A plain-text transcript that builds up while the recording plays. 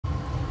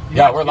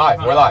Yeah, we're live.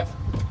 We're live.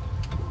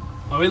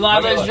 Are we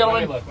live, ladies and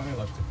gentlemen? Let me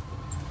look.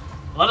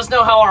 Let us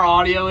know how our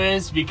audio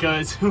is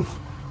because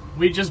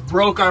we just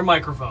broke our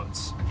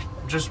microphones.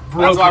 That's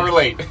why we're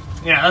late.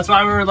 Yeah, that's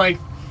why we were like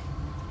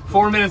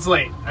 4 minutes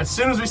late. As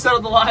soon as we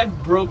started the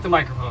live, broke the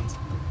microphones.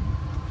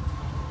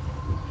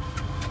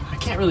 I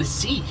can't really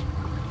see.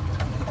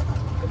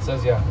 It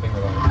says, yeah, I think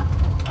we're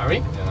live. Are we?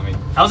 Yeah,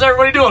 How's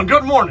everybody doing?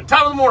 Good morning.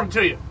 Top of the morning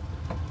to you.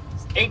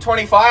 It's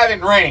 8:25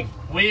 and raining.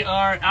 We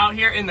are out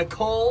here in the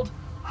cold,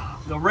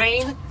 the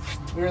rain.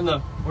 We're in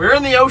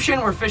the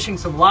ocean. We're fishing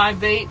some live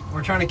bait.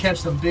 We're trying to catch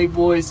some big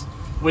boys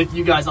with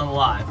you guys on the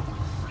live.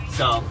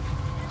 So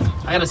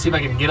I gotta see if I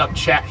can get up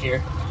chat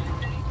here.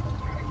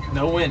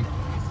 No wind.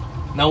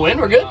 No wind.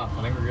 We're good. I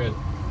think we're good.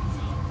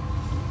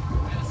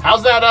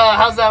 How's that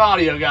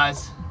audio,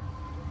 guys?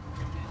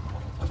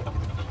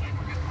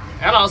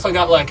 And I also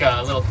got like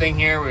a little thing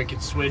here where we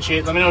could switch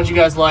it. Let me know what you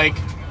guys like.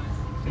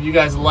 If you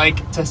guys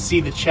like to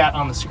see the chat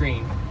on the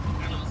screen.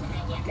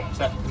 Is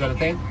that a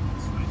thing?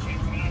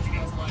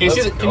 Can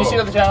you see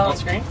the chat on the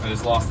screen? I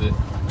just lost it.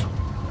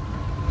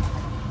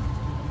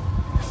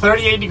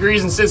 38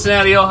 degrees in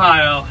Cincinnati,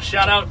 Ohio.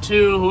 Shout out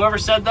to whoever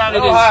said that.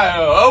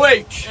 Ohio,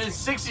 It is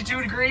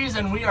 62 degrees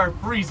and we are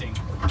freezing.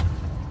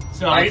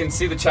 So I can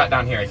see the chat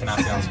down here. I cannot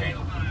see on the screen.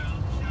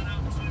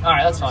 All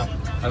right, that's fine.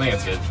 I think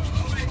it's good.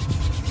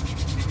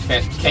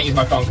 Can't use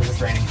my phone because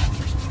it's raining.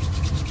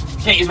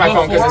 Can't use my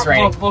phone because it's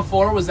raining.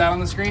 Before, was that on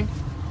the screen?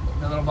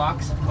 That little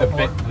box?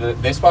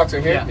 This box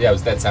right here? Yeah, it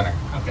was dead center.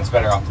 Okay. It's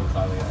better off to the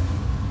side of that.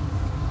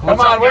 Come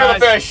on, where are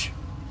the fish?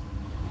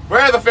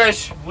 Where are the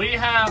fish?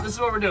 This is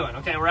what we're doing.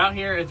 Okay, we're out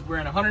here. We're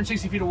in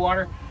 160 feet of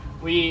water.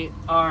 We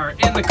are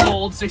in the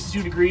cold,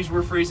 62 degrees.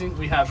 We're freezing.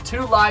 We have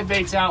 2 live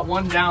baits out,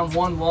 1 down,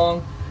 1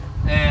 long.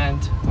 And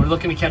we're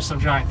looking to catch some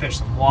giant fish,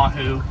 some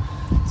wahoo,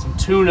 some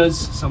tunas,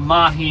 some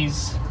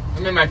mahis.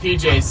 I'm in my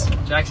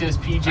PJs. Jackson is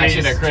PJs.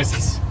 Actually, they're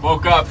Chris's.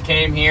 Woke up,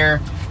 came here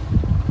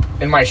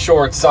in my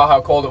shorts, saw how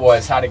cold it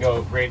was, had to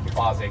go raid the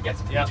closet, get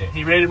some PJs. Yep,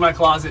 he raided my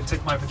closet,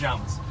 took my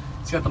pajamas.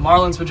 He's got the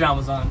Marlins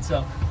pajamas on.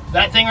 So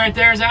that thing right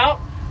there is out.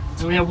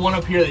 And we have one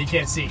up here that you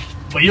can't see.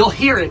 But you'll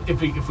hear it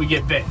if we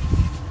get big.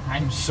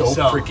 I'm so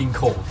freaking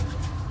cold.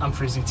 I'm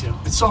freezing too.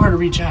 It's so hard to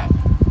reach at.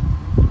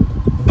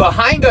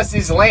 Behind us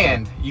is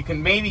land. You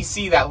can maybe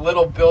see that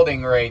little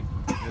building right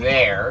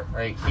there,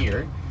 right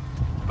here.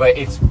 But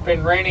it's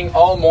been raining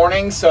all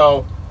morning,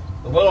 so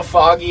a little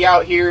foggy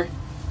out here.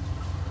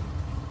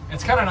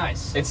 It's kind of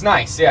nice. It's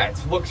nice, yeah.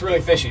 It looks really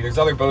fishy. There's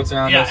other boats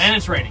around us. Yeah, and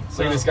it's raining.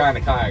 Look at this guy in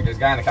the kayak. There's a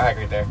guy in the kayak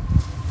right there.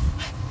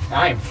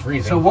 I am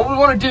freezing. So what we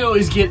want to do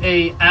is get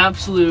a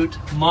absolute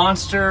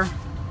monster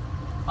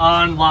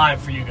on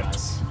live for you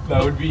guys.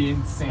 That would be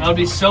insane. That would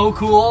be so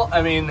cool.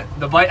 I mean,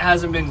 the bite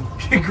hasn't been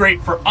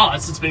great for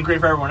us. It's been great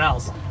for everyone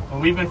else.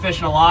 But we've been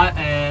fishing a lot,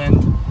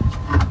 and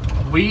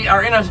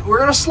we're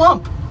in a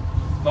slump.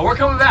 But we're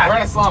coming back. We're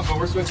in a slump, but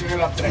we're switching it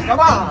up today. Come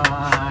on!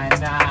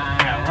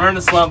 Yeah, we're in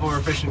a slump, but we're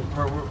fishing.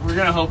 We're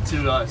gonna hope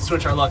to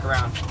switch our luck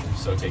around. I'm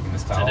so taking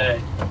this towel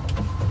today.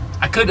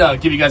 I could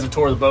give you guys a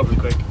tour of the boat real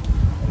quick.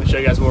 Let me show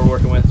you guys what we're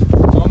working with.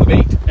 On the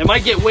bait. It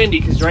might get windy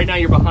because right now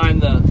you're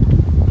behind the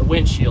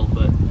windshield,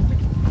 but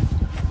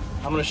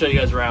I'm gonna show you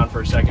guys around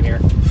for a second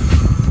here.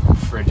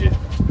 Frigid.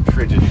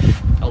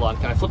 Hold on,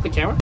 can I flip the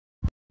camera?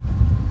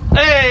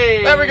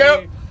 Hey! There we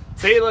go.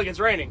 See, look, it's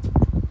raining.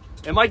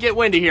 It might get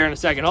windy here in a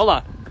second. Hold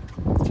on.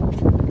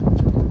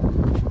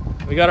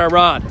 We got our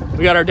rod.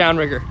 We got our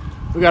downrigger.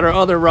 We got our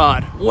other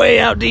rod way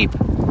out deep.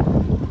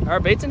 Our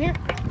bait's in here?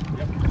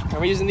 Yep. And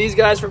we're using these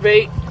guys for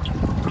bait.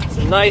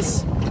 Some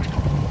nice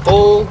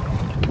full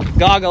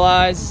goggle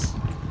eyes.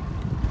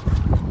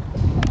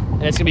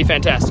 And it's gonna be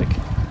fantastic.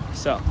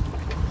 So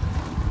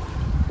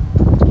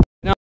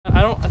now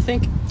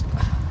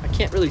I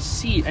can't really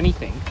see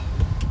anything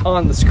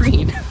on the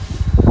screen.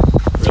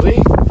 Really?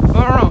 I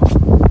don't know.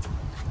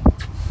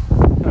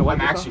 I'm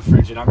actually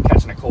frigid. I'm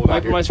catching a cold out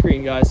Wiping here. my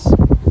screen, guys.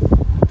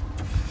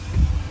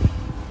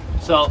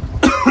 So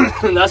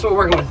that's what we're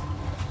working with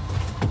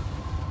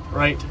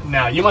right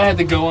now. You might have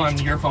to go on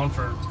your phone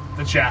for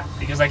the chat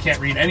because I can't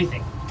read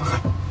anything.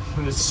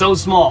 It's so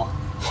small.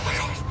 Oh my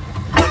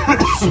god.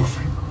 So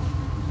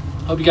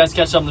Hope you guys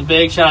catch something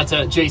big. Shout out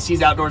to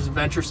JC's Outdoors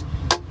Adventures.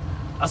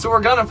 That's what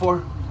we're gunning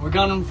for. We're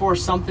gunning for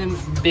something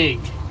big.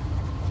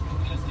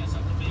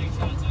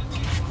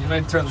 You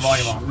might turn the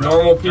volume off. Bro.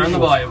 Normal people. Turn the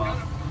volume off.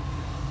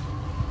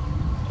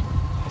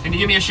 Can you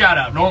give me a shout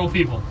out? Normal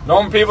people.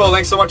 Normal people,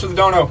 thanks so much for the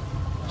dono.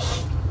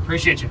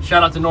 Appreciate you.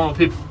 Shout out to normal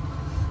people.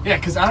 Yeah,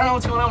 because I don't know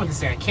what's going on with this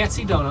thing. I can't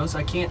see donos.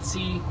 I can't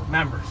see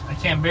members. I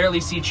can barely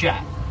see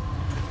chat.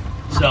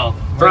 So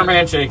Firm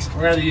handshakes.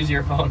 We're going to use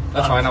your phone.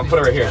 That's fine. I'll put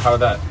it right here. How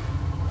about that?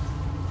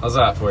 How's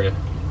that for you?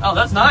 Oh,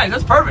 that's nice.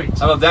 That's perfect.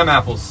 How about them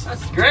apples?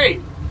 That's great.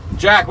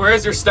 Jack, where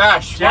is your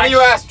stash? Jack, Why do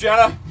you ask,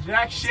 Jenna?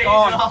 Jack shaved it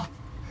off.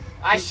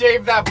 I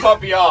shaved that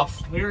puppy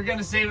off. We were going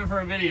to save it for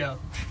a video.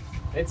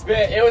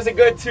 It was a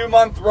good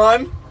 2-month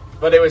run,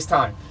 but it was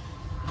time.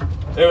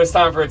 It was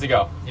time for it to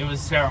go. It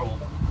was terrible.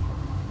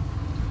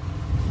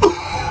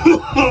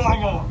 Oh my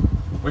god.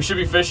 we should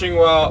be fishing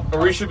or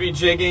we should be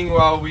jigging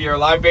while we are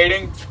live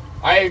baiting.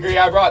 I agree.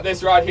 I brought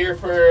this rod here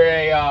for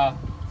a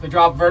to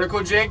drop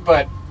vertical jig,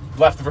 but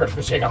left the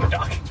vertical jig on the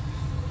dock.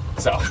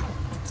 So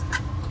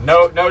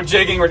no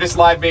jigging. We're just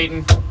live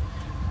baiting.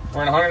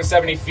 We're in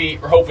 170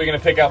 feet. We're hopefully gonna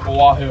pick up a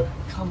wahoo.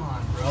 Come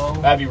on, bro.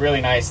 That'd be really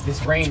nice.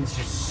 This rain's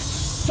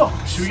just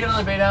sucks. Should we get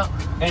another bait out?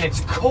 And it's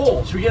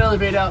cold. Should we get another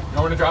bait out? You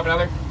want to drop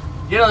another?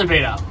 Get another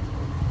bait out.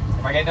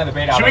 If I get another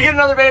bait out. Should we get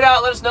another bait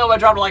out? Let us know by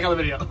dropping a like on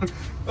the video.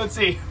 Let's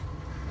see.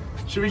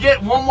 Should we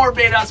get one more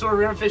bait out so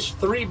we're gonna fish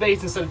 3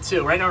 baits instead of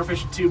 2? Right now we're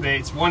fishing 2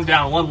 baits, 1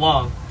 down, 1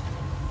 long.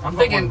 I'm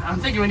thinking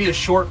we need a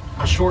short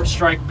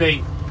strike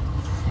bait.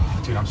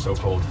 Dude, I'm so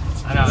cold.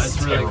 I know,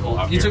 it's really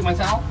cold. You took my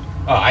towel?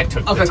 Oh, I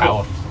took the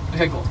towel. Cool.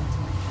 Okay, cool.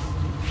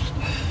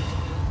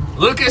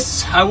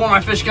 Lucas, I wore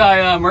my Fish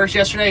Guy merch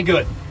yesterday.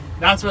 Good.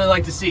 That's what I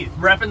like to see.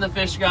 Repping the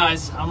Fish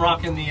Guys. I'm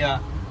rocking the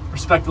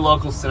Respect the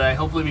Locals today.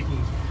 Hopefully we can...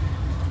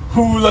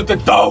 Who let the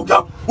dog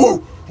out?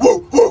 Woo,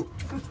 woo, woo.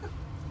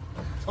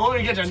 Hopefully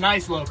we get a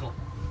nice local.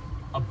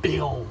 A big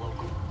old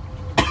local.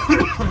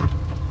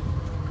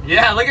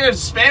 Yeah, look at him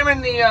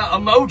spamming the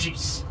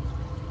emojis.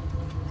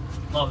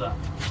 Love that.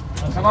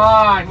 Come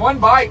on, 1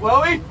 bite,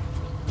 will we?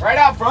 Right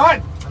out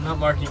front. I'm not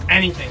marking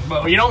anything,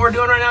 but you know what we're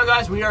doing right now,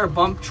 guys? We are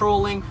bump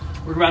trolling.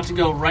 We're about to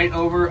go right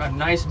over a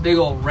nice big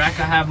old wreck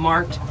I have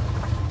marked.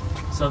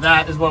 So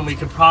that is when we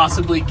could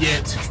possibly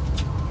get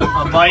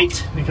a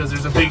bite, because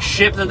there's a big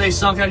ship that they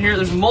sunk out here.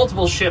 There's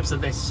multiple ships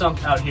that they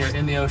sunk out here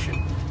in the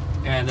ocean,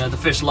 and the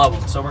fish love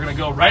them. So we're gonna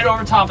go right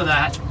over top of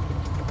that,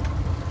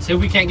 see if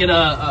we can't get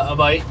a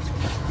bite,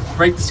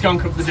 break the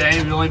skunk of the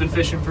day. We've only been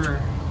fishing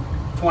for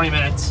 20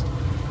 minutes,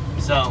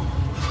 so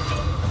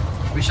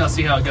we shall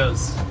see how it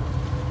goes.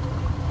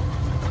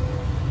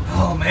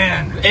 Oh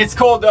man, it's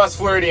cold to us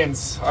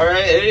Floridians. All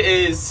right, it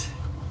is.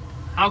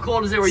 How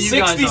cold is it where you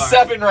guys are?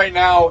 67 right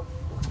now.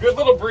 Good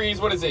little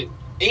breeze. What is it?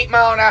 8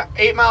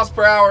 miles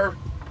per hour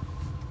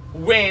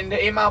wind.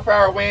 8 mile per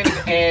hour wind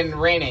and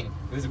raining.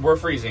 We're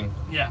freezing.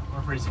 Yeah,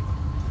 we're freezing.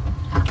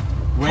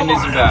 Wind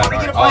isn't bad. I want to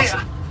get a bite.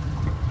 Awesome.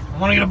 I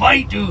want to get a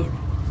bite, dude.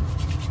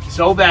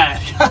 So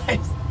bad,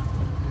 guys.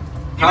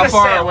 How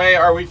far away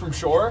are we from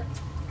shore?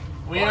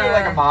 We are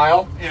like a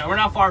mile. Yeah, we're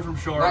not far from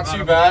shore. Not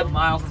too bad. A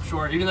mile from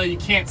shore, even though you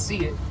can't see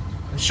it.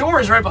 The shore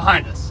is right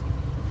behind us.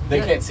 They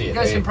can't see it. You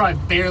guys can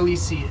probably barely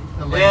see it.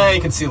 Yeah, you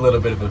can see a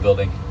little bit of a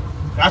building.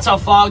 That's how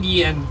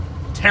foggy and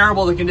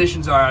terrible the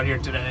conditions are out here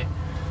today.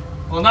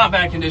 Well, not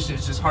bad conditions,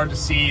 it's just hard to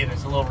see and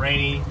it's a little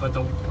rainy, but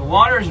the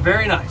water is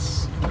very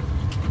nice.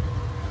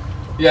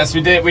 Yes,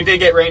 we did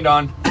get rained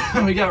on.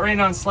 We got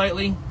rained on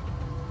slightly.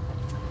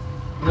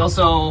 We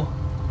also,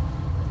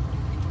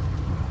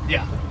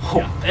 yeah,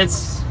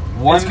 it's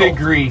 1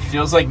 degree,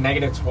 feels like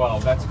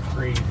 -12. That's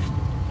crazy.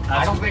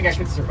 I don't think I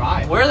could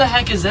survive. Where the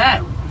heck is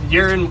that?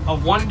 You're in a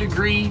 1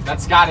 degree.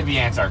 That's got to be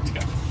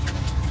Antarctica.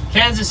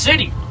 Kansas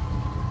City.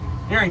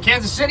 You're in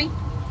Kansas City.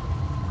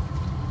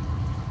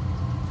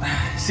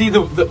 See,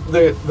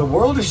 the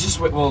world is just,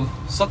 well,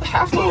 so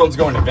half the world's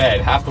going to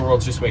bed, half the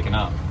world's just waking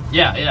up.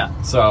 Yeah.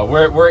 So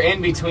we're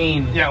in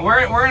between. Yeah,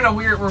 we're in a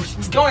weird. We're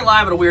going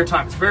live at a weird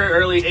time. It's very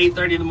early,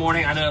 8:30 in the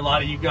morning. I know a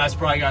lot of you guys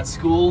probably got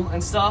school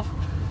and stuff,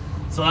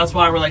 so that's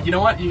why we're like, you know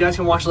what? You guys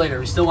can watch later.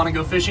 We still want to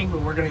go fishing, but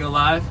we're gonna go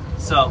live.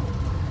 So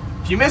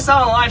if you missed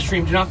out on the live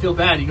stream, do not feel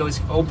bad. You guys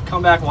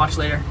come back and watch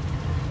later,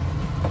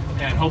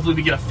 and hopefully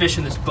we get a fish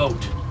in this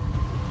boat.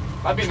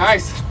 That'd be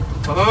nice.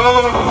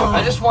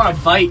 I just want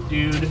a bite,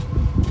 dude.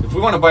 If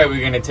we want to bite,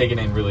 we're gonna take it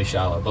in really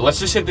shallow. But let's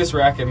just hit this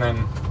wreck and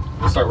then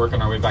we'll start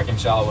working our way back in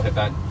shallow. We'll hit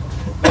that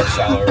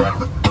shallow wreck.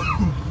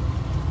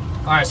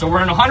 All right, so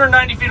we're in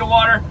 190 feet of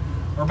water.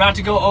 We're about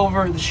to go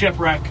over the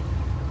shipwreck.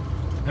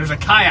 There's a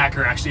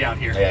kayaker actually out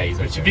here. Yeah, he's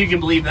which, if you can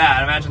believe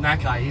that, imagine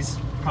that guy. He's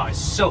probably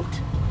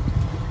soaked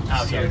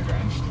out here.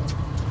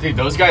 Drenched. Dude,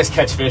 those guys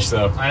catch fish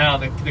though. I know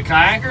the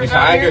kayakers. The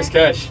kayakers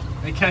catch.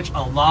 They catch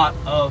a lot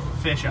of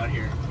fish out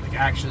here. Like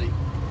actually.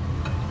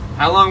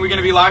 How long are we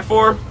gonna be live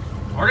for?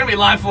 We're gonna be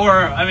live for.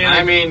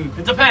 I mean,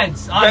 it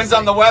depends. Honestly. Depends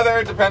on the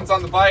weather. Depends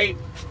on the bite.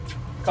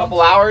 Couple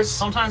hours.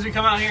 Sometimes we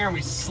come out here and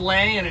we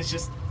slay, and it's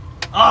just,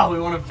 we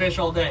want to fish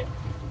all day.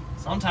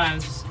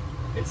 Sometimes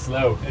it's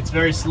slow. It's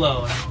very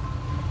slow. And,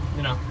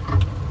 you know,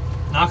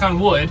 knock on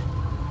wood,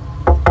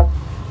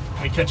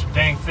 we catch a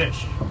dang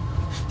fish.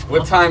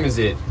 What time is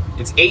it?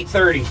 It's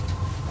 8:30.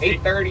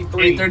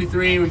 8:33.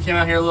 8:33. We came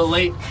out here a little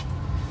late.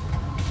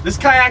 This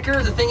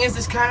kayaker. The thing is,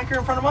 this kayaker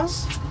in front of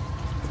us.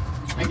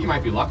 I think he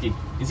might be lucky.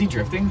 Is he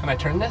drifting? Can I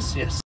turn this?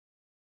 Yes.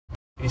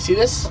 Can you see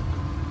this?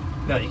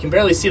 No, you can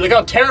barely see. Look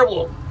how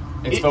terrible.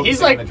 He's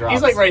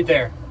like right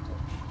there.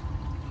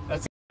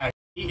 That's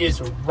he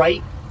is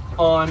right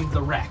on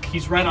the wreck.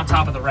 He's right on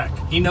top of the wreck.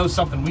 He knows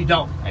something we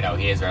don't. I know,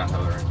 he is right on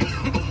top of the wreck.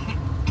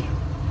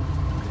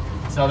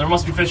 So there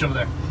must be fish over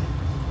there.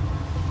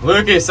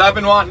 Lucas, I've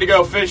been wanting to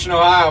go fish in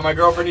Ohio. My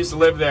girlfriend used to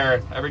live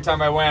there. Every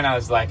time I went, I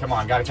was like, come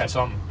on, gotta catch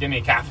something. Give me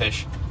a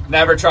catfish.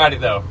 Never tried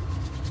it though.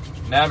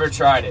 Never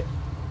tried it.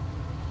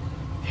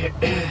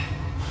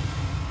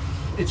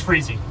 It's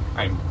freezing.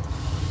 I'm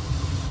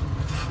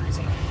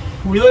freezing.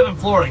 We live in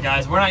Florida,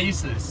 guys. We're not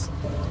used to this.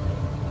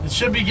 It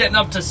should be getting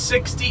up to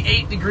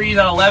 68 degrees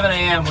at 11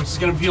 a.m., which is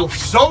going to feel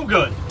so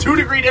good.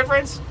 2-degree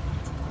difference.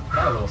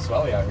 Got a little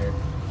swelly out here.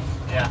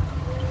 Yeah.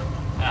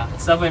 Yeah,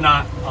 it's definitely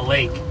not a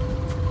lake.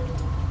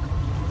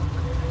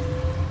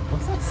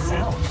 What's that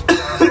sound?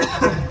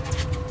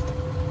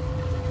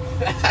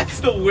 That's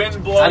the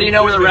wind blowing. How do you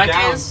know where the wreck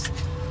down. is?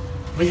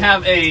 We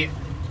have a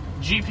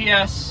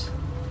GPS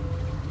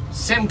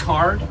SIM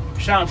card.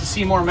 Shout out to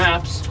Seymour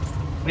Maps.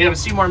 We have a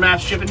Seymour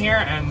Maps ship in here,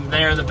 and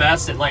they're the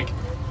best at, like,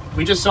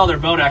 we just saw their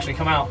boat actually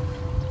come out.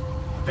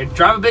 They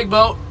drive a big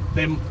boat.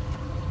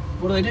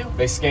 What do they do?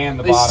 They scan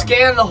the bottom. They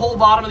scan the whole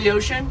bottom of the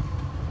ocean,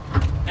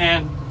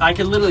 and I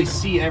can literally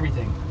see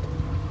everything.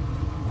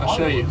 I'll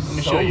show you. Let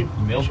me show you.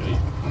 Milky.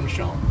 Let me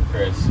show them.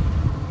 Chris.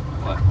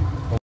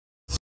 What?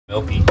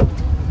 Milky.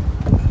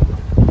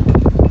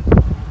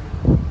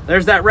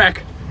 There's that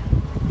wreck.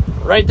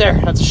 Right there.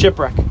 That's a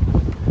shipwreck.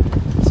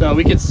 So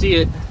we can see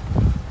it.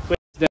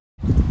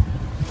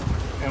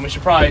 And we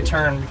should probably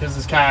turn because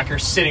this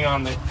kayaker's sitting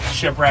on the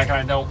shipwreck and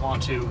I don't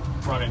want to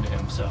run into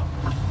him. So.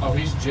 Oh,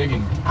 he's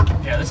jigging.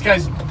 Yeah, this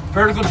guy's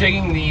vertical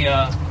jigging the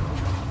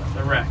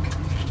wreck,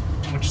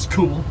 which is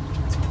cool.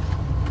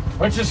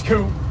 Which is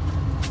cool.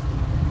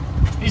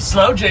 He's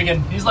slow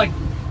jigging. He's like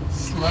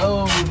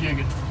slow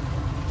jigging.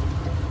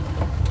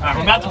 All right,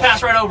 we're about to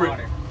pass right over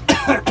it.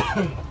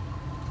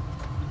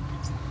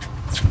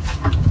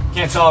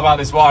 Can't tell about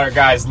this water,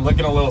 guys.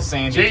 Looking a little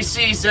sandy.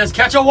 JC says,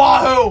 catch a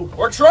wahoo.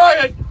 We're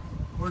trying.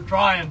 We're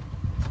trying.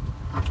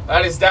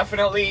 That is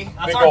definitely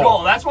That's the our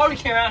goal. That's why we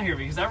came out here,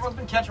 because everyone's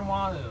been catching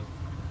wahoo.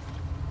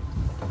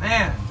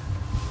 Man.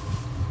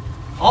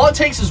 All it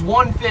takes is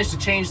one fish to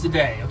change the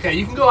day. Okay,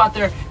 you can go out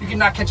there, you can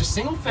not catch a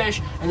single fish,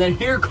 and then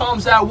here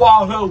comes that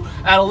wahoo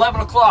at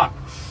 11 o'clock.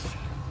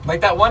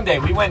 Like that one day,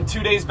 we went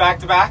 2 days back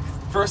to back.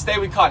 First day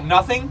we caught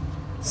nothing.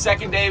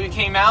 Second day we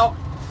came out,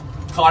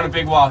 caught a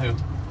big wahoo.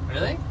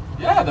 Really?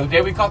 Yeah, the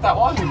day we caught that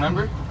wahoo,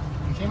 remember?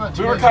 We came out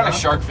We were kind of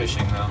shark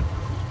fishing though.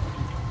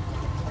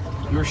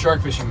 We were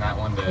shark fishing that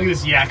one day. Look at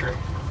this yacker.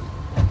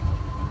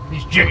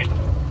 He's jigging.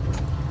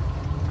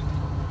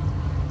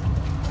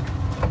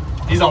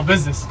 He's on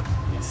business.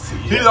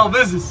 He's on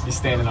business. He's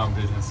standing on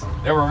business.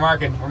 There, we're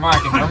marking, Paul.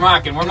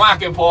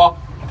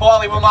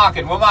 Paulie, we're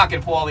marking,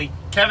 Paulie.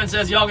 Kevin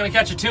says, y'all gonna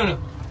catch a tuna.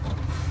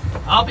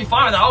 I'll be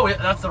fine with that. Oh,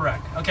 that's the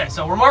wreck. Okay,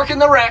 so we're marking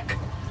the wreck.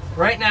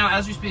 Right now,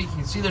 as we speak, you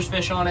can see there's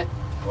fish on it.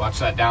 Watch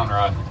that down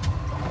rod.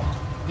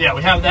 Yeah,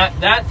 we have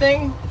that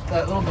thing,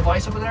 that little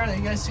device over there that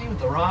you guys see with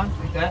the rod,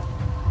 like that.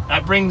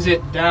 That brings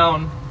it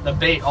down, the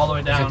bait all the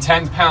way down. There's a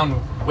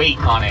 10-pound weight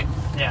on it.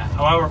 Yeah,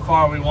 however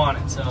far we want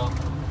it. So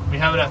we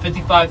have it at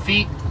 55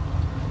 feet.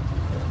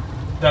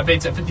 That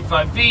bait's at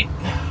 55 feet.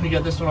 We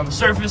got this one on the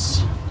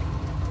surface.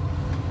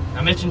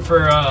 I'm itching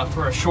for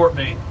a short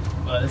bait,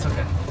 but it's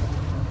okay.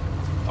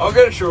 I'll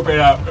get a short bait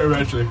out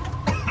eventually.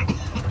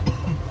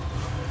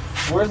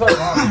 Where's our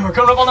rod? We're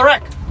coming up on the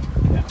wreck.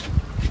 Yeah.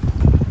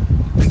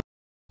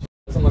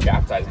 Doesn't look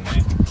appetizing,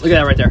 man. Look at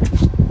that right there.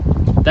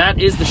 That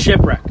is the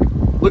shipwreck.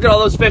 Look at all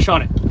those fish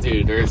on it.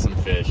 Dude, there is some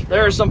fish. Bro.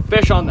 There are some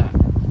fish on that.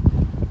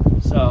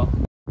 So,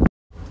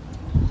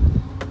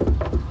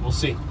 we'll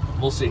see.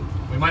 We'll see.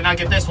 We might not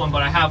get this one,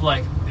 but I have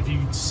like, if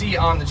you see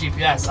on the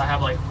GPS, I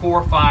have like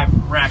 4 or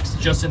 5 wrecks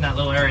just in that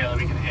little area that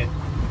we can hit.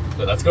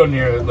 So let's go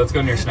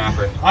near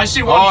snapper. I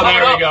see one. Oh,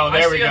 there we go.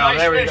 There we go. Nice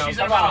there we fish. go. She's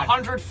at about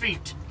 100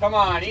 feet. Come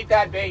on, eat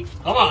that bait.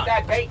 Come on. Eat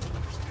that bait.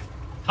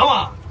 Come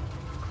on.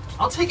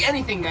 I'll take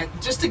anything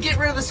just to get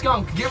rid of the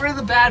skunk, get rid of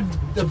the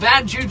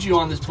bad juju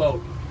on this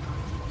boat.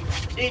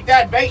 Eat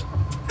that bait.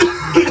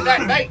 Eat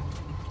that bait.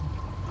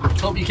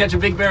 Hope you catch a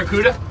big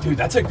barracuda. Dude,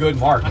 that's a good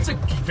mark. That's a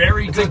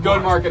very it's good a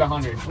good mark at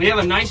 100. We have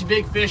a nice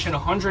big fish at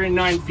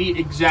 109 feet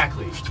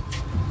exactly.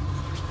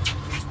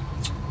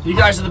 You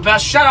guys are the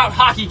best. Shout out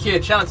Hockey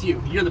Kid. Shout out to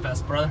you. You're the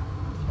best, brother.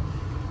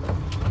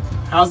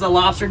 How's the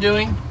lobster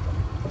doing?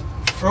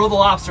 Earl the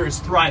lobster is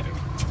thriving.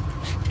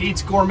 He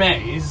eats gourmet.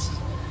 He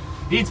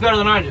eats better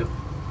than I do.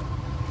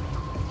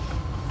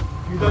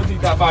 He does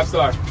eat that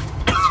 5-star.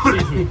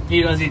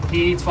 He does eat.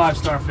 He eats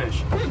 5-star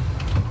fish.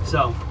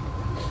 So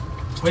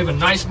we have a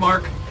nice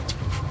mark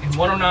in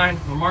 109.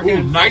 We're marking.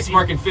 Ooh, nice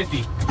mark in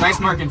 50. Nice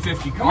mark in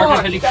 50. Come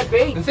on, eat that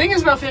bait. The thing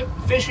is about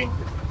fishing.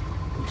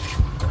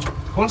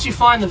 Once you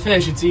find the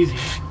fish, it's easy.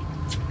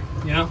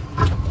 You know?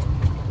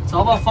 It's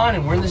all about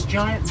finding. We're in this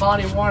giant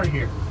body of water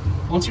here.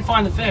 Once you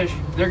find the fish,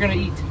 they're going to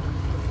eat.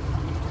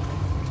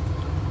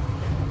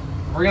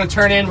 We're going to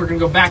turn in. We're going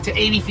to go back to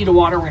 80 feet of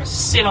water. We're going to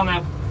sit on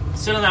that reef.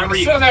 Sit on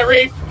that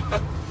reef.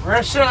 We're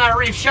going to sit on that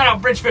reef. Shout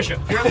out Bridge Fisher.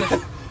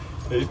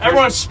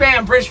 Everyone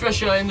spam Bridge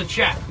Fisher in the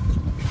chat.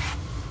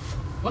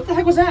 What the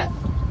heck was that?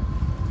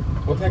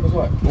 What the heck was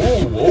what?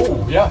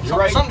 Oh, yeah, you're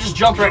right. Something just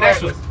jumped right next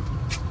to us.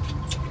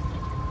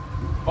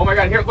 Oh my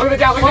God, here, look at it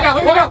down, look at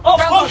it down.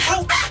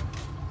 Oh.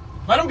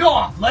 Let him go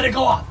off, let it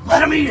go off.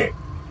 Let him eat it.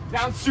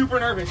 Down super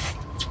nervous.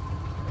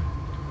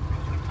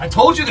 I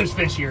told you there's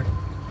fish here.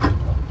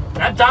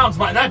 That down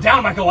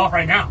might go off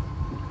right now.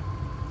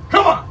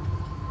 Come on.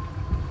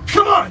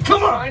 Come on,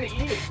 come on. It's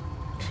trying to eat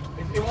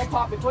it. It won't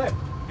pop the clip.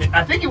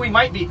 I think we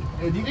might be.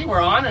 Do you think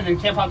we're on and then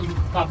can't pop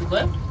the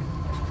clip?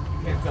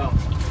 Can't tell.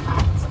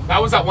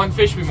 That was that one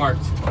fish we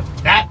marked.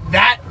 That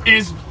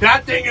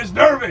thing is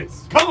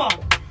nervous. Come on.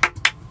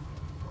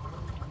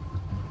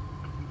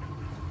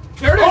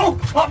 There it is. Oh,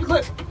 pop the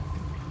clip.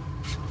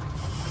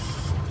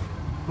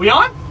 We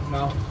on?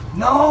 No.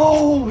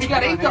 No, he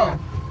got 8 though.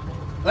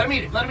 Let him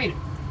eat it.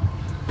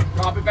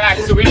 Drop it back.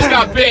 So we just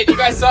got bit. You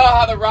guys saw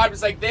how the rod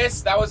was like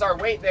this? That was our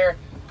weight there.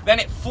 Then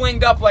it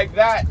flinged up like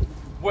that,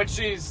 which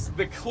is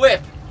the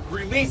clip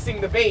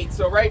releasing the bait.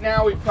 So right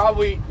now we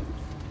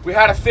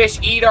had a fish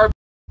eat our bait.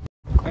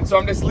 And so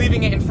I'm just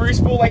leaving it in free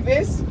spool like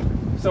this.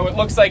 So it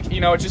looks like,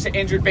 it's just an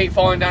injured bait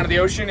falling down to the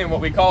ocean. And what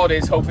we call it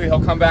is hopefully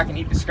he'll come back and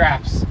eat the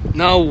scraps.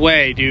 No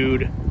way,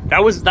 dude.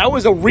 That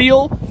was a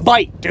real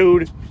bite,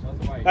 dude.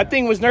 That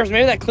thing was nervous.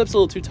 Maybe that clip's a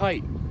little too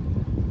tight.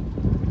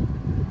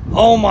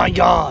 Oh my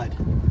God.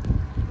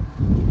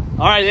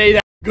 All right, hey,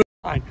 that's a good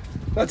sign.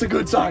 That's a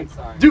good sign.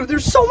 Dude,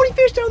 there's so many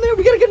fish down there.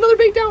 We gotta get another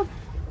bait down.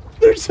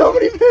 There's so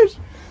many fish.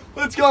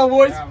 Let's go,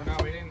 boys. Yeah, no,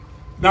 we didn't.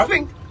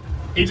 Nothing?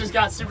 He just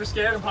got super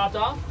scared and popped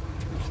off?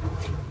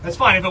 That's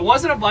fine. If it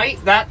wasn't a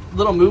bite, that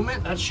little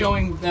movement, that's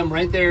showing them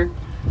right there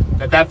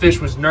that fish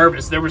was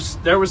nervous. There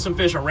was some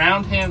fish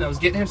around him that was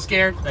getting him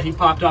scared that he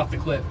popped off the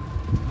clip.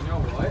 You know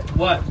what?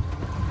 What?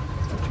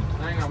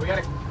 Hang on, we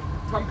gotta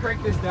come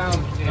crank this down.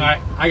 All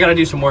right, I gotta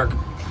do some work.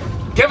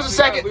 Give us a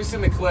second. Loosen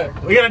the clip.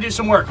 We gotta do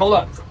some work. Hold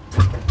up.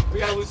 We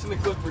gotta loosen the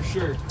clip for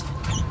sure.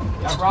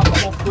 Yeah, I brought the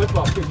whole clip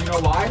up because you know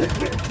why?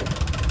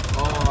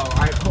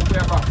 Hopefully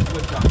I brought the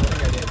clip up. I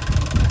think I did.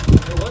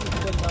 There wasn't a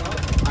clip on up.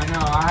 I know.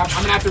 I'm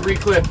gonna have to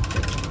re-clip.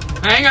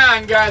 Hang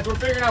on, guys. We're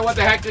figuring out what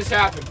the heck just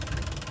happened.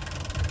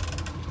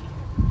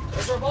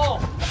 Where's our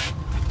ball?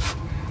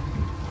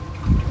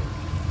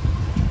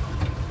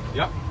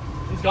 Yep.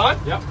 He's gone?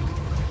 Yep.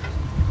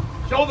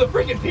 Show the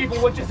freaking people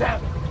what just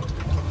happened.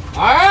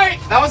 All right,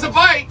 that was a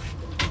bite.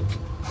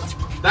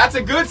 That's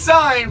a good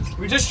sign.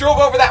 We just drove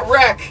over that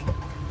wreck,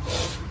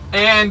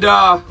 and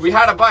we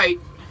had a bite.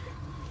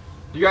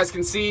 You guys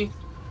can see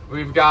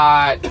we've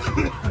got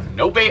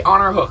no bait on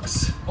our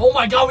hooks. Oh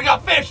my God, we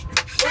got fish.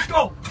 Let's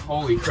go.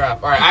 Holy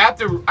crap! All right, I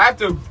have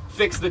to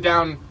fix the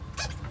down.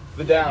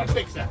 You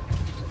fix that.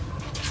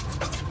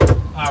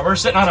 All right, we're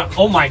sitting on a.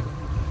 Oh my.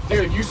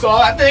 Dude, you saw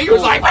that thing? It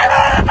was like.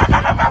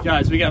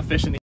 Guys, we got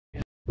fish in the.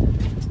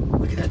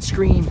 Look at that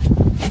screen.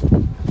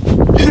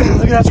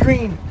 Look at that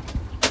screen.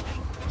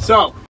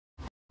 So,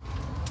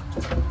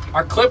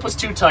 our clip was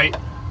too tight.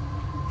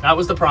 That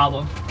was the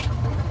problem.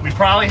 We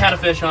probably had a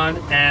fish on,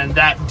 and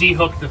that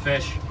de-hooked the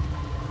fish.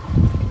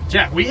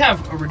 Jack, we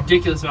have a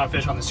ridiculous amount of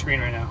fish on the screen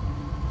right now.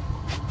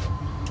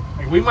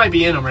 Like, we might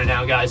be in them right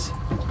now, guys.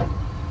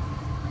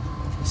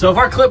 So if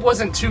our clip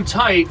wasn't too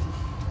tight,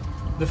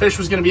 the fish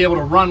was going to be able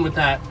to run with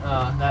that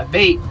that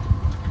bait.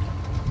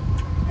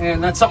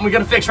 And that's something we got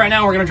to fix right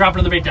now. We're going to drop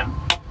another bait down.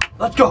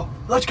 Let's go.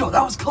 Let's go.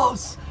 That was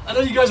close. I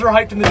know you guys were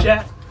hyped in the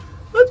chat.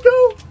 Let's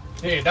go.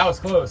 Hey, that was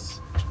close.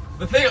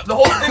 The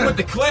whole thing with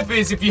the clip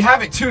is if you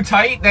have it too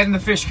tight, then the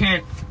fish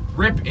can't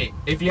rip it.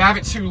 If you have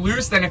it too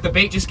loose, then if the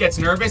bait just gets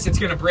nervous, it's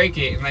gonna break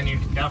it, and then you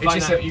gotta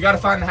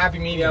find the happy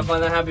medium. You gotta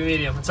find the happy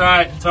medium. It's all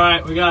right. It's all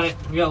right. We got it.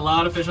 We got a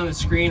lot of fish on the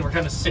screen. We're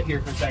gonna sit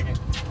here for a second.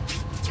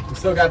 We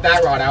still got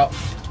that rod out.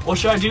 What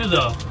should I do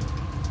though?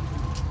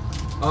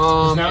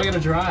 Now we gotta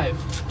drive.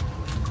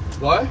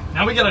 What?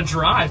 Now we gotta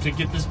drive to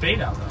get this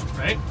bait out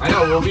though, right? I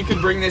know. Well, we can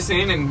bring this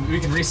in and we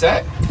can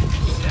reset.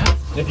 Yeah.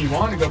 If you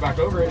want to go back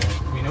over it,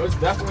 I mean, it's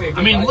definitely a good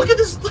I mean, bite. look at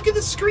this. Look at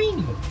the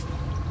screen.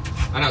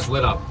 I know it's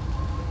lit up.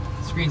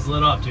 The screen's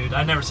lit up, dude.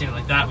 I've never seen it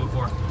like that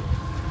before.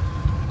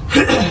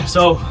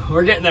 So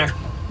we're getting there.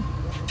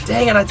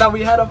 Dang it! I thought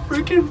we had a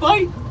freaking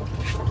bite.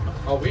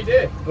 Oh, we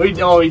did. We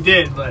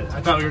did, but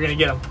I thought we were gonna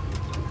get him.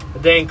 A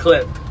dang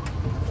clip.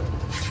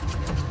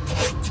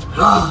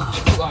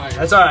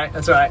 That's all right.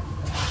 That's all right.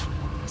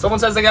 Someone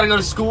says they gotta go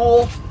to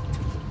school.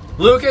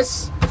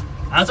 Lucas,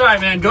 that's all right,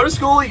 man. Go to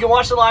school. You can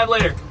watch the live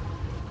later.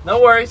 No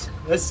worries.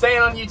 It's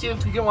staying on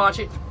YouTube. You can watch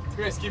it.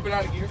 Chris, keep it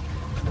out of gear.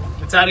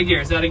 It's out of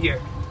gear. It's out of gear.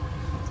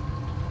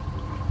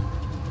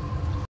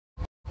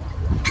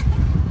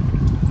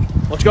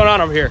 What's going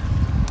on over here?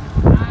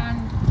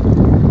 I'm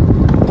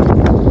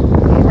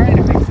trying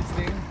to fix this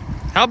thing.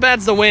 How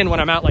bad's the wind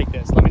when I'm out like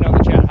this? Let me know in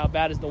the chat. How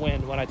bad is the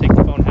wind when I take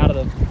the phone out of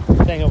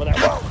the thing over there?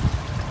 Whoa!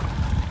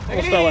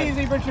 Take it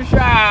easy, Patricia.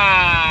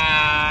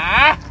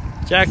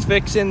 Jack's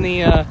fixing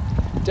the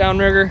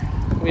downrigger.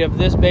 We have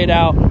this bait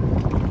out,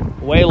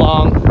 way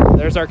long.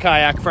 There's our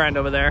kayak friend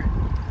over there.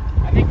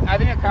 I think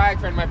a kayak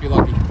friend might be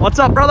lucky. What's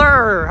up,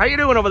 brother? How you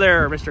doing over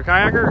there, Mr.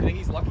 Kayaker? You think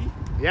he's lucky?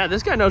 Yeah,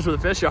 this guy knows where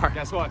the fish are.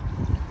 Guess what?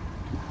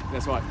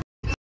 Guess what?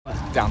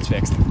 Down's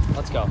fixed.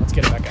 Let's go. Let's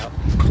get it back out.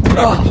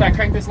 Should I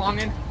crank this long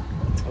in?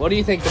 What do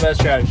you think the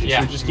best strategy is? Yeah.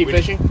 Should we just keep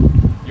fishing?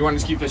 You want to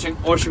just keep fishing?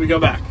 Or should we go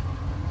back?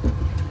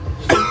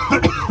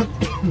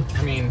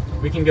 I mean,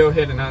 we can go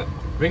hit another.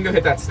 We can go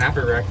hit that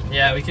snapper wreck.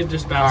 Yeah, we could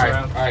just bounce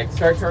around. All right,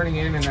 start turning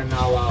in, and then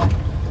I'll.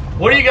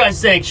 What do you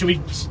guys think? Should we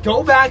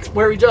go back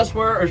where we just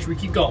were, or should we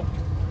keep going?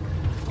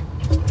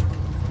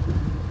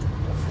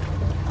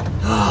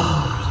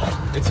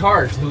 It's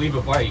hard to leave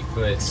a bite,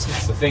 but it's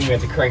the thing. We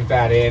have to crank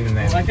that in, and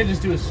then. Well, I could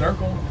just do a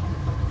circle.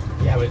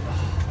 Yeah, but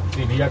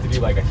dude, you have to do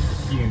like a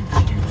huge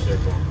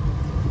circle.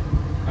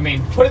 I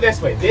mean, put it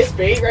this way: this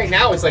bait right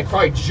now is like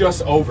probably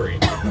just over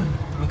it.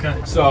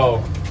 Okay.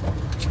 So.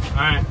 All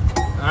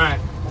right.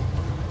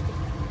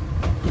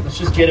 Let's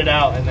just get it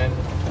out, and then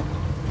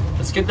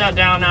let's get that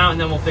down now, and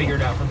then we'll figure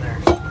it out from there.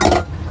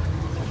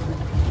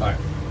 All right.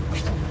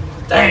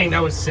 Dang,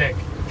 that was sick.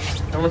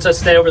 And once I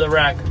stay over the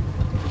wreck,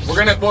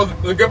 Well,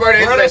 the good part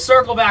is we're gonna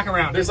circle back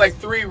around. There's like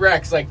 3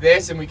 wrecks like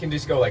this, and we can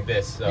just go like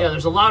this. So. Yeah,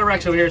 there's a lot of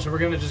wrecks over here, so we're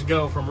gonna just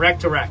go from wreck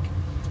to wreck.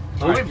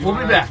 We'll be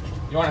back.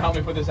 You want to help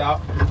me put this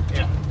out?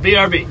 Yeah.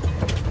 BRB.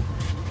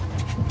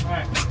 All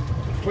right.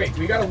 Wait,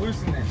 we gotta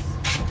loosen this.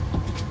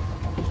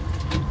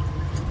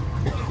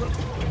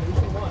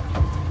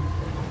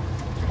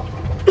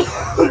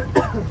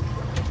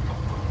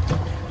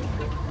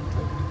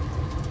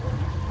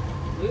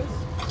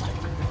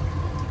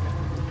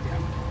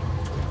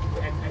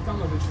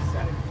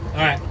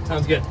 All right,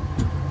 sounds good.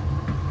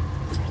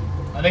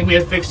 I think we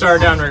have fixed our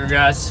downrigger,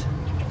 guys.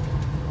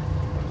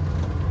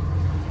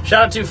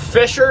 Shout out to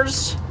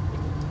Fishers.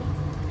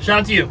 Shout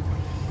out to you.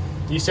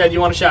 You said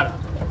you want a shout out.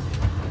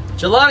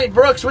 Jelani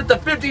Brooks with the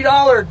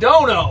 $50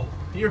 dono.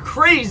 You're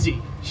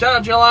crazy. Shout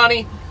out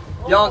Jelani.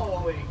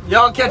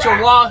 Y'all catch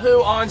a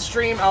wahoo on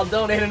stream. I'll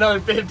donate another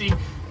 50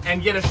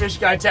 and get a fish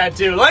guy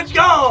tattoo. Let's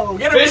go.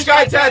 Get a Fish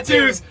guy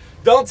tattoos.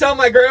 Don't tell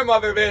my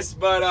grandmother this,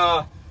 but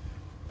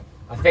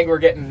I think we're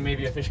getting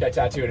maybe a fish guy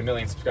tattoo at 1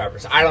 million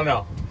subscribers. I don't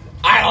know.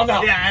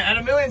 Yeah, at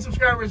 1 million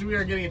subscribers, we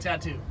are getting a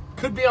tattoo.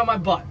 Could be on my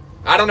butt.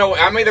 I don't know.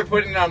 I'm either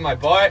putting it on my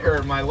butt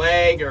or my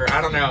leg, or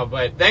I don't know.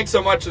 But thanks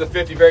so much for the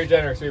 50. Very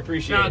generous. We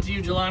appreciate it. Shout out to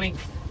you, Jelani.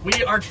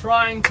 We are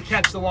trying to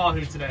catch the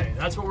wahoo today.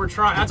 That's what we're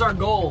trying. That's our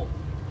goal.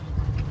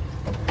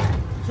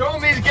 Show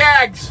them these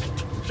gags.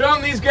 Show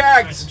them these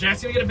gags. Right, so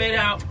Jack's gonna get a bait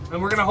out,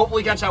 and we're gonna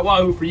hopefully catch that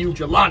wahoo for you,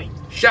 Jelani.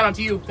 Shout out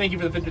to you. Thank you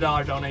for the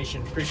 $50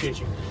 donation. Appreciate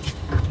you.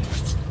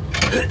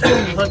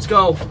 Let's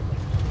go.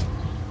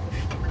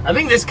 I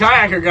think this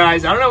kayaker,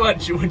 guys, I don't know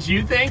what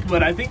you think,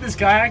 but I think this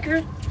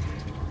kayaker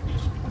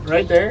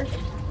right there,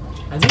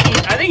 I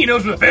think he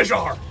knows where the fish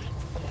are.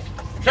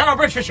 Shout out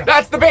Bridge Fishing.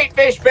 That's the bait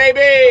fish,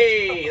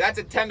 baby. That's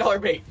a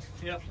 $10 bait.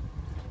 Yep.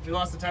 We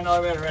lost the $10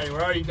 bait already.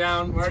 We're already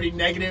down. We're already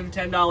negative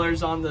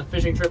 $10 on the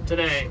fishing trip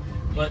today.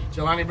 But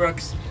Jelani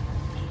Brooks,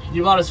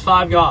 you bought us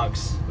 5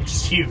 gogs, which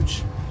is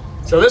huge.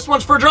 So this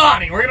one's for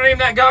Jelani. We're gonna name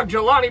that gog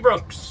Jelani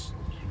Brooks.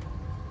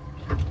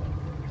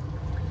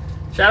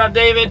 Shout out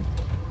David.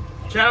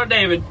 Shout out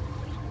David.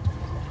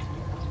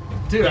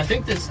 Dude, I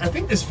think this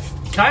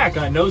kayak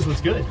guy knows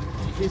what's good.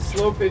 He's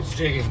slow pitch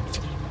jigging.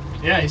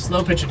 Yeah, he's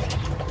slow pitching.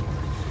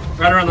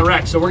 Right around the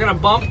wreck. So we're gonna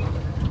bump.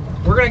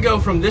 We're gonna go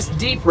from this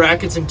deep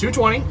wreck, it's in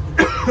 220.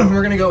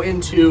 We're gonna go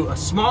into a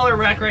smaller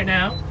wreck right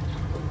now,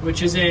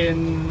 which is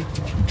in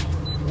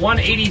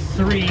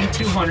 183,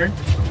 200.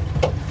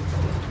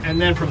 And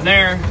then from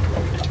there,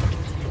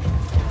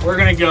 we're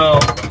gonna go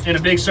in a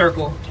big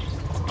circle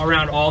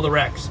around all the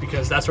wrecks,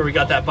 because that's where we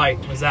got that bite,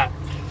 was that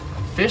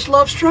fish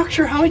love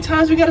structure. How many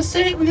times we gotta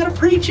say it? We gotta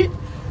preach it.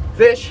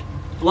 Fish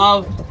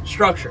love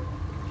structure.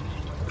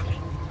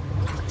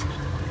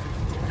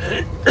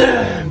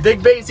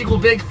 Big baits equal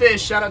big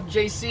fish. Shout out to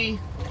JC.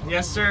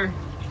 Yes, sir.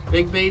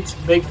 Big baits,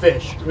 big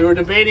fish. We were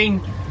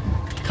debating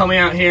coming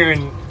out here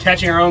and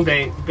catching our own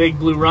bait, big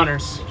blue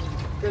runners.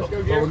 But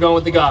we're going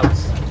with the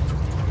gogs.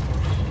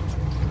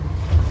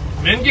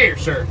 I'm in gear,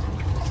 sir.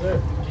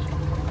 Sir.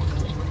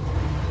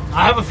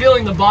 I have a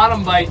feeling the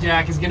bottom bite,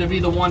 Jack, is going to be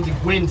the one to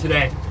win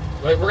today.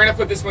 We're going to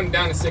put this one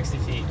down to 60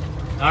 feet.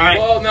 All right.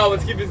 Well, no,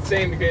 let's keep it the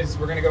same because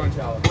we're going to go in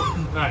shallow.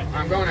 All right.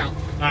 I'm going out.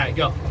 All right,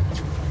 go.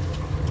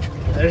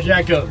 There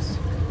Jack goes.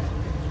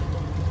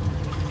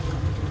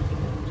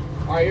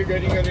 All right, you're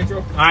good. You can go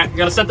neutral. All right,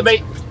 got to set the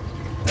bait.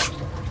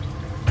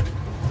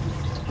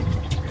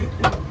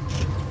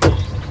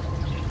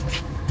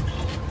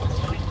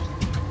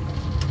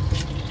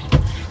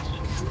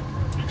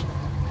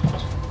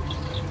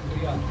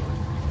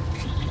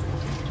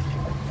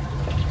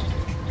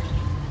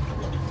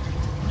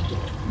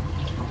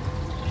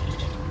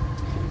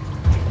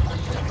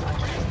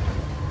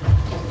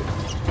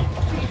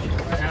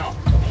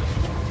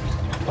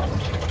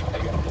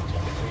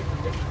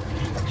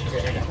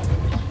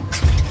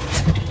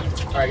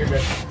 All right, you're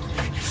good.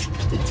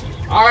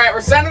 All right,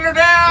 we're sending her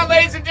down,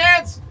 ladies and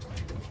gents.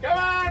 Come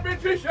on, big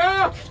fish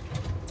up.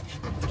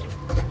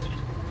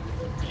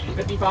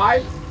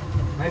 55,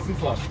 nice and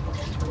slow.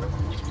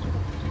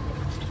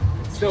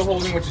 It's still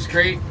holding, which is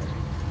great.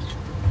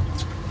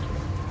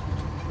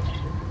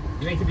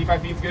 You think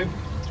 55 feet's good?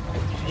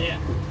 Yeah.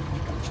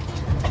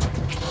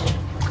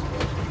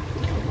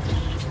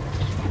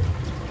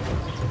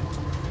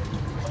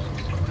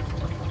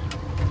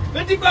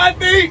 $55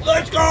 feet,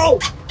 let's go!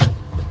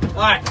 All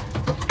right,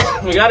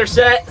 we got her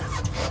set.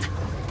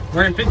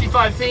 We're in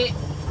 55 feet.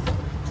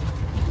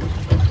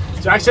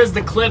 Jack says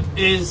the clip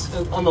is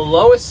on the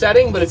lowest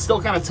setting, but it's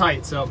still kind of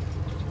tight. So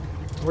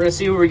we're gonna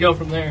see where we go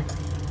from there.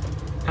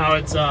 How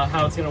it's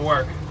gonna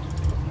work.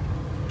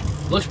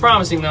 Looks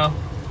promising though.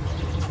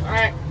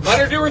 Alright, let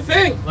her do her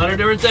thing. Let her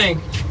do her thing.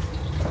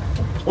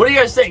 What do you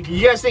guys think?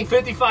 You guys think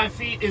 55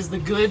 feet is the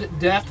good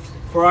depth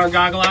for our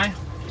goggle eye?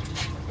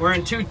 We're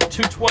in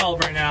 212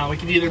 right now. We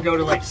could either go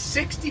to like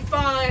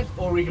 65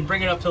 or we can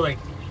bring it up to like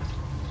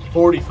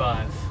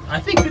 45. I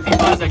think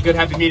 55 is that good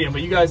happy medium,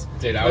 but you guys...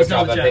 Dude, I would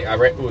drop that thing...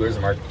 ooh, there's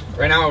a mark.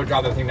 Right now, I would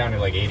drop that thing down to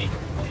like 80.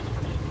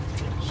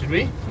 Should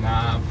we?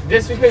 Nah.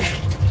 Just because...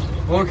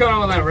 Well, we're coming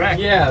on with that wreck.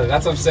 Yeah,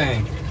 that's what I'm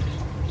saying.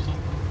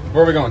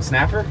 Where are we going?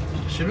 Snapper?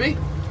 Should we?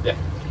 Yeah.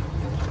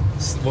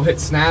 We'll hit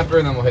snapper,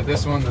 and then we'll hit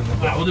this one. Then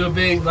Alright, we'll do a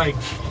big, like,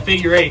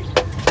 figure 8.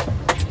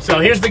 So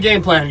here's the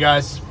game plan,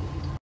 guys.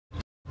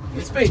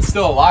 This bait's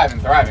still alive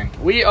and thriving.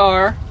 We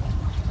are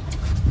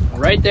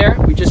right there.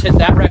 We just hit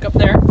that wreck up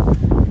there.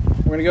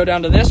 We're gonna go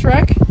down to this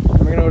wreck.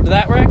 We're gonna go to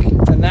that wreck,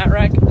 then that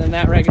wreck, then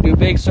that wreck, and do a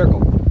big circle.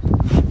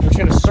 We're just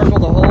gonna circle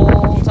the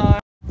whole time,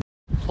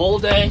 whole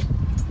day,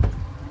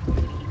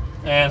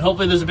 and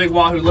hopefully there's a big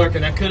wahoo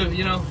lurking. That could have,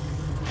 you know,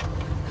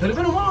 could have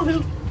been a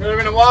wahoo. Could have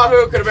been a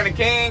wahoo. Could have been a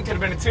king. Could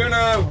have been a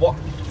tuna.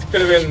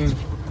 Could have been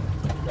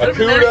a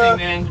cuda.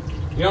 Man.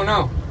 You don't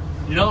know.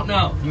 You don't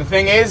know. And the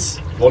thing is,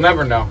 we'll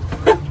never know.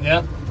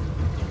 Yep.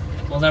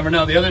 We'll never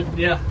know. The other,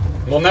 yeah.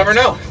 We'll never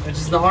know. Which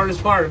is the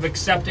hardest part of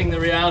accepting the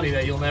reality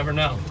that you'll never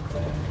know.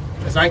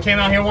 Because I came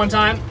out here one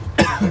time,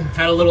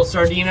 had a little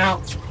sardine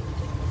out.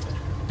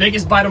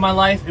 Biggest bite of my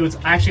life. It was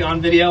actually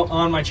on video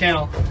on my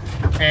channel.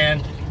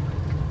 And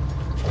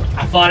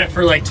I fought it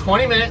for like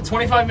 20 minutes,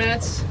 25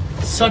 minutes.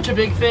 Such a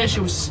big fish.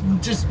 It was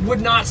just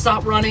would not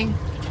stop running.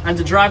 I had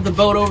to drive the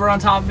boat over on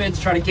top of it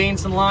to try to gain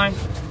some line.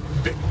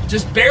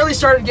 Just barely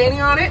started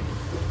gaining on it.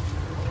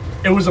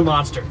 It was a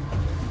monster.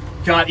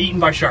 Got eaten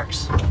by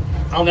sharks.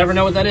 I'll never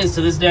know what that is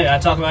to this day. I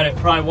talk about it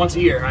probably once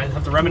a year. I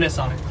have to reminisce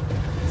on it.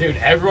 Dude,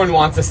 everyone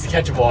wants us to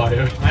catch a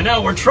wahoo. I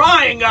know, we're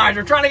trying, guys.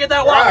 We're trying to get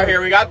that We're wahoo. out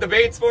here. We got the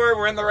baits for it.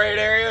 We're in the right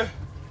area.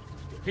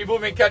 People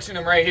have been catching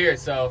them right here,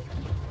 so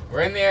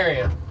we're in the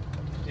area.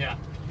 Yeah.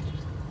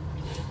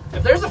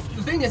 If there's the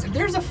thing is, if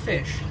there's a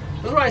fish,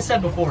 this is what I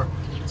said before.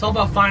 It's all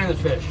about finding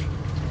the fish.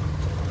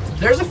 If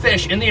there's a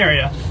fish in the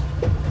area,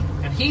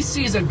 and he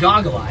sees a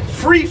goggle eye,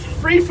 free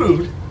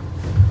food,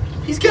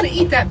 he's gonna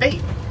eat that bait.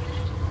 You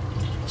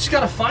just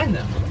gotta find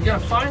them. You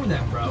gotta find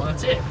them, bro.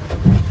 That's it.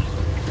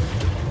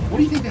 What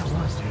do you think that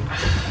was, dude?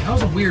 That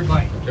was a weird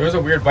bite. There was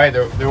a weird bite.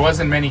 There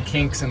wasn't many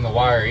kinks in the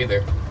wire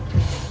either.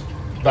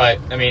 But,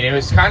 I mean, it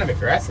was kind of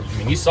aggressive. I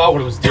mean, you saw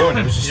what it was doing.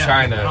 It was just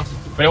trying to...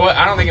 But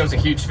I don't think it was a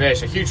huge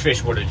fish. A huge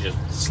fish would have just...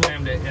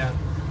 Slammed it, yeah.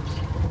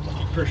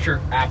 For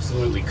sure.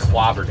 Absolutely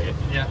clobbered it.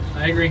 Yeah,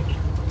 I agree.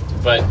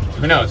 But,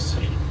 who knows?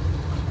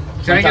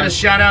 Can I get a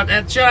shout out?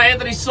 Shout out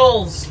Anthony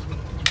Souls.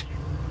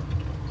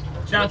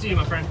 Shout out to you,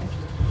 my friend.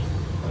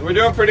 We're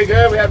doing pretty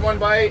good. We had one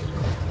bite.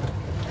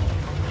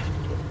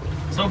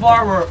 So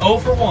far, we're 0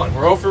 for 1.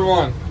 We're 0 for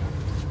 1.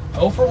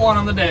 0 for 1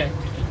 on the day.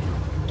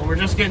 But we're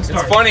just getting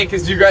started. It's funny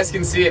because you guys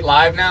can see it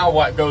live now,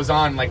 what goes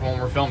on like when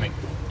we're filming,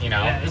 you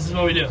know? Yeah, this is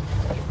what we do.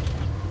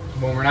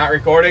 When we're not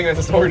recording, this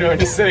is what we're doing,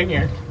 just sitting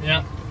here.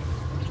 Yeah.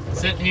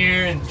 Sitting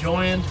here,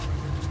 enjoying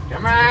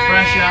Come the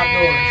fresh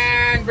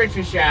outdoors. Bridge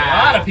fish A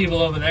lot of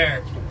people over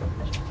there.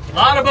 A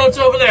lot of boats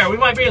over there. We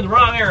might be in the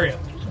wrong area.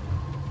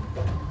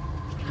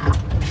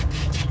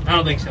 I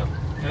don't think so.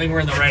 I think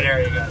we're in the right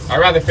area, guys. I'd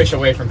rather fish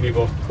away from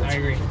people. I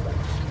agree.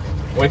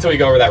 Wait till we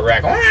go over that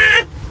wreck. Come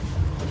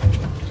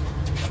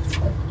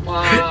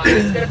on,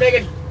 let's get a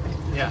big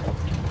one. Yeah.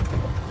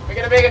 We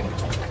get a big one.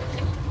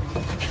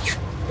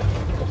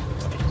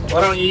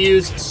 Why don't you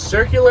use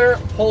circular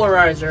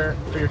polarizer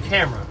for your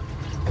camera?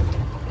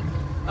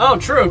 Oh,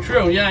 true.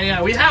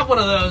 Yeah. We have one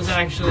of those,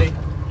 actually.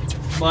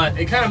 But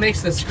it kind of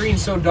makes the screen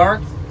so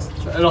dark.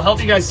 It'll help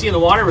you guys see in the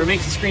water, but it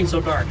makes the screen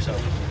so dark. So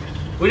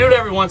we do it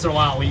every once in a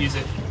while. We use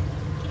it.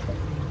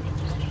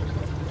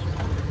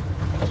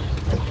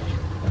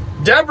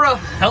 Deborah,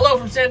 hello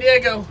from San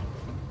Diego.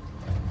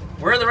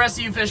 Where are the rest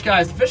of you fish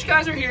guys? The fish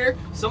guys are here.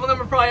 Some of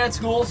them are probably at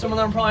school. Some of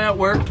them are probably at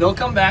work. They'll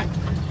come back.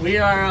 We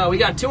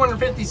got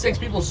 256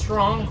 people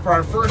strong for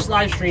our first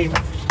live stream.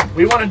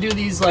 We want to do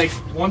these like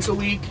once a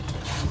week.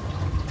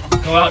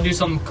 Go out and do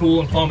something cool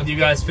and fun with you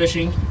guys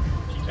fishing.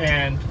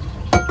 And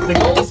the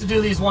goal is to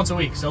do these once a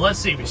week. So let's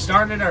see. We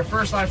started our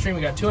first live stream.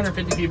 We got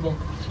 250 people.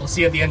 We'll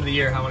see at the end of the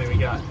year how many we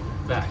got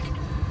back.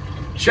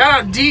 Shout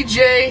out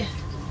DJ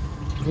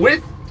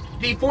with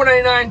the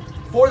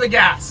 $4.99 for the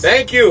gas.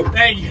 Thank you.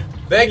 Thank you.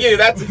 Thank you.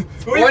 That's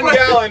 1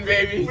 gallon,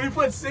 baby. We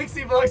put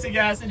 60 bucks of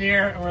gas in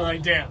here, and we're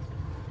like, damn.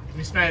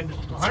 We spend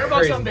 100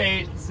 bucks on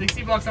bait,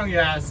 60 bucks on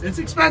gas. It's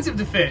expensive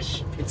to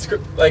fish. It's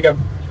like a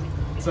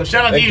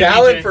shout out to you,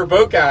 gallon DJ. for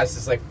boat gas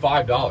is like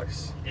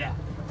 $5. Yeah.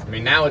 I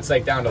mean, now it's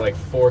like down to like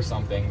 $4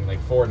 something, like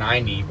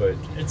 $4.90, but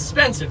it's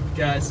expensive,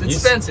 guys. It's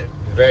expensive.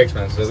 It's very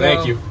expensive. So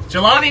thank you,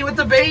 Jelani with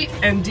the bait,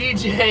 and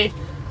DJ.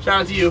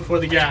 Shout out to you for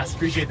the gas.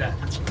 Appreciate that.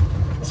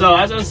 So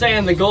as I was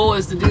saying, the goal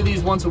is to do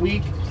these once a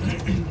week.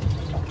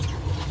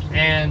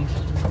 And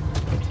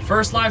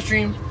first live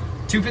stream,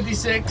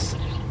 256.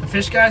 The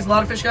fish guys, a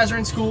lot of fish guys are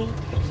in school,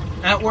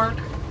 at work,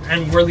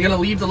 and we're gonna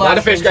leave the live. A lot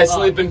of fish guys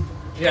sleeping.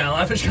 Yeah, a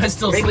lot of fish guys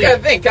still You sleep. gotta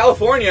think,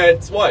 California,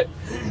 it's what?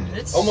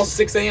 it's almost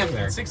 6 a.m.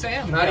 there. 6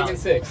 a.m. Not even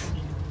 6.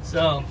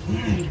 So,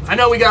 I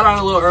know we got on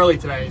a little early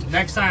today.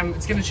 Next time,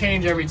 it's going to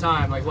change every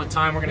time, like what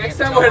time we're going to Next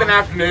time we'll hit an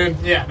afternoon.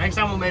 Yeah, next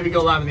time we'll maybe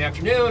go live in the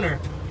afternoon or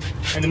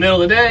in the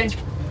middle of the day.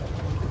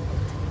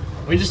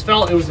 We just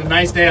felt it was a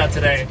nice day out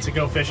today to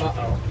go fishing.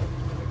 Uh-oh.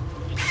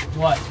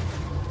 What?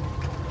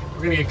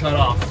 We're going to get cut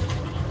off.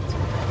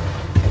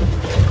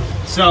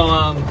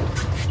 So,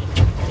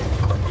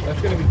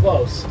 That's going to be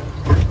close.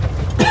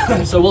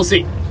 so we'll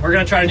see. We're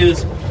going to try to do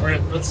this.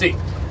 Let's see.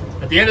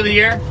 At the end of the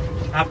year,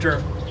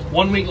 after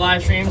 1 week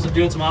live streams of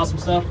doing some awesome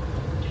stuff,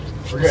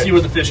 we'll see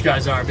where the fish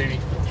guys are, baby.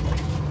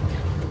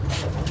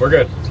 We're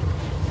good.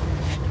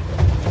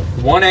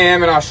 1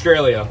 a.m. in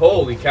Australia.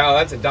 Holy cow,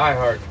 that's a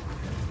diehard.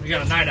 We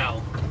got a night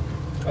owl.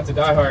 That's a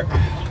diehard.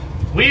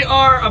 We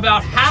are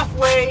about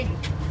halfway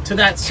to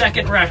that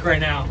second wreck right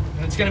now.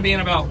 And it's going to be in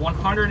about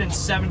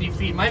 170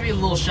 feet. Might be a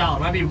little shallow.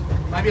 Might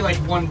be like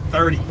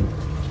 130.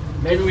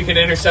 Maybe we can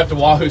intercept a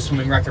wahoo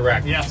swimming wreck to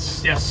wreck.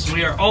 Yes, yes.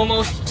 We are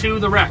almost to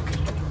the wreck.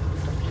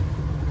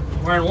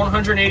 We're at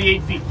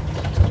 188 feet.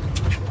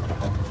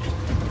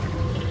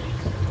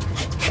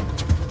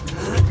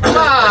 Come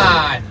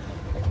on!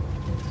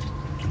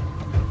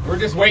 We're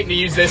just waiting to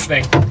use this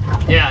thing.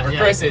 Yeah, Or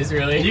Chris is,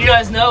 really. You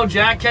guys know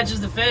Jack catches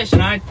the fish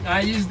and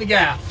I use the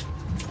gaff.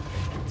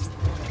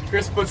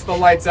 Chris puts the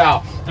lights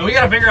out. And we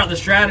got to figure out the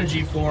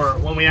strategy for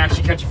when we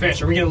actually catch a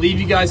fish. Are we going to leave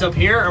you guys up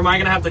here, or am I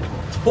going to have to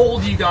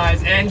hold you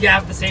guys and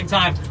gaff at the same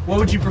time? What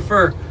would you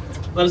prefer?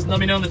 Let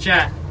me know in the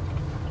chat.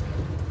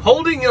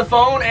 Holding the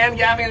phone and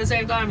gaffing at the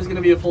same time is going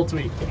to be a full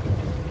tweak.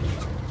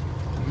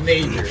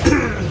 Major.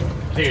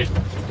 Dude.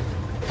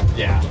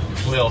 Yeah,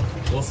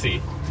 we'll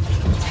see.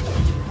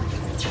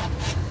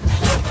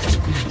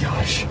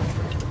 Gosh.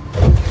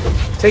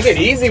 Take it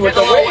easy with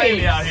the little waves.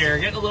 wavy out here.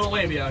 Getting a little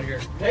wavy out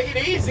here. Take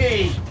it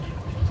easy.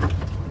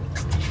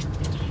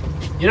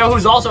 You know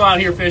who's also out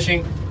here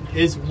fishing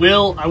is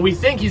Will. We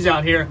think he's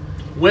out here.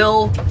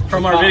 Will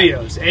from our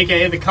videos,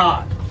 aka the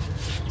Cod.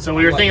 So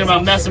we were thinking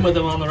about messing with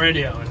him on the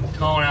radio and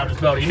calling out his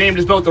boat. He named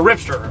his boat the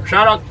Ripster.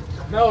 Shout out.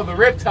 No, the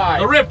Riptide.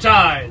 The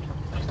Riptide.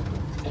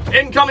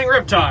 Incoming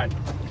Riptide.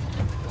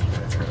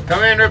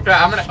 Come in, Riptide.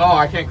 I'm gonna. Oh,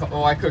 I can't.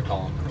 Oh, I could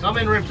call him. Come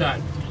in,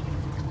 Riptide.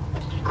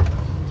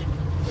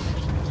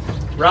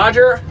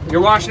 Roger,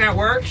 you're watching at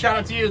work. Shout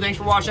out to you. Thanks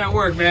for watching at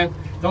work, man.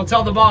 Don't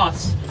tell the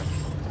boss.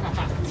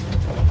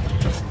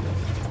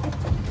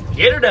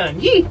 Get her done.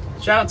 Yee.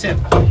 Shout out Tim.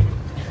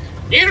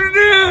 Get her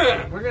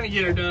done. We're gonna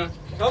get her done.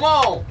 Come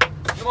on.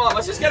 Come on.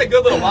 Let's just get a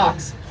good little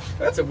box.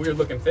 That's a weird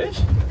looking fish.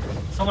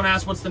 Someone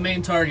asked, "What's the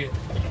main target?"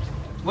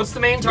 What's the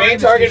main The target? main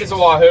target is a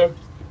wahoo,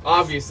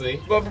 obviously.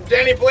 But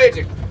any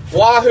pelagic.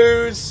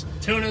 Wahoos,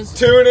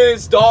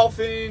 tunas,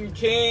 dolphin,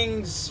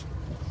 kings,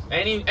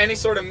 any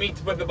sort of meat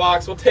to put in the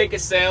box. We'll take a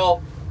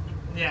sail.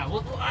 Yeah,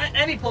 well,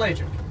 any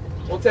pelagic.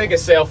 We'll take a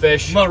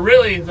sailfish. But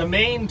really, the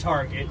main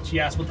target, she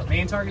asked what the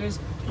main target is.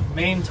 The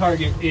main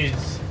target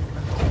is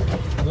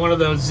one of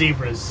those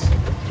zebras.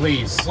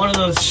 Please. One of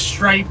those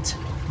striped,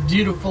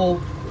 beautiful,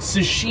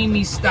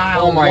 sashimi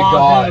style Oh my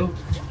wahoo. God.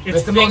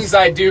 It's the things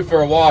I do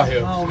for a wahoo.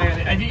 Oh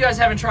man, if you guys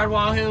haven't tried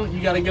wahoo,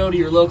 you got to go to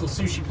your local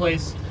sushi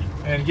place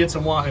and get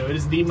some wahoo. It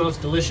is the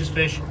most delicious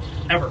fish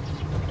ever.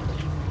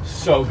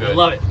 So good. I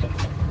love it.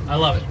 I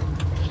love it.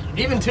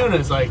 Even tuna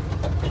is like...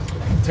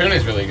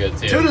 Tuna's really good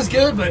too. Tuna's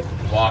good, but...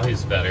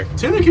 Wahoo's better.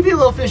 Tuna can be a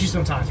little fishy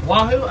sometimes.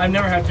 Wahoo, I've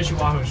never had fishy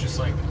wahoo. It's just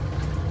like...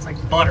 It's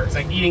like butter. It's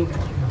like eating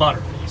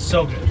butter. It's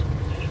so good.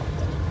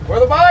 Where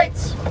are the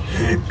bites?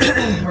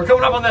 We're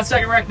coming up on that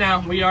second wreck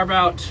now. We are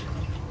about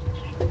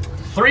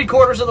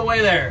 3/4 of the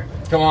way there.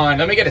 Come on,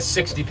 let me get a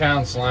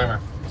 60-pound slimer.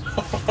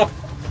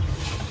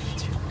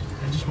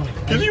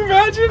 Can you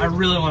imagine? I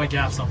really want to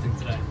gaff something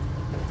today.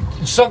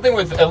 Something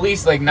with at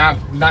least like not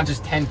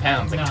just 10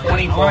 pounds, like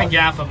 20 I want to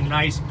gaff a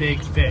nice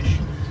big fish.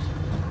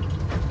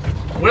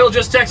 Will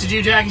just texted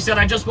you, Jack. He said,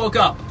 I just woke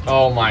up.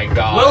 Oh my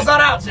God. Will's not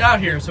out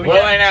here, so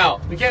Will ain't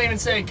out. We can't even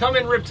say, come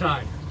in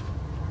Riptide.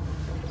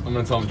 I'm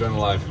gonna tell him join the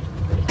live.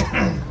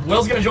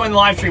 Will's gonna join the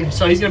live stream,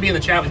 so he's gonna be in the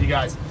chat with you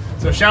guys.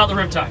 So shout out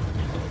the Riptide.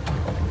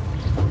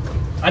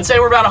 I'd say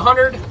we're about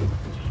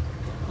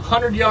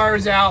 100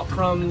 yards out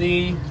from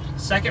the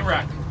second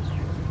wreck.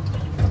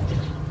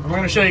 And we're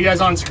gonna show you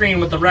guys on screen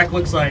what the wreck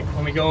looks like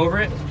when we go over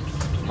it.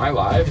 Am I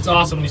live? It's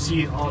awesome when you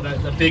see all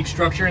that the big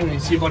structure and then you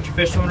see a bunch of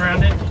fish swimming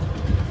around it.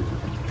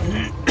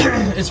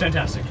 It's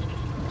fantastic.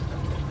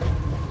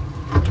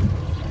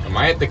 Am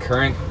I at the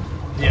current?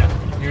 Yeah,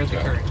 you're at the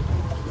current.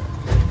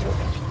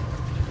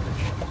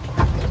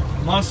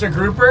 Monster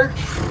grouper?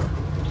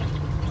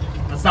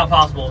 That's not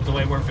possible with the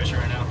way we're fishing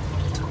right now.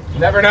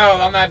 Never know,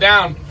 I'm not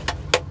down.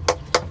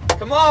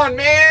 Come on,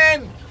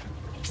 man!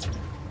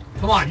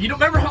 Come on, you don't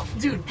remember how,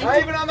 dude?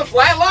 Not even on the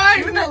flat line?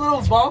 Even that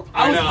little bump?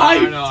 I was know,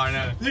 hyped. I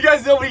know. You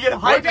guys know we get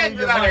hyped. We're getting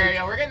to that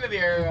area, we're getting to the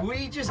area. If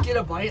we just get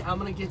a bite, I'm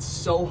gonna get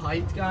so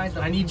hyped, guys,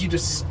 that I need you to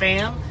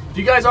spam. If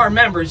you guys are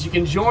members, you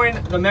can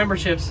join the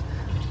memberships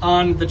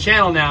on the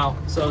channel now.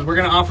 So we're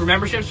gonna offer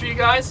memberships for you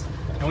guys.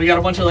 And we got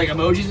a bunch of like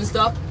emojis and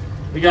stuff.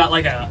 We got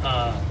like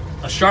a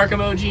shark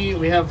emoji.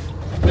 We have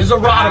There's a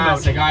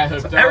rod The emoji. guy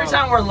hooked So every up.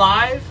 time we're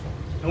live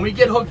and we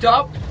get hooked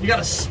up, you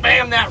gotta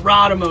spam that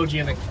rod emoji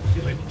in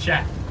the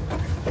chat.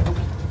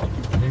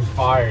 You're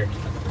fired.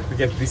 We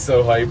get to be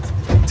so hyped.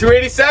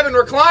 287,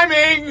 we're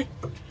climbing!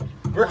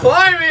 We're The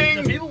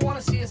climbing! people want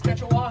to see us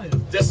catch a wahoo.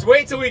 Just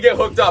wait till we get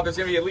hooked up. There's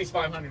gonna be at least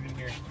 500 in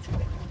here.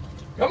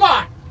 Come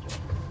on!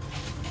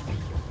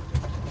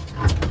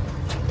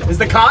 Is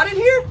the cod in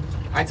here?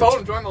 I told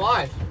him join the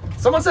live.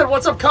 Someone said,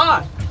 "What's up,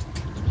 cod?"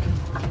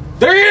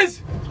 There he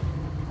is!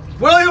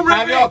 William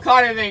Have y'all Ripping.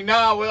 caught anything?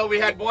 No, Will. We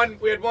had one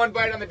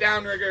bite on the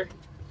downrigger,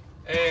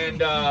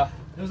 and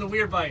It was a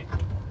weird bite.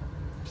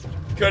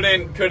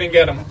 couldn't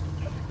get him.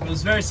 It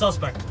was very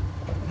suspect.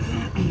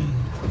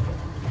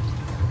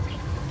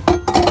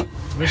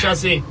 We shall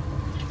see.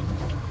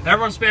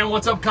 Everyone spam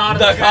 "What's up, cod?" in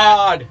The chat.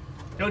 cod.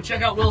 Go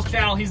check out Will's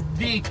channel. He's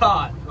the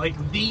cod, like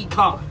the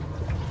cod.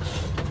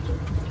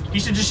 He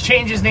should just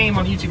change his name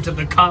on YouTube to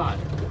the cod.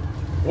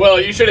 Will,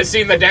 you should have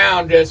seen the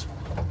down. Just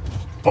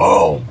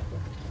boom.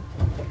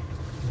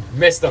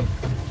 Missed him.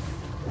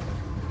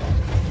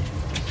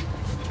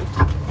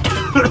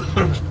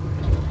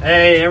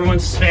 Hey,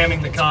 everyone's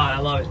spamming the cod. I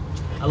love it.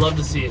 I love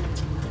to see it.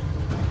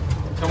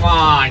 Come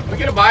on. Can we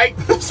get a bite?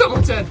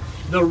 Someone said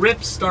the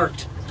rip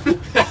start.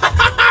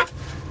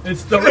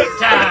 It's the rip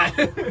tide.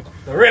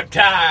 The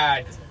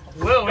riptide.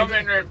 Will, Come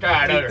in,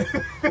 riptide.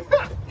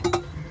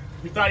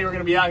 we thought you were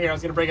gonna be out here. I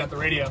was gonna break out the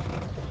radio.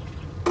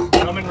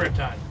 Come in,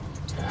 Riptide.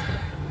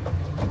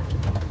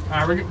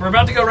 All right, we're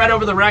about to go right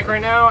over the wreck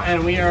right now,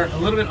 and we are a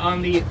little bit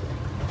on the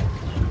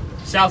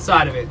south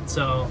side of it,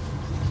 so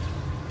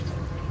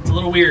it's a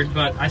little weird.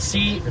 But I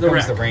see the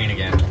wreck. the rain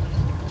again.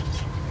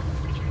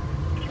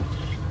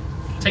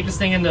 Take this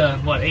thing into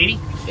what, 80?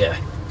 Yeah.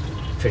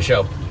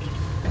 Fisho.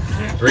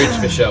 Bridge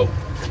Fisho.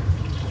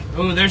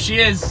 Ooh, there she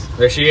is.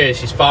 There she is.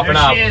 She's popping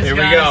There up. she is, Here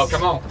guys. we go.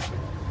 Come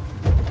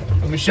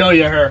on. Let me show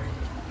you her.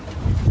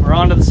 We're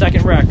on to the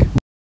second wreck.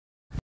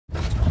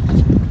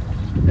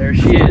 There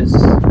she is.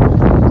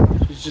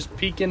 She's just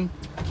peeking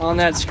on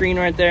that screen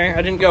right there.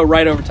 I didn't go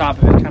right over top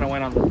of it. Kind of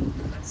went on the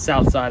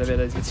south side of it.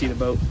 As you can see the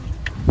boat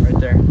right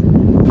there.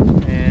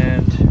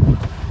 And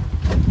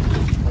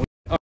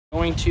we are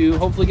going to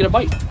hopefully get a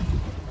bite.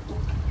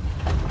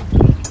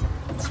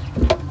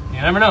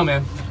 You never know,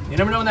 man. You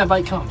never know when that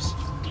bite comes.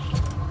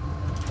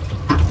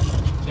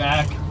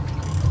 Jack.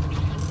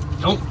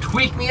 Don't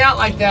tweak me out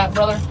like that,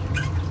 brother.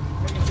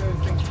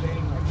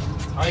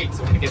 Tight,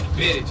 so when it gets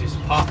bit, it just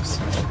pops.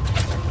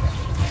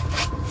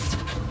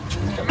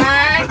 Come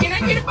on, can I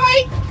get a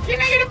bite? Can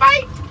I get a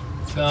bite?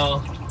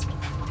 So,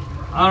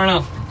 I don't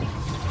know.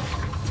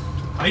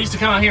 I used to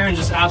come out here and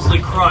just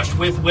absolutely crush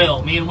with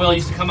Will. Me and Will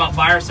used to come out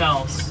by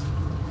ourselves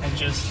and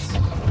just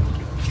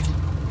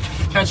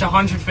catch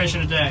 100 fish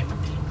in a day.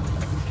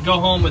 Go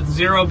home with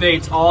 0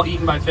 baits, all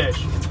eaten by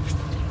fish.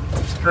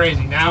 It's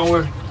crazy. Now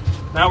we're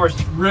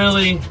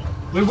really,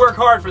 we work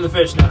hard for the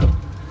fish now.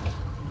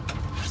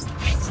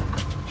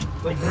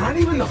 Like, not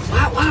even the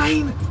flat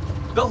line?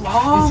 The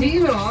long?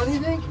 even on, you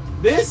think?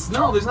 This?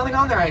 No, there's nothing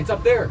on there. It's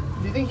up there.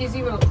 Do you think he's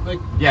even, like,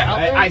 Yeah, out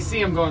there? I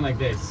see him going like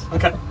this.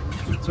 Okay.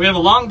 So we have a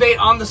long bait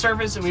on the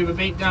surface and we have a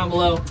bait down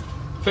below,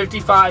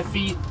 55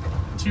 feet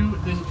to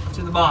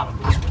the bottom.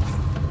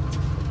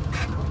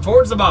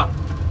 Towards the bottom.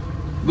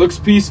 Looks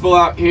peaceful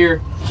out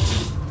here.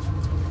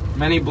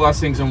 Many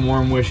blessings and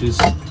warm wishes.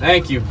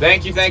 Thank you.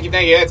 Thank you, thank you,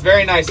 thank you. It's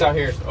very nice out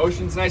here.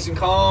 Ocean's nice and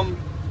calm.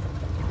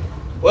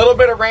 Little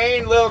bit of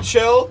rain, little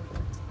chill.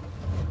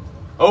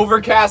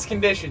 Overcast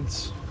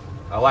conditions.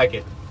 I like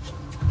it.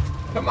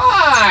 Come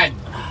on!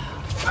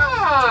 Come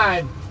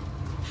on!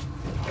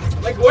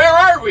 Like, where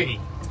are we?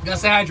 Gotta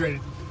stay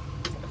hydrated.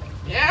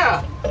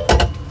 Yeah.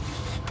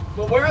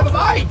 But where are the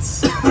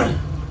bites?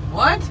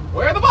 What?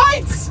 Where are the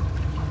bites?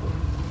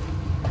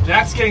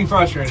 Jack's getting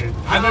frustrated.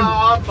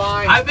 I'm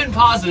fine. I've been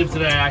positive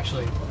today,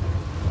 actually.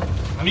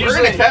 We're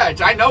gonna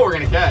catch. I know we're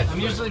gonna catch. I'm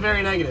usually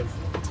very negative.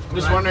 I'm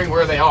just wondering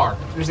where they are.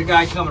 There's a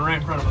guy coming right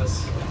in front of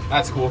us.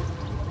 That's cool.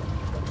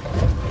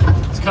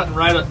 He's cutting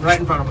right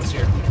in front of us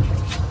here.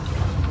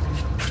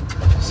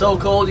 So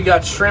cold, you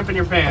got shrimp in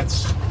your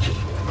pants.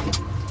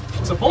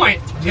 It's a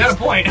point. You had a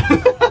point.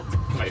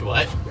 Wait,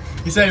 what?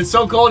 He said it's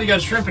so cold, you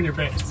got shrimp in your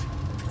pants.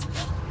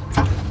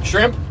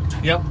 Shrimp?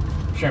 Yep,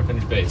 Shrimp in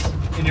your face.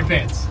 in your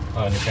pants.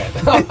 Oh, in your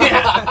pants.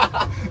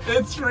 Yeah.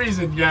 It's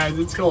freezing, guys.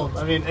 It's cold.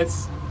 I mean,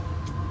 it's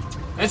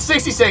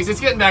 66. It's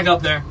getting back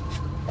up there.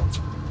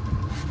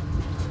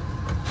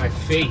 My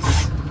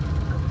face.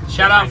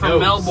 Shout out My from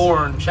nose.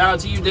 Melbourne. Shout out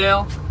to you,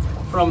 Dale,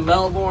 from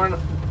Melbourne,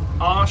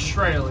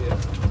 Australia.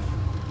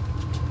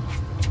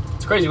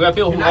 It's crazy. We got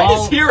people Can from I all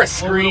just hear a over the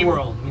scream?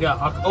 world. We got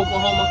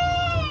Oklahoma.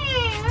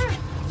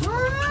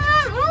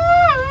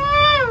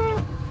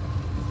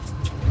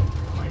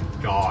 Oh my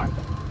god.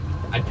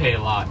 I'd pay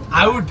a lot.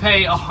 I would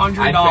pay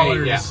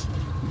 $100 yeah.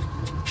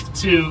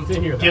 to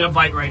To hear that. get a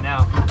bite right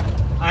now.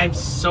 I'm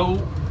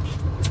so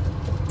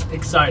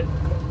excited.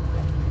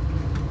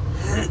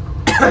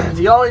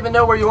 Do y'all even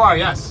know where you are?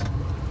 Yes.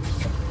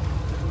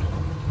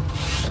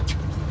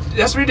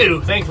 Yes, we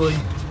do, thankfully.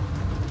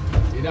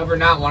 You never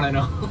not want to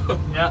know.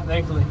 Yeah,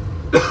 thankfully.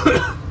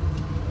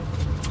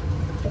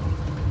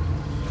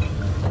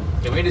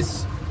 Can we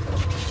just...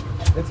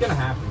 It's gonna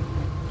happen.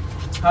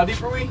 How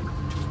deep are we?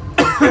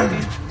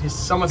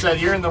 Someone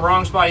said, you're in the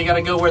wrong spot. You got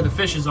to go where the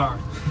fishes are.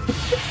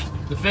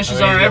 The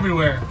fishes are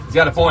everywhere. He's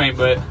got a point,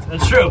 but...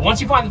 That's true.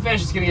 Once you find the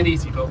fish, it's going to get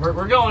easy. But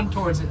we're going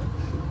towards it.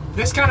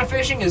 This kind of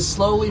fishing is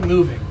slowly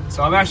moving.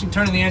 So I'm actually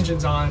turning the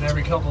engines on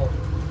every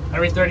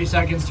 30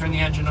 seconds, turn the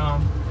engine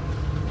on.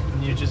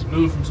 And you just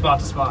move from spot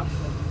to spot.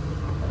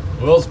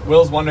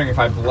 Will's wondering if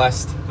I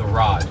blessed the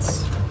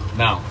rods.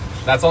 No.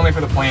 That's only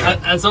for the planer.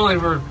 That's only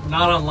for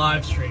not on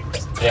live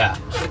streams. Yeah.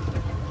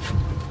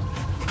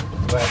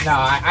 But no,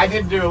 I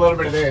did do a little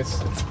bit of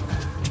this.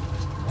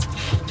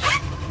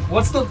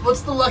 What's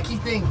the lucky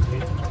thing,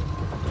 dude?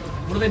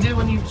 What do they do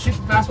when you shoot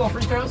basketball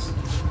free throws?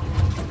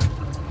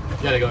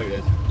 You gotta go like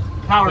this.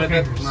 Power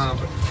fingers. No,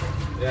 but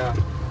yeah.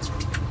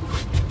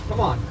 Come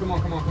on.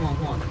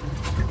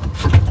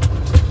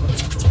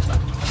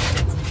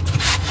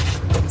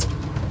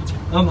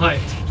 I'm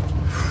hyped.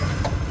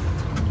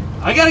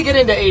 I gotta get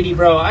into 80,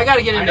 bro. I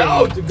gotta get into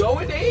 80. To go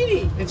into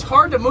 80. It's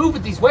hard to move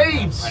with these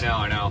waves.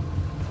 I know.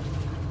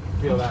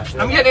 Feel that.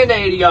 I'm getting into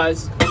 80,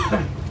 guys.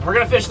 We're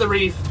gonna fish the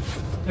reef.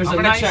 I'm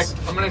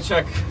gonna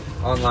check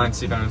online,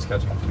 see if anyone's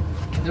catching.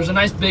 There's a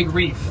nice big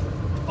reef,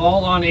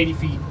 all on 80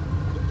 feet.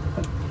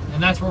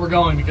 And that's where we're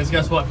going because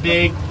guess what?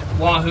 Big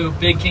wahoo,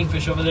 big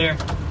kingfish over there.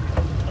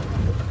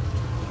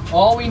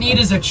 All we need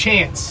is a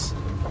chance.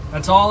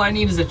 That's all I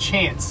need is a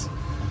chance.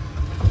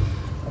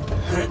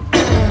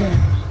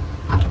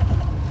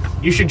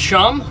 You should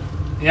chum?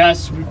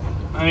 Yes.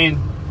 I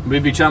mean,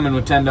 we'd be chumming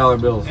with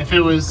 $10 bills. If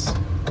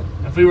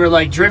we were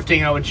like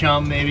drifting, I would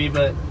chum maybe,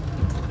 but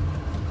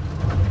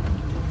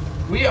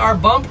we are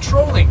bump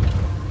trolling.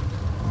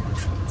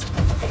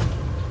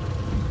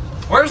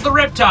 Where's the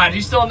Riptide?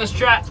 He's still in this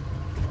chat.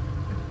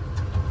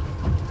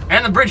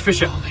 And the bridge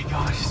fisher. Oh my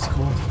gosh, it's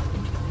cold.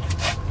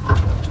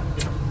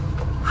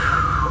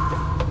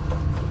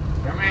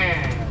 Come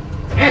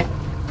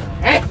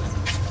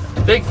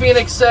on. Big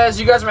Phoenix says,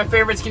 you guys are my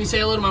favorites. Can you say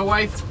hello to my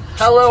wife?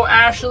 Hello,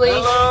 Ashley.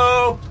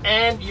 Hello.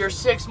 And your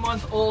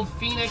 6-month-old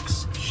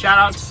Phoenix. Shout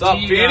out to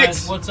you Phoenix?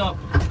 guys. What's up,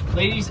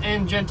 ladies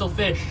and gentle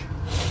fish?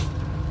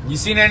 You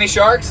seen any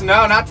sharks?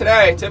 No, not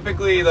today.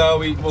 Typically, though,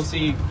 we'll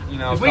see. You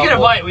know, if we get a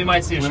bite, we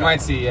might see a shark. We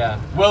might see. Yeah.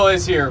 Will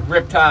is here.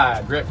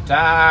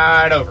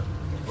 Riptide over.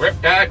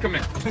 Riptide, come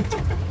in.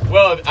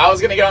 Well, I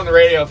was gonna get on the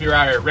radio if you were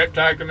out here.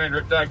 Riptide, come in.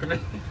 Riptide, come in.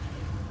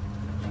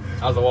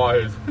 How's the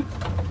water?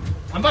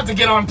 I'm about to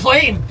get on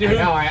plane, dude.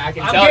 I know. I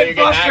can tell you're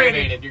getting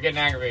aggravated. You're getting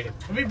aggravated.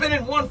 We've been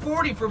in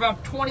 140 for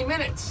about 20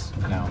 minutes.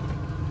 I know.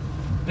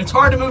 It's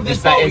hard to move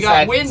this boat. We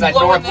got wind blowing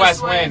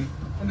northwest this way, wind,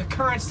 and the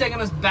current's taking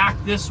us back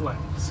this way.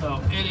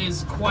 So it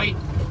is quite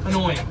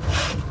annoying.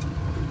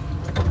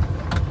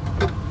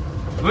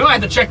 We might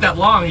have to check that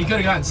long. He could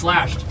have gotten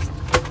slashed.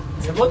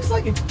 It looks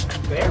like it's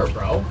there,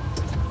 bro.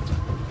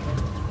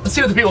 Let's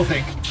see what the people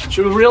think.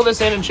 Should we reel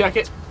this in and check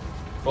it?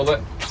 Well,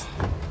 let's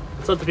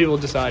let the people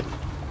decide.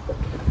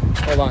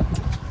 Hold on.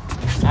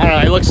 I don't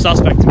know. It looks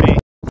suspect to me.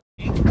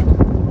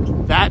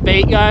 That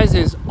bait, guys,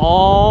 is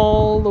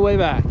all the way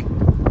back.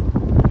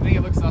 You think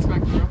it looks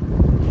suspect to you?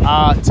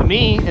 To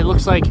me, it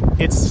looks like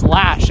it's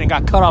slashed and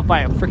got cut off by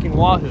a freaking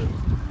wahoo.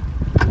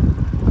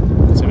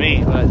 To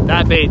me, but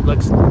that bait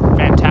looks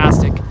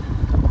fantastic.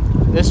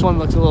 This one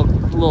looks a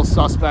little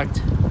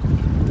suspect.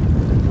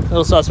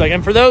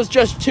 And for those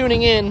just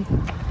tuning in,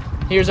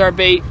 here's our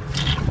bait.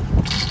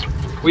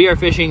 We are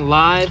fishing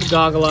live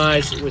goggle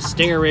eyes with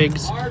stinger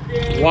rigs,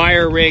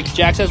 wire rigs.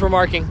 Jack says we're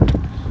marking.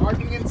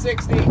 Marking in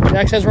 60.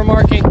 Jack says we're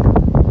marking.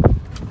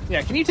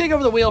 Yeah, can you take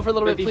over the wheel for a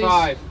little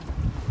 55. bit,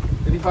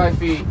 please? 55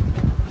 feet.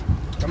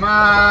 Come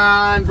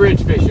on,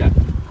 bridge fisher.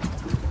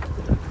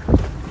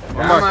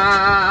 Come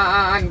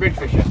on, bridge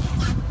fisher.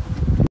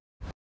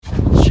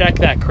 Check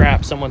that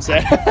crap, someone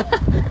said.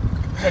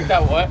 Check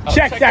that what? Oh,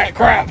 check that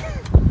crap.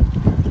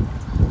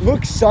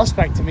 Looks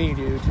suspect to me,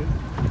 dude.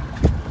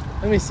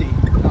 Let me see.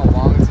 How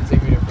long does it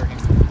take me to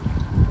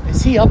freaking...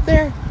 Is he up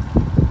there?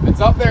 It's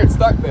up there. It's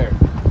stuck there.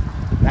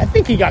 I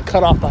think he got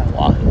cut off by a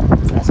wahoo.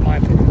 That's my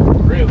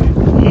opinion. Really?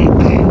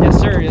 Yes,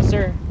 sir. Yes,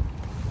 sir.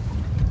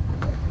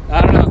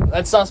 I don't know.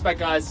 That's suspect,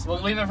 guys.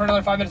 We'll leave it for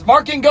another 5 minutes.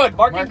 Marking good.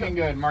 Marking good.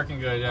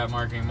 Yeah,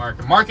 marking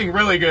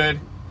really good.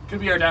 Could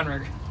be our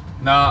downrigger.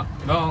 No.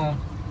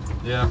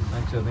 Yeah,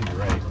 actually, I think you're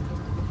right.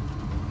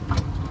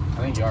 I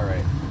think you are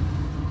right.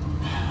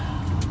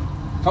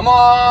 Come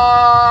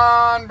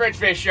on, bridge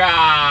fisher!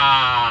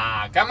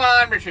 Come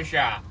on, bridge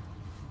fisher!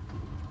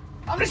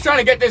 I'm just trying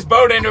to get this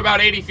boat into about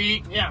 80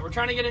 feet. Yeah, we're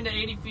trying to get into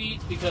 80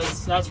 feet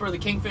because that's where the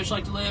kingfish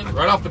like to live.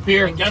 Right off the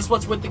pier. And guess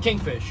what's with the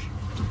kingfish?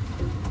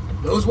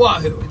 Those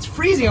wahoo. It's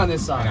freezing on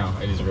this side. I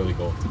know, it is really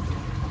cold.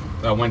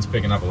 That wind's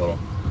picking up a little.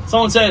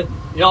 Someone said,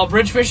 y'all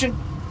bridge fishing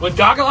with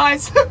goggle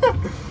eyes?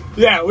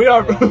 Yeah, we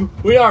are. Yeah.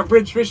 We are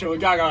bridge fishing with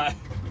goggle eyes.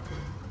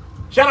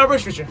 Shout out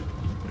bridge fisher.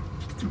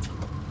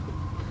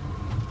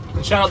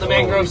 And shout out the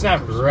mangrove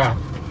snappers. Right.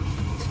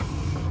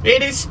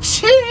 It is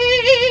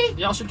cheap.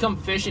 Y'all should come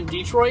fish in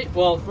Detroit.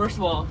 Well, first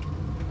of all,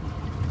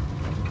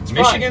 it's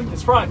Michigan?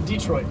 It's probably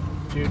Detroit,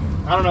 dude.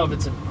 I don't know if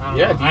it's in. I don't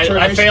Yeah, know.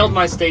 Detroit, I failed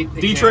my state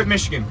exam. Detroit,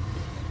 Michigan.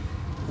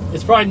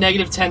 It's probably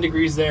negative 10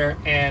 degrees there.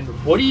 And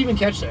what do you even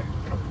catch there?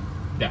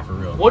 Yeah, for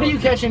real. What do you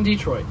catch in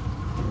Detroit?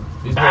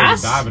 These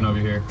bass? boys are diving over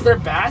here. Is there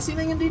bass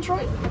even in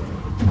Detroit?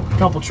 A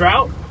couple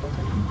trout?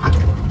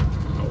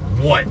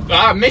 What?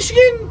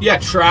 Michigan? Yeah,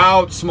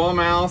 trout,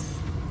 smallmouth.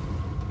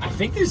 I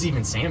think there's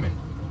even salmon.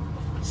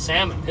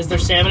 Salmon. Is there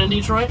salmon in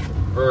Detroit?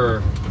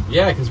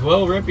 Yeah, because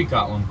Will Rippey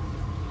caught one.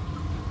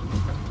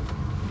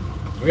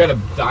 We got a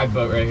dive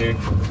boat right here.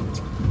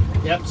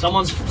 Yep,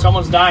 someone's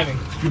diving.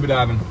 Scuba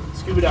diving.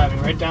 Scuba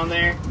diving right down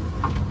there.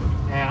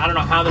 And I don't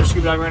know how they're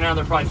scuba diving right now.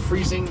 They're probably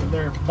freezing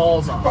their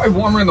balls off. Probably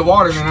warmer in the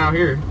water than out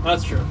here.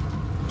 That's true.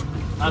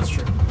 That's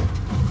true.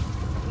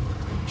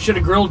 Should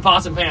have grilled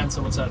pots and pans,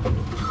 someone said.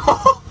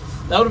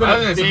 That would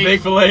have been some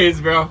big fillets,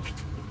 bro.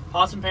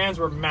 Pots and pans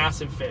were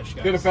massive fish,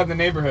 guys. Could have fed the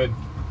neighborhood.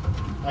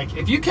 Like,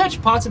 if you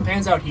catch pots and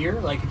pans out here,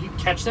 like, if you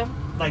catch them,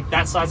 like,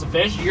 that size of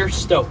fish, you're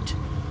stoked.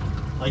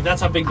 Like, that's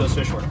how big those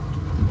fish were.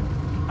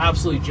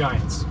 Absolutely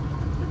giants.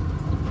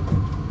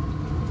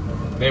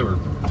 They were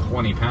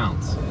 20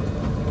 pounds,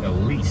 at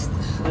least.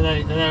 And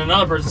then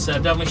another person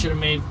said, definitely should have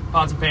made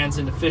pots and pans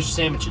into fish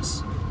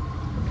sandwiches.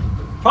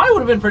 Probably would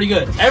have been pretty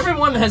good.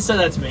 Everyone has said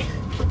that to me.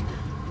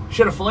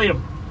 Should have filleted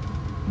them.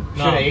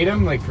 Should have ate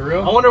them, like, for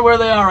real? I wonder where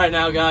they are right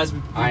now, guys.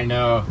 I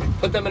know.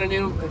 Put them in a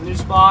new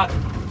spot.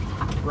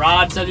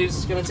 Rod said he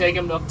was going to take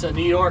him up to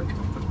New York.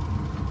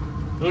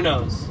 Who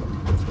knows?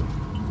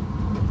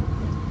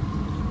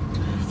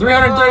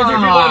 333 people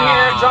in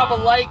here. Drop a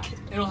like.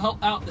 It'll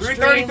help out the stream.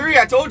 333.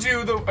 I told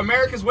you,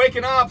 America's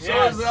waking up.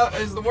 Yes. So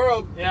is the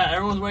world. Yeah,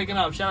 everyone's waking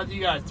up. Shout out to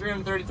you guys.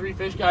 333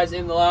 fish guys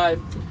in the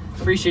live.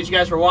 Appreciate you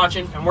guys for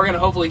watching. And we're going to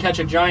hopefully catch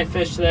a giant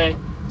fish today.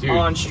 Dude,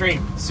 on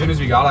stream. As soon as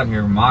we got on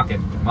here,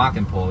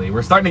 mocking pulley.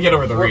 We're starting to get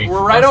over the reef.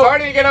 We're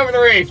starting to get over the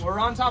reef. We're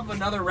on top of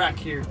another wreck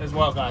here as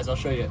well, guys. I'll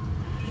show you.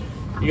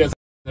 You guys.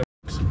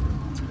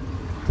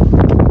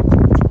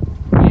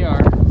 We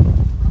are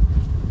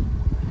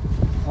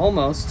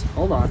almost.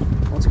 Hold on.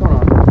 What's going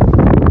on?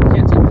 I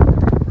can't tell right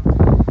there.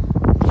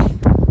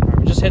 Alright,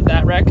 we just hit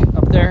that wreck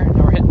up there.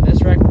 Now we're hitting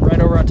this wreck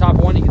right over on top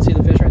of one. You can see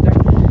the fish right there.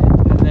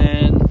 And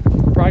then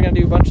we're probably gonna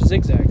do a bunch of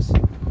zigzags.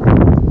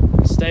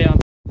 Stay on.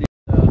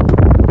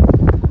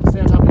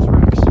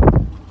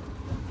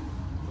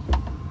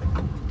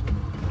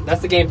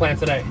 That's the game plan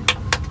today.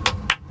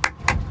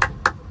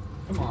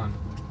 Come on.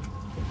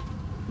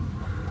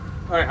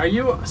 All right, are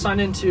you signed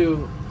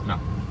into? No.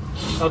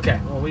 Okay,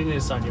 well, we need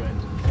to sign you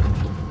in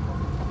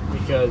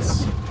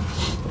because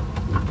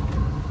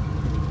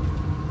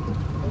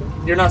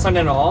you're not signed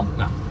in at all.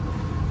 No.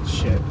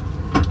 Shit.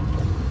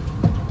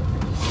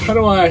 How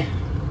do I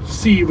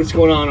see what's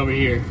going on over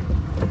here?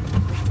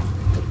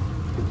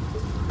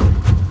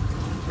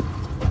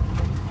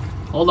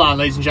 Hold on,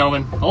 ladies and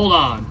gentlemen. Hold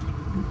on.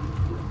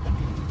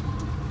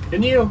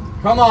 Can you?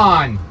 Come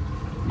on.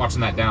 I'm watching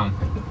that down.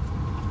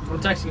 I'm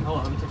texting. Hold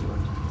on, let me text you.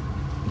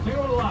 Take it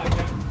over the live,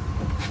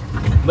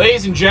 man.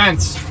 Ladies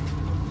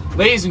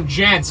and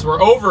gents,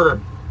 we're over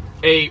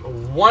a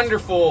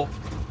wonderful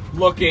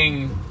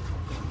looking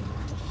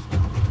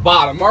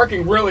bottom.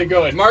 Marking really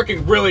good.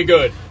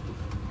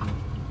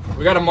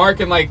 We got a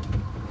marking like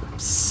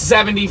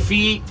 70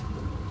 feet.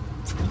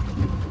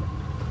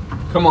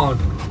 Come on.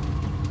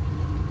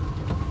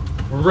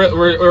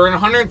 We're in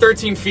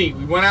 113 feet.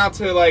 We went out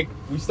to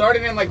we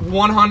started in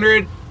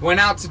 100, went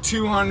out to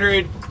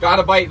 200, got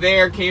a bite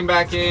there, came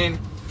back in,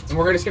 and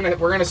we're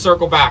gonna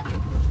circle back.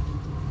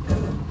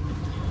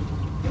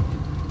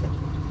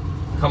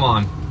 Come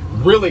on,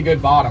 really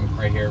good bottom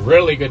right here.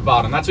 Really good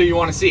bottom. That's what you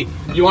want to see.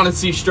 You want to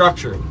see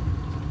structure.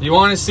 You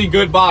want to see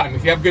good bottom.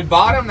 If you have good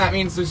bottom, that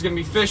means there's gonna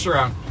be fish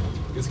around.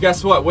 Because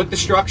guess what? With the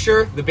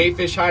structure, the bait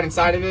fish hide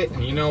inside of it,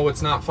 and you know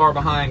what's not far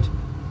behind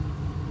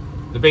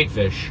the bait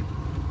fish.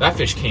 That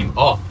fish came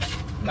up.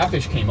 That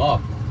fish came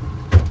up.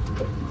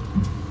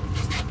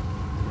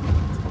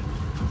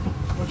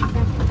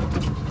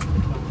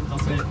 I'll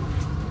say it.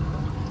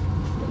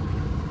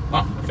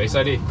 Oh, Face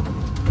ID.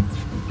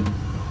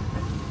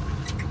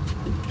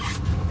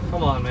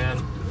 Come on, man.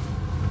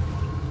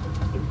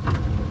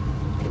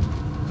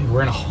 Dude,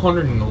 we're in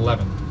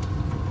 111.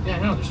 Yeah, I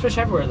know. There's fish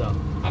everywhere, though.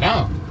 I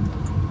know.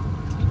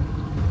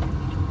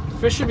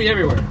 Fish should be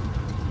everywhere.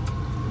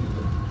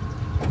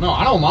 No,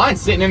 I don't mind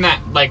sitting in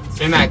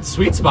that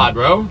sweet spot,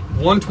 bro.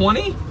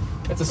 120?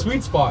 That's a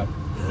sweet spot.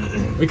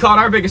 We caught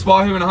our biggest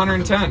ball here in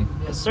 110.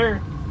 Yes, sir.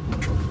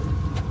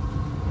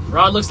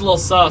 Rod looks a little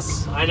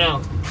sus. I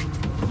know.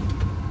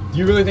 Do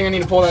you really think I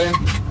need to pull that in?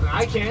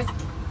 I can.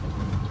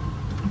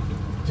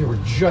 Dude,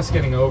 we're just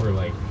getting over,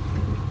 I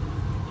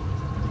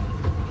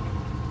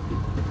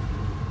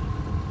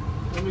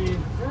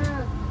mean,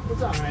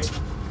 it's all right.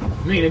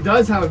 I mean, it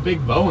does have a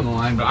big bow in the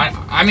line, but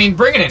I mean,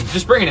 bring it in.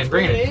 Just bring it in.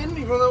 Bring it in.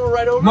 Even though we're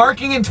right over.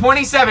 Marking in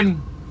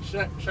 27.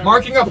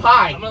 Marking up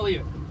high. I'm gonna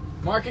leave it.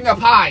 Marking up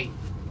high.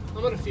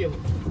 I'm gonna feel it.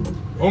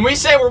 When we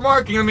say we're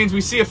marking, it means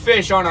we see a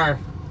fish on our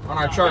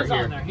chart he's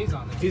here. On there. He's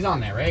on there. He's on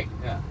there, right?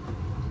 Yeah.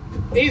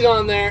 He's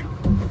on there.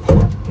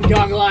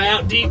 Goggle eye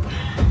out deep.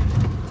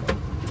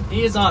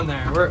 He is on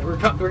there.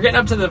 We're getting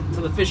up to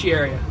the fishy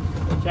area.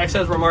 Jack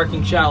says we're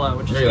marking shallow,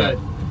 which is good.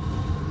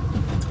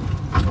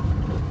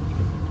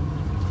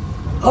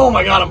 Oh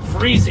my god, I'm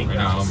freezing. Right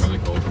now, I'm really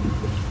cold.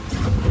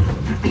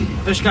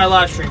 Fish Guy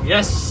live stream,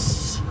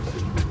 yes.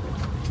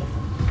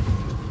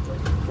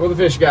 For the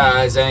fish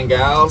guys and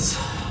gals.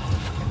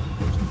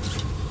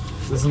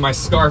 This is my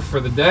scarf for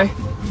the day.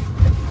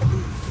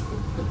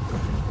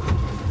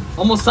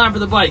 Almost time for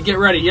the bite. Get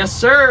ready. Yes,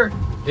 sir.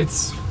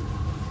 It's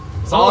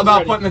all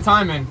about putting the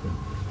time in.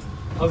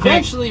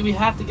 Eventually, we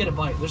have to get a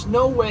bite. There's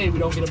no way we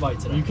don't get a bite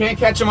today. You can't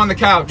catch them on the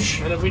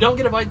couch. And if we don't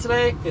get a bite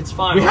today, it's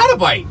fine. We had a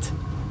bite.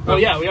 Oh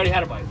yeah, we already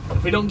had a bite.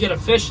 If we don't get a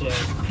fish today,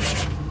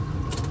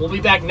 we'll be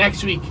back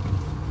next week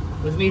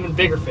with an even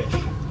bigger fish.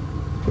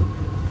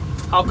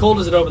 How cold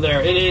is it over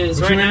there? It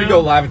is right now. We go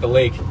live at the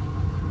lake.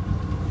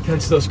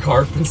 Catch those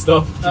carp and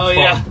stuff. Oh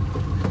yeah.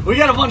 We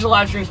got a bunch of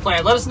live streams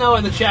planned. Let us know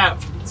in the chat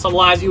some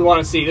lives you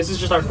want to see. This is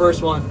just our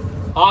first one.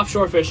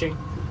 Offshore fishing.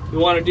 We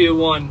want to do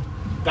one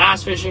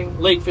bass fishing,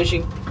 lake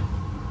fishing.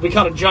 We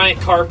caught a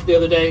giant carp the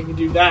other day. We could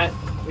do that.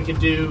 We could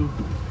do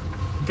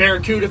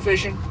barracuda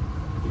fishing,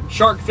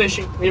 shark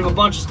fishing. We have a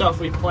bunch of stuff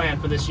we've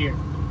planned for this year.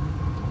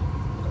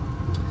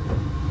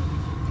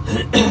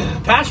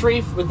 Pass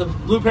reef with the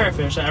blue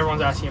parrotfish that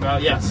everyone's asking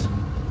about. Yes.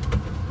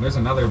 There's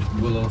another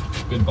little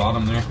good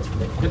bottom there.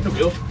 Get the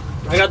wheel.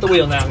 I got the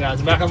wheel now, guys.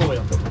 I'm back on the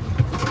wheel.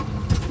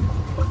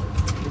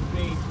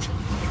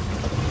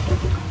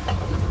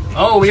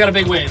 Oh, we got a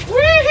big wave.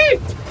 Woo-hoo!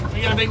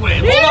 We got a big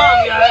wave. Hold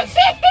on, guys.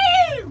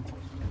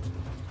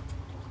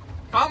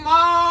 Come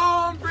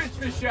on, bridge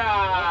fisher.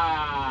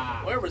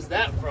 Where was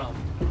that from?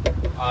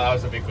 Oh, that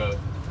was a big boat.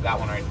 That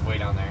one right way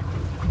down there.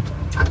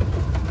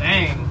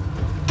 Dang.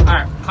 All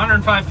right,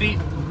 105 feet.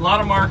 A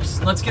lot of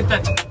marks. Let's get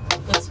that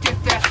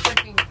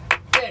freaking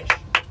fish.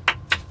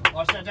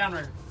 Watch that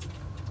downriver.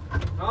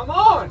 Come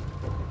on.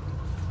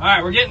 All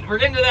right, we're getting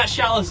to that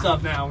shallow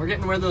stuff now. We're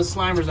getting where those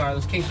slimers are,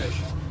 those kingfish.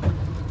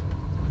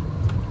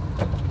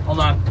 Hold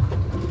on.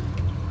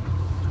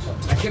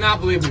 I cannot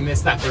believe we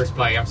missed that first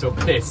bite. I'm so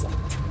pissed.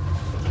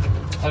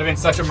 That would have been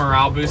such a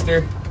morale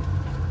booster.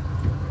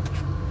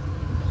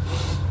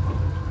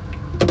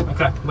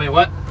 Okay. Wait,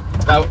 what?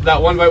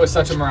 That one bite was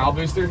such a morale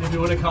booster. If you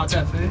would have caught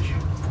that fish.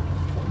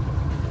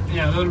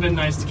 Yeah, that would have been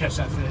nice to catch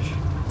that fish.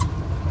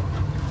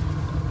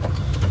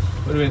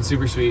 Would have been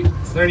super sweet.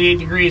 It's 38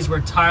 degrees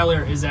where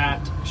Tyler is at.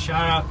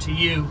 Shout out to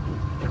you.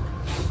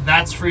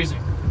 That's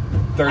freezing.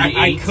 38.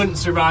 I couldn't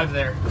survive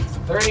there.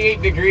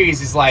 38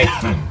 degrees is like...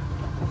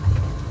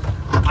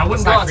 I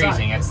wouldn't go outside.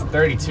 Freezing. It's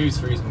 32 is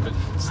freezing, but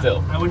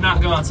still. I would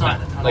not go outside.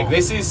 Like all.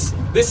 this is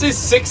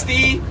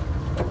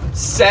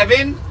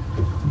 67,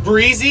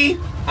 breezy.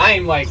 I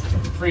am like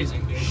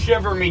freezing, dude.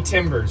 Shiver me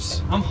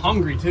timbers. I'm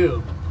hungry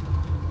too.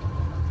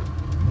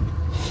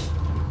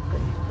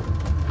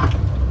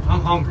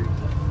 I'm hungry.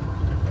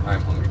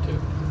 I'm hungry too.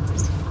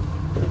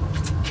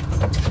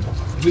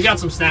 We got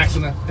some snacks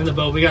in the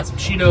boat. We got some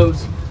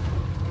Cheetos.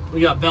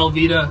 We got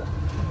Belvita.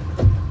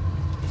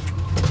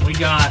 We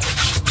got.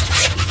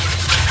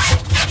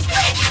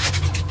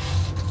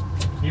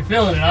 You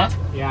feeling it, huh?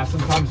 Yeah,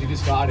 sometimes you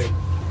just got it.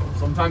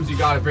 Sometimes you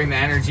got to bring the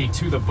energy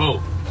to the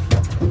boat.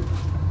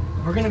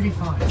 We're going to be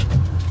fine.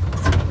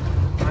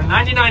 We're at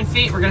 99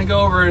 feet. We're going to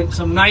go over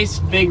some nice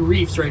big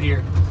reefs right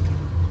here.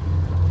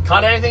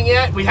 Caught anything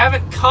yet? We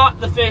haven't caught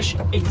the fish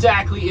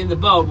exactly in the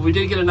boat, but we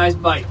did get a nice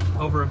bite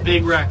over a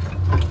big wreck.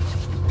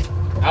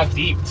 Out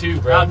deep,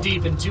 too, bro. Out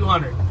deep in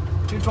 200.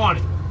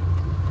 220.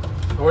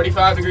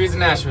 45 degrees in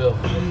Nashville.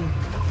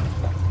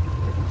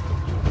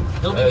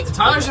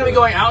 Tyler's going to be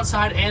going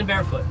outside and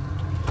barefoot.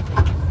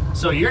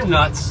 So you're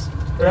nuts.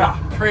 Yeah.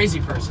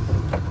 Crazy person.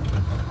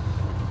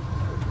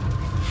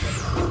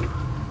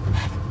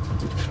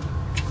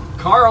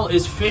 Carl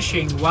is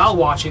fishing while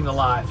watching the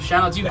live.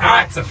 Shout out to you,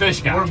 Carl. That's a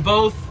fish guy. We're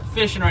both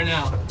fishing right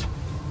now.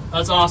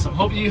 That's awesome.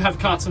 Hope you have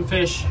caught some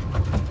fish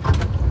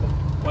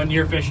when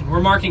you're fishing. We're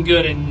marking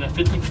good in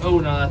 50. Oh,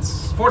 no,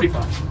 that's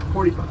 45.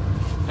 45.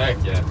 Heck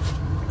yeah.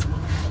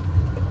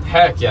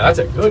 Heck yeah, that's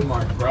a good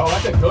mark, bro.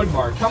 That's a good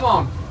mark. Come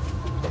on.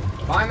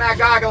 Find that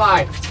goggle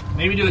eye.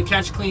 Maybe do a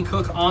catch, clean,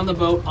 cook on the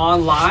boat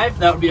on live.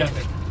 That would be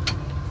epic.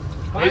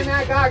 Find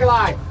that goggle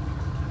eye.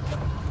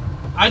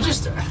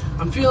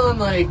 I'm feeling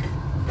like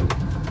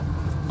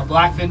a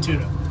blackfin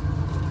tuna.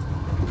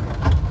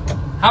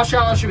 How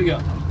shallow should we go?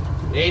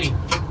 80.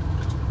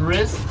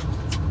 Riz?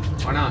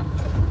 Why not?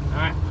 All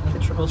right,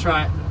 we'll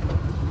try it.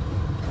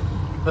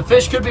 The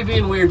fish could be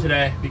being weird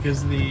today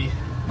because of the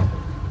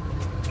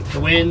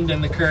wind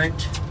and the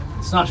current.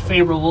 It's not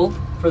favorable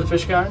for the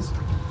fish guys.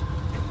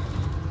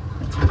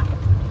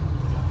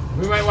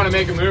 We might want to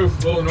make a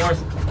move a little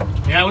north.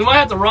 Yeah, we might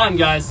have to run,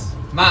 guys.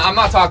 I'm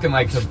not talking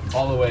like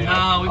all the way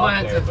No, we might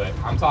have there, but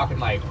I'm talking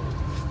like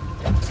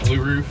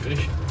blue roof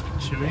fish.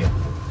 Should we?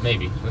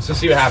 Maybe. Let's just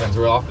see what happens.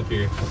 We're off the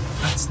pier.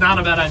 That's not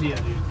a bad idea,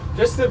 dude.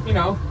 Just to, you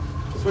know,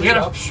 switch We it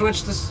gotta up.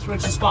 switch the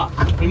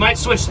spot. We might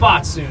switch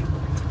spots soon.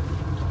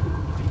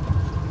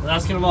 But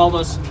that's gonna involve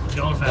us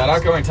going fast. That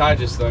outgoing tide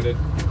just started.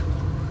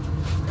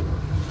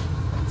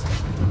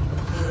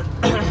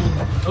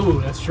 Ooh,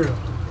 that's true.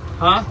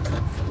 Huh?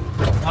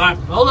 All right,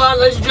 hold on,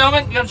 ladies and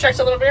gentlemen. You gotta check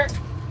something up here.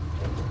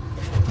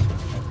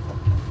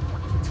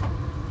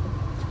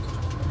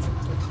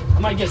 I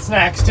might get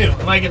snacks too.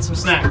 I might get some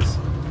snacks.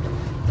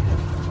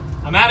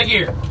 I'm out of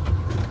gear.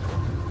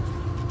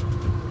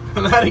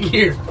 I'm out of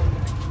gear.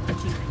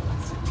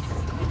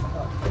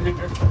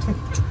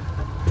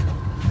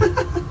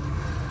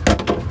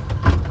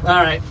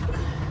 All right.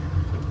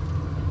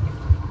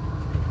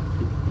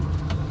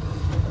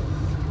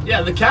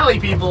 Yeah, the Cali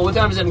people. What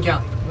time is it in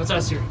Cali? Let's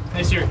ask Siri.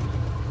 Hey Siri.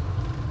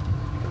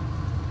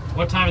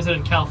 What time is it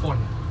in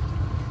California?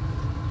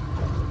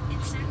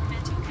 In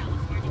Sacramento,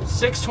 California.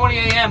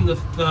 6:20 a.m.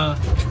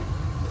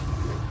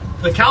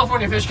 The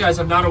California fish guys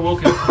have not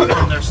awoken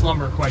from their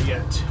slumber quite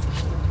yet.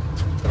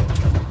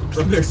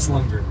 From their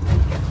slumber.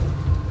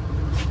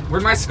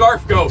 Where'd my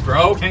scarf go,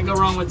 bro? Can't go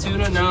wrong with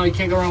tuna. No, you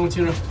can't go wrong with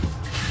tuna.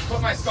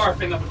 Put my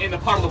scarf in the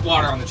puddle of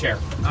water on the chair.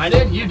 I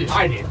did. You did.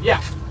 I did.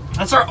 Yeah.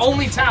 That's our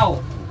only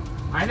towel.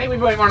 I think we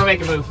might want to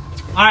make a move.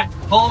 All right,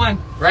 pull them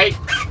in. Right?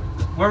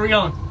 Where are we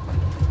going?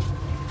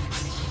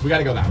 We got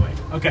to go that way.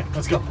 Okay,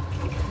 let's go.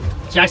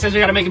 Jack says we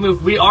got to make a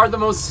move. We are the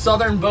most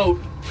southern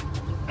boat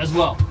as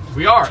well.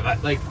 We are.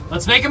 Like,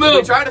 Let's make a we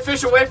move. try to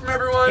fish away from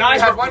everyone. Guys,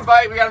 we have one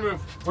bite. We got to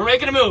move. We're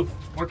making a move.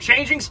 We're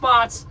changing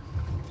spots.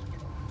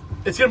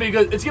 It's gonna be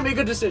good. It's gonna be a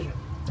good decision.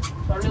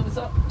 Should I reel this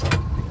up?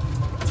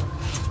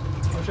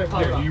 Or should I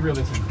pop it Here, up? you reel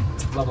this in.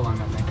 Level on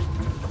that thing.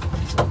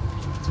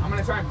 I'm going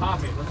to try and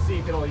pop it. Let's see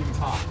if it'll even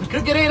pop. We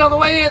could get 8 on the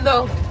way in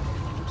though.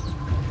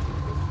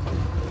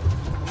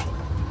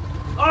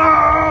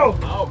 Oh!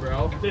 Oh,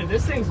 bro. Dude,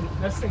 this thing's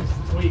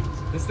tweaked.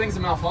 This thing's a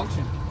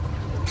malfunction.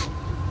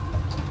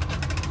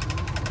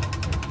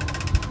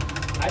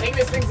 I think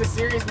this thing's a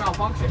serious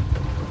malfunction.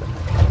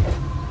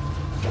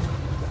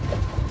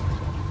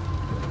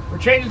 We're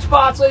changing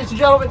spots, ladies and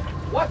gentlemen.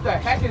 What the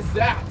heck is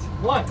that?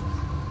 What?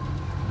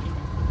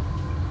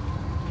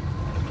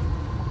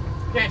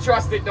 Can't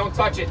trust it. Don't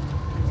touch it.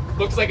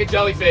 Looks like a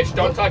jellyfish.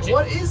 Don't touch it.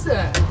 What is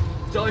that?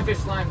 Jellyfish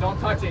slime. Don't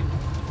touch it.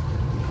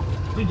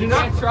 Dude, do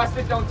Can't not trust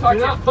it. Don't touch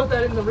do it. not put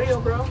that in the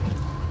reel, bro.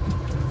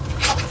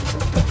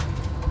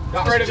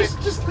 Got rid of it.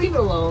 Just leave it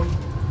alone.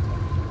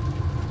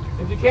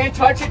 If you can't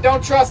touch it,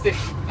 don't trust it.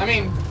 I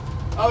mean,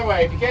 other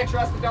way. If you can't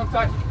trust it, don't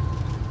touch it.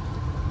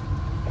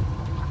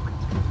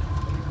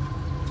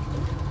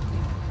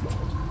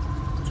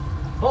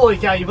 Holy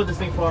cow, you put this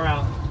thing far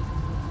out.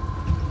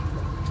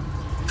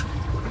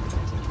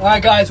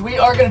 Alright guys, we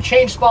are gonna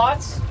change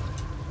spots.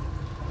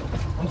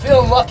 I'm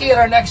feeling lucky at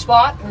our next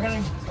spot. We're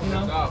gonna, you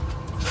know. Oh.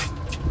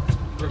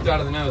 Ripped out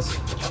of the nose.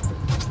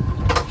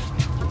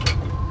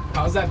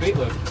 How's that bait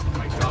look? Oh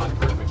my god,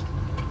 perfect.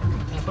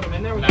 Can I put them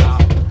in there? Nah,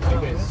 Should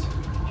like this.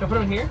 I put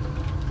them in here?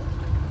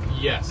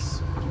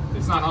 Yes.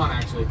 It's not on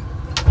actually.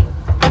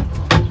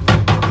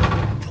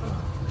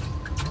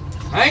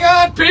 Hang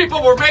on,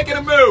 people, we're making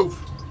a move.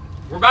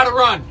 We're about to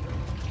run.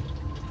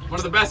 One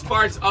of the best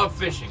parts of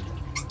fishing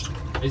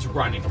is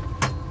running.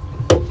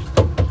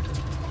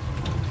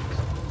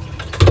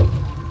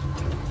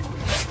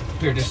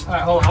 Here, just.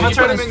 Alright, hold on. I'm gonna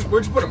turn this.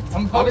 Where'd you put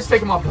them? I'll just take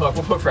them off the hook.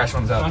 We'll put fresh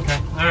ones out. Okay,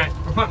 alright.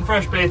 We're putting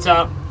fresh baits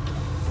out.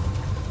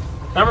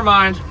 Never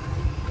mind.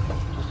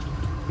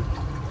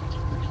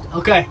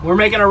 Okay, we're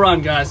making a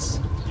run, guys.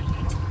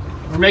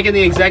 We're making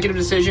the executive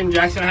decision.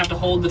 Jack's gonna have to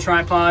hold the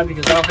tripod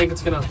because I don't think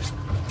it's gonna.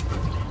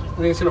 I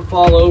think it's gonna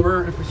fall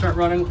over if we start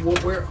running.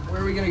 Where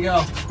are we gonna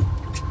go?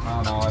 I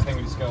don't know. I think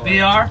we just go.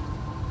 VR?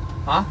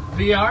 Huh?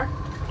 VR?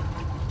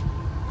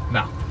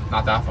 No,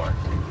 not that far.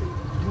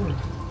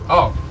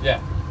 Oh,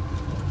 yeah.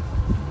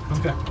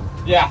 Okay.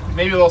 Yeah,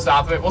 maybe a little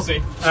south of it. We'll see.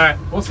 All right.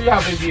 We'll see how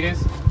busy it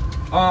is.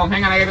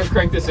 Hang on, I gotta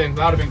crank this in.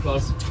 That would have been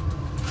close.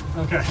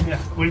 Okay. Yeah.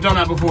 We've done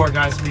that before,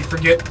 guys. We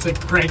forget to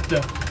crank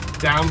the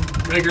down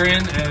rigger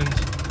in, and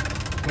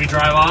we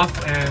drive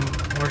off, and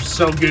we're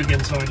so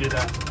googans when we do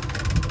that.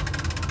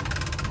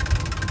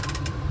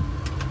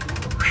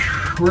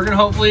 We're gonna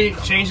hopefully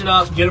change it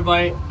up, get a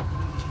bite.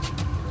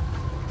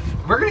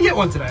 We're gonna get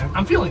one today.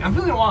 I'm feeling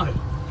wanted.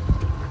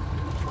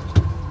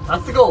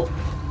 That's the goal.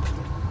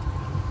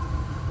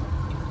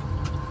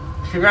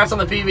 Congrats on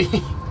the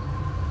PB.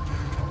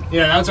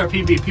 Yeah, that's our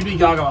PB. PB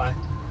goggle eye.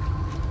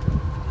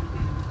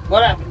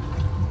 What happened?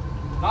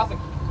 Nothing.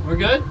 We're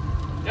good?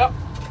 Yep.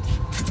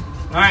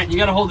 All right, you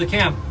gotta hold the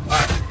cam. All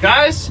right,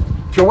 guys,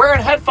 if you're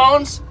wearing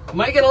headphones, it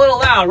might get a little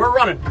loud. We're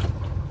running.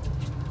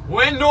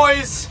 Wind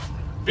noise.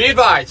 Be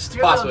advised.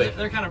 Possibly.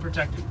 They're kind of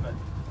protected, but.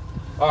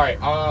 All right.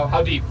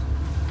 How deep?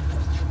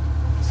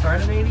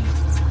 Start at 80.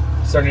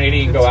 Starting at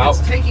 80 and go out.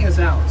 It's taking us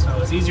out,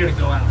 so it's easier to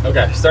go out.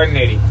 Okay, starting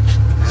at 80. All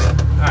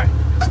right.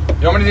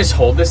 You want me to just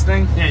hold this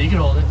thing? Yeah, you can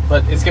hold it.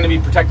 But it's gonna be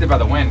protected by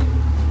the wind.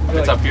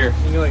 It's up here.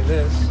 You can go like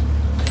this.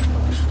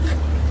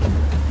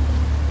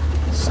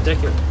 Stick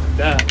it like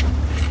that.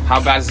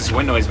 How bad is this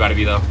wind noise about to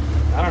be though?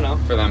 I don't know.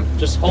 For them.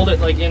 Just hold it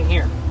like in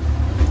here.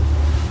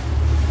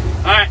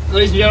 All right,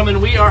 ladies and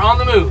gentlemen, we are on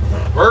the move.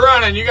 We're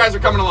running. You guys are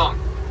coming along.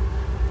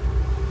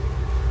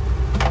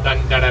 Dun,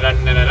 dun, dun, dun,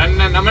 dun, dun,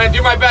 dun. I'm gonna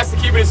do my best to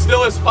keep it as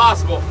still as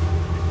possible.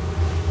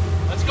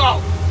 Let's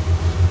go.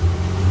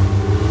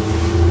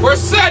 We're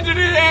sending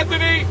it,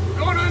 Anthony.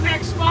 Going to the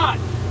next spot.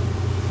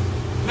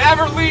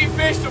 Never leave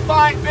fish to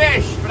find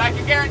fish, but I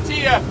can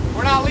guarantee you,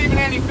 we're not leaving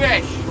any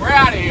fish. We're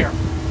out of here.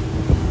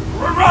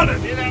 We're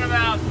running. In at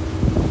about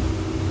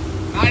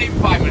not even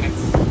 5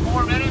 minutes.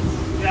 4 minutes?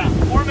 Yeah,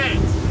 4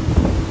 minutes.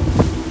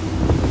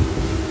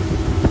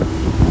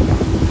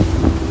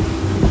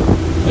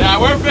 Yeah,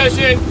 we're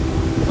fishing.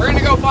 We're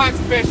gonna go find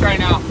some fish right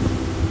now.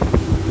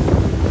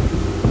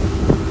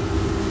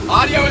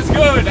 Audio is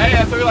good. Hey,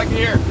 that's what we like to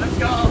hear. Let's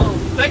go.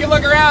 Take a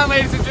look around,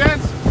 ladies and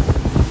gents.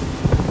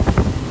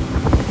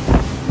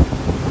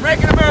 We're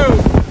making a move.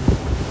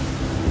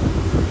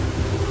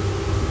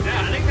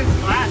 Yeah, I think this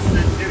glass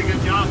did a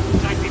good job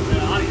protecting the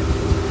audio.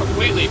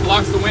 Completely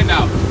blocks the wind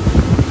out.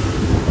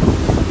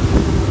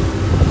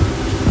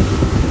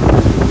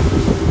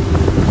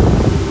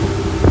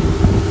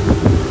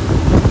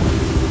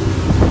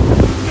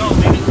 Let's go,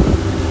 baby.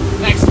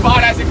 Next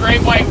spot has a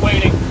great white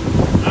waiting.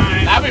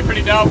 Alright. That'd be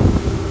pretty dope.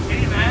 Can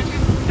you imagine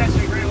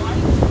catching a great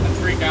white? Let's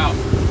freak out.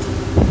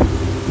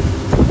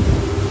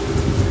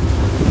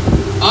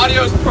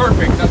 Audio's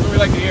perfect. That's what we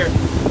like to hear.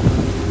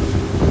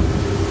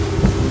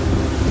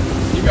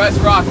 You guys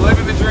rock.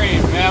 Living the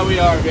dream. Yeah, we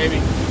are,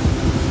 baby.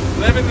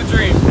 Living the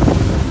dream.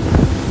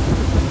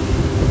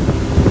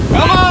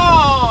 Come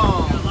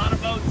on! Got a lot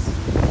of boats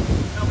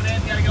coming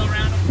in. Gotta go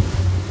around them.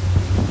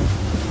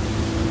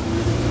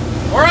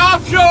 We're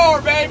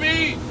offshore,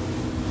 baby!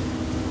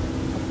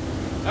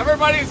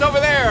 Everybody's over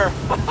there.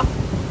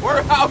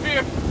 We're out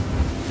here.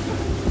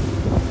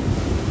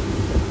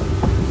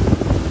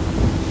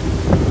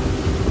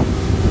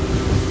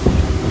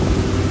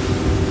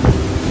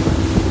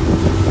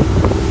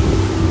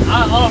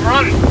 I love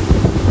running.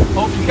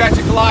 Hope you catch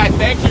a Goliath.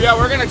 Thank you. Yeah,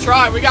 we're gonna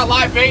try. We got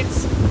live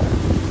baits.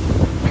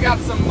 We got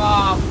some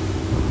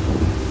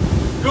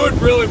good,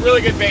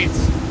 really good baits.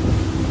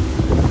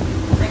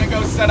 We're gonna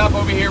go set up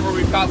over here where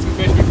we've caught some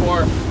fish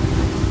before.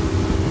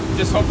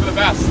 Just hope for the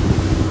best.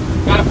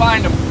 Gotta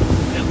find them.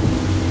 Yep.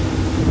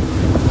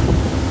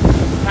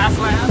 Pass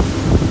last?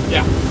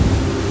 Yeah.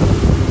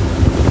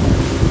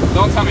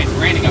 Don't tell me it's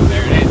raining up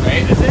there. It is,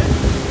 right? Is it?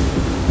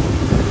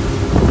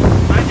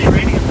 Might be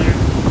raining up there.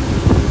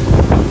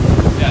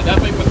 Yeah,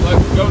 definitely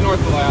go north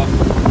of the house.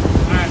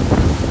 Alright.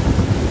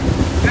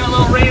 Got a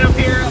little rain up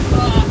here,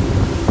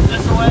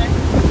 this way.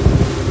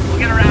 We'll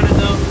get around it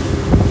though.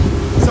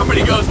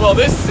 Somebody goes, well,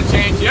 this is a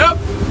change. Yep.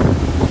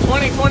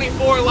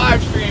 2024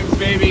 live streams,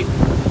 baby.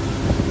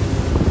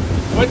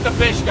 With the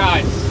fish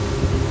guys.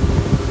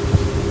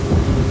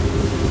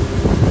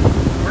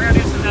 We're gonna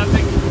do some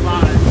epic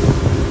lives.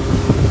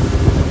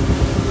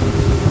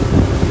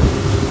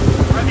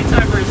 Might be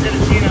time for a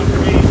Zinachino for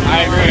me.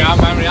 I agree.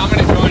 I'm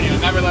gonna join you.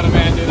 Never let a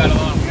man do that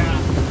alone. Yeah.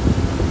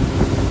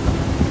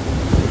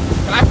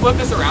 Can I flip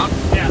this around?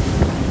 Yeah.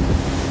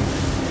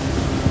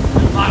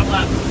 Bottom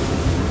left.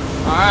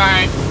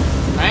 Alright.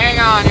 Hang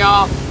on,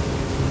 y'all.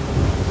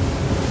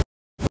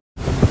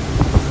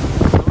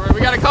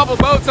 We got a couple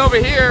boats over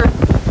here.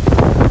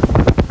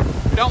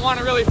 We don't want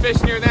to really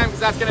fish near them because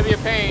that's going to be a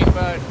pain,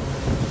 but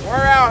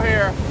we're out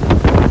here.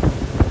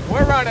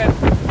 We're running.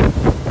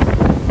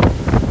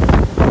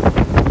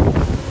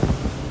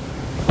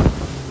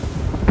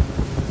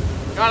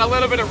 Got a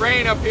little bit of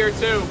rain up here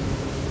too.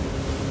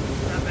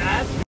 Not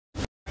bad.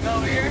 Go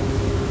over here.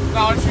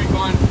 No, it should be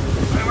fun.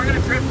 Alright, we're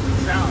gonna trip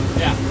south.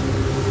 Yeah,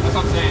 that's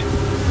what I'm saying.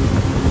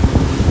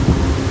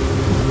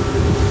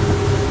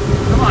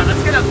 Come on,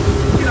 let's get a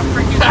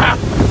freaking.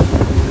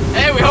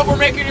 Hey, we hope we're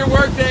making your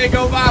work day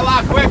go by a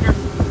lot quicker.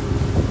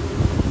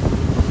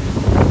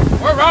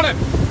 We're running.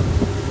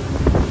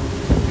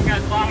 You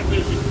guys bottom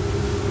fishing.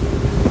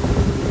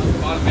 That's the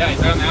bottom. Yeah, he's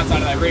right on the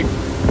outside of that rig.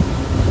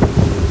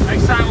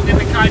 Next time we'll get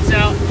the kites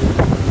out.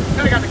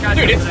 Could have got the kites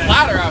Dude, out it's today.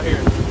 flatter out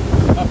here.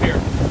 Up here.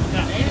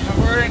 Yeah.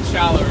 We're in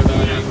shallower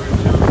though. Yeah, we're in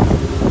shallow.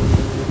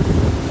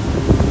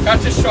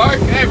 Catch a shark?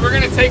 Hey, we're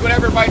gonna take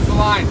whatever bites the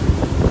line.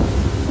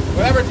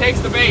 Whatever takes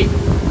the bait.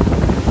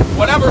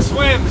 Whatever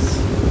swims.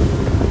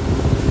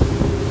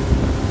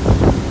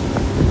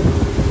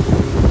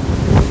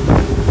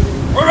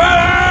 We're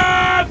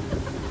running!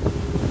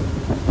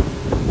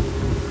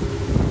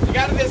 You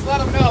gotta just let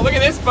them know. Look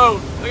at this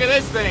boat. Look at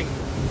this thing.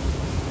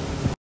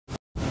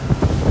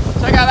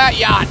 Check out that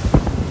yacht.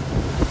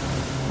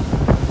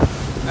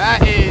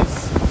 That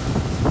is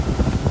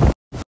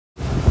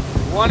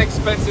one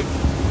expensive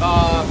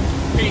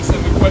piece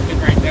of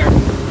equipment right there.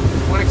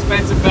 One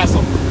expensive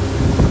vessel.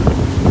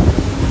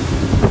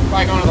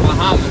 Probably going to the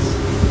Bahamas.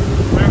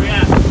 Where are we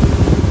at?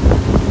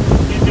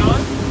 Keep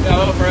going? Yeah, a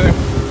little further.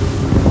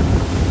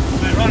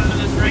 Might run into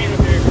this rain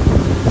up here.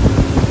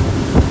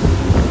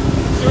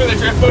 See where the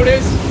drift boat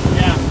is?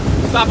 Yeah.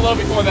 Stop a little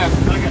before them.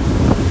 Okay.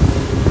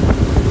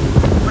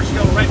 We should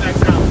go right back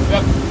south.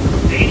 Yep.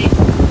 80?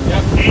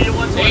 Yep. 80 to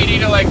 120. 80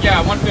 to like,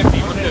 yeah, 150.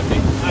 150.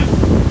 Alright.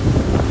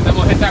 And then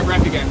we'll hit that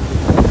wreck again.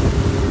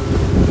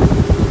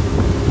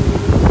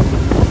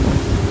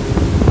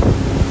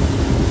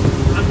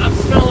 I'm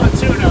smelling it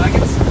too now. I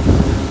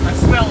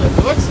smell it.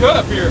 It looks good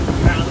up here.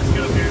 Yeah, let's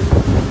go up here.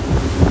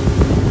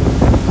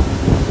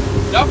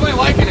 Definitely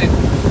liking it.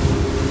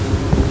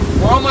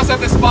 almost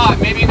at the spot.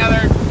 Maybe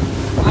another,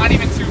 not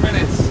even 2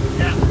 minutes.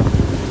 Yeah.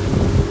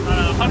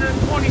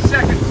 120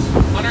 seconds.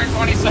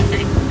 120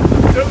 seconds.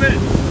 2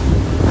 minutes.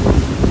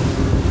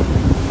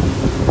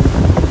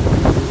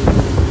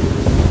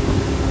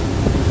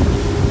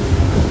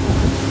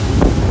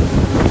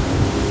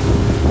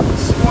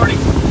 Sporty.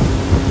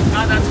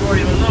 Not that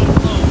sporty, but a little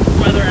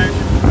weather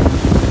action.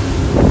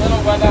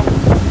 Little weather.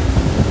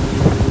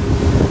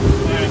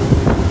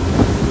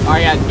 Oh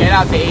yeah, get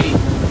out to 80.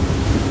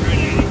 Right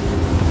 80.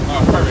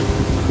 Oh, perfect.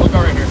 Look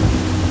over here.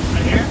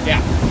 Right here?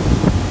 Yeah.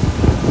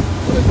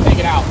 Let's take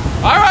it out.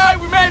 All right,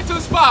 we made it to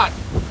the spot.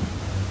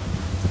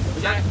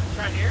 Is that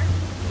right here?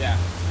 Yeah.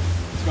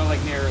 Let's go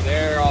like near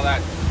there, all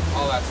that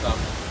stuff.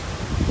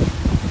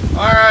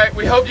 All right,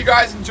 we hope you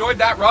guys enjoyed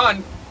that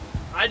run.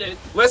 I did.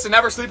 Listen,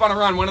 never sleep on a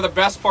run. One of the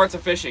best parts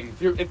of fishing.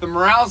 If the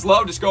morale's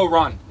low, just go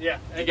run. Yeah.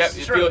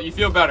 You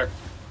feel better.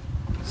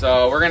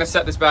 So we're gonna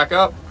set this back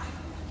up.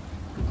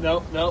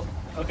 Nope.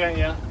 Okay,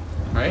 yeah.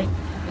 Right?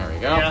 There we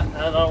go. Yeah,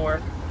 that'll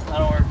work.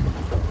 That'll work.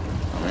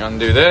 I'm gonna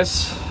do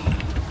this.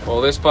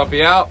 Pull this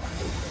puppy out.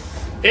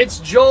 It's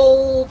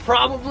Joel,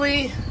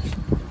 probably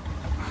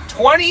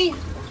 20.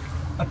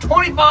 A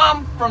 20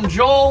 bomb from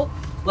Joel.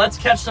 Let's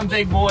catch some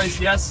big boys.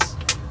 Yes,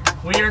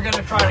 we are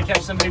gonna try to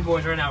catch some big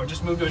boys right now. We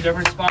just moved to a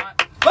different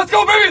spot. Let's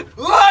go, baby!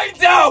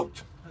 Lights out!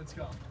 Let's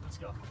go.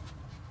 Sorry.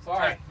 All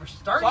right, we're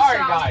starting Sorry,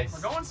 south. guys.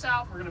 We're going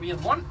south. We're gonna be in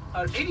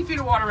 80 feet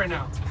of water right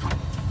now.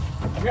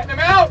 I'm getting him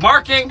out!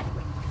 Marking.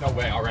 No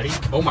way, already?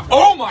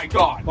 Oh my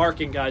God!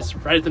 Marking, guys,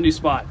 right at the new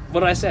spot.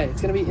 What did I say?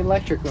 It's gonna be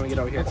electric when we get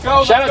over here. Let's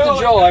go, Shout let's out go,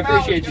 to Joel. I let's get him out,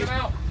 appreciate let's you. get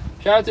him out.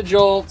 Shout out to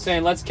Joel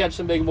saying let's catch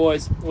some big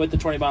boys with the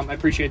 20 bomb. I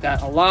appreciate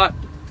that a lot.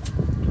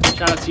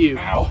 Shout out to you.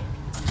 Ow.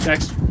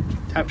 Jack's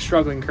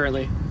struggling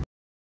currently.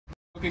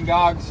 Looking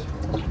gogs.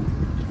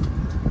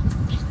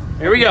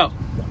 Here we go.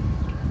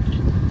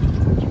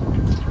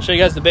 I'll show you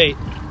guys the bait.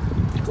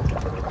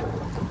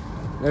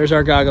 There's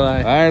our goggle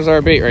eye. There's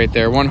our bait right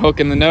there. One hook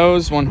in the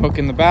nose, one hook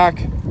in the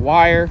back,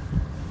 wire.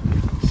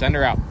 Send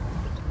her out.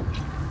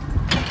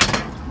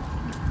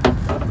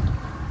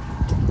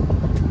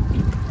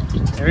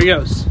 There he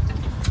goes.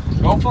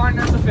 Go find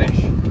us a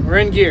fish. We're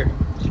in gear.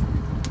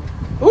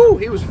 Ooh,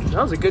 that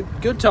was a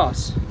good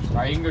toss. All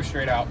right, you can go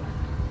straight out.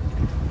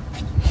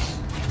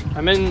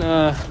 I'm in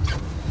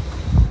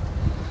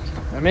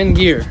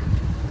gear.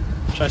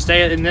 Should I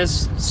stay in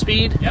this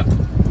speed? Yep.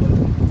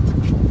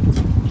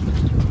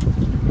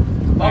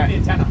 Right. The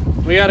antenna.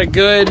 We got a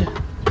good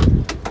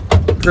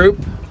group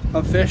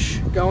of fish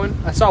going.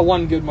 I saw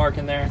one good mark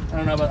in there. I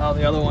don't know about all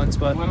the other ones,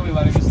 but Why don't we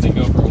let this thing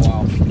go for a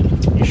while?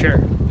 you sure?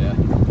 Yeah.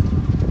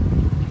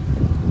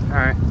 All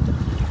right.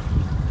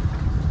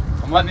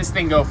 I'm letting this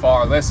thing go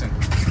far. Listen,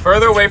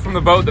 further away from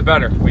the boat, the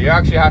better. But you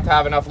actually have to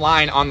have enough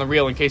line on the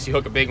reel in case you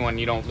hook a big one,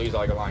 you don't lose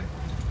all your line.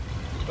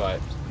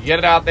 But you get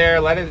it out there,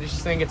 let it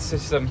just think it's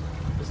just a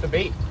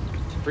bait.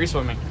 Free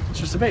swimming. It's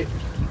just a bait.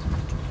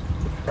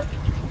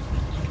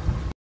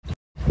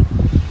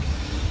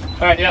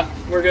 All right, yeah,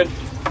 we're good.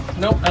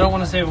 Nope, I don't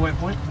want to save a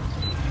waypoint.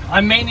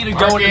 I may need to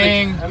go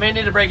into I may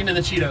need to break into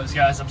the Cheetos,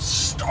 guys. I'm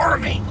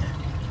starving.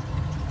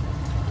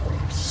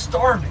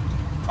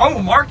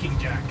 Oh, marking,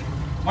 Jack.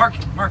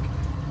 Marking.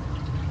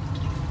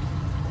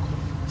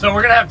 So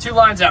we're gonna have two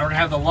lines out. We're gonna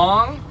have the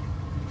long,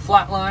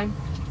 flat line,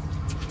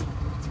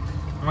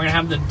 and we're gonna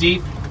have the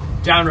deep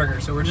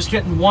downrigger. So we're just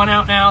getting one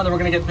out now, then we're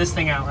gonna get this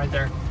thing out right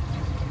there.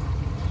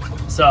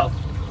 So,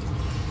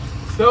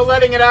 Still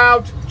letting it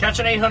out. catch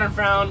an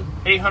 800-pound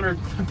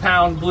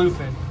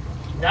bluefin.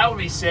 That would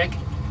be sick.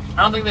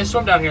 I don't think they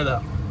swim down here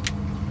though.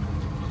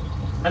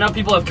 I know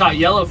people have caught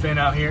yellowfin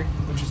out here,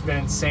 which has been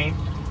insane.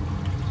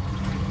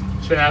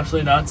 It's been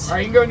absolutely nuts. All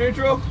right, you can go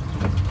neutral.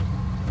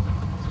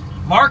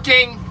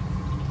 Marking.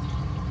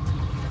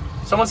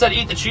 Someone said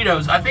eat the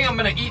Cheetos. I think I'm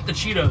gonna eat the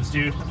Cheetos,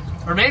 dude.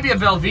 Or maybe a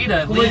Velveeta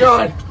at least. Oh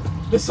my God,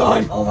 the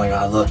sun. Oh my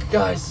God, look,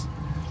 guys.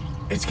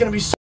 It's gonna be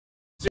so.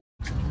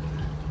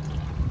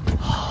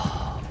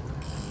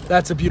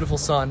 That's a beautiful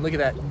sun. Look at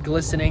that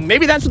glistening.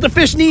 Maybe that's what the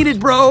fish needed,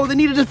 bro. They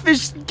needed to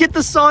get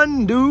the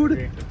sun,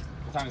 dude.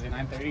 What time is it?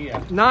 9:30. Yeah.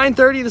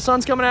 9:30. The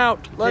sun's coming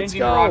out. Let's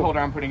Changing the rod go. holder.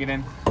 I'm putting it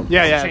in.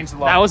 Yeah. Change the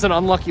lock. That was an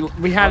unlucky.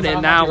 We had it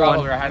in that Rod one.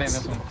 holder. I had it in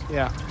this one.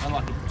 Yeah.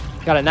 Unlucky.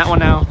 Got it in that one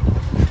now.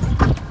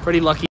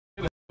 Pretty lucky.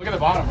 Look at the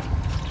bottom.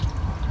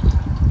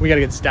 We gotta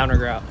get this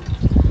downrigger out.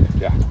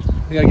 Yeah.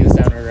 We gotta get this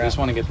downrigger I out. just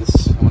want to get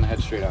this. I want to head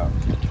straight out.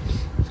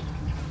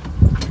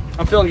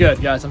 I'm feeling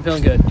good, guys. I'm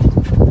feeling good.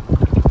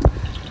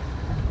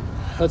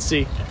 Let's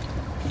see.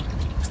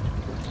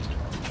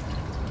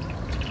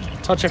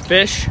 Touch a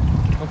fish.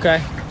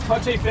 Okay.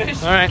 Touch a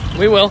fish. All right.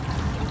 We will.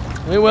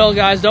 We will,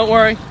 guys. Don't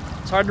worry.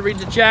 It's hard to read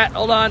the chat.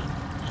 Hold on.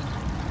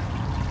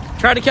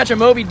 Try to catch a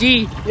Moby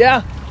D.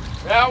 Yeah.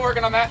 Yeah, I'm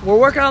working on that. We're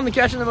working on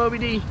catching the Moby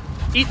D.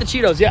 Eat the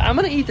Cheetos. Yeah, I'm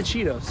gonna eat the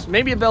Cheetos.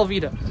 Maybe a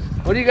Velveeta.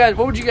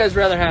 What would you guys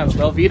rather have?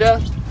 Velveeta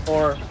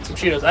or some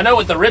Cheetos? I know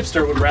what the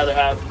Ripster would rather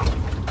have.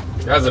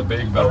 That's a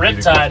big A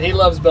Velveeta. Riptide. He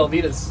loves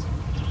Velveetas.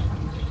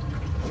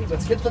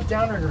 Let's get the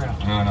downrigger out.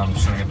 No, I'm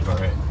just trying to get the boat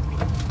right.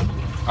 All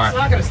It's right.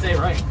 not gonna stay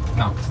right.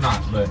 No, it's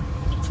not. But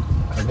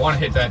I want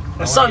to hit that.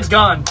 The sun's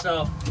gone,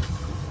 so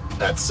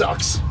that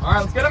sucks. All right,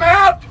 let's get him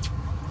out.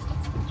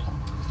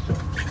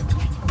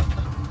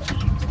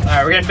 All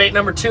right, we're getting bait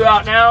number 2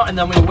 out now, and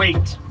then we wait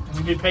and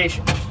we be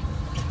patient.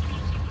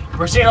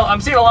 I'm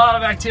seeing a lot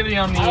of activity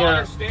on the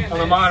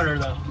monitor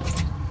though.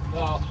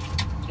 Well,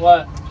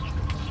 What?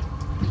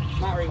 it's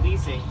not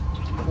releasing.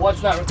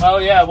 What's not? Oh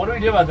yeah, what do we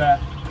do about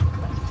that?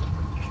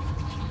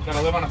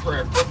 Gotta live on a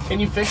prayer. Can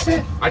you fix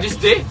it? I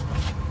just did.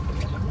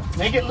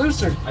 Make it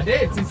looser. I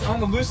did. It's on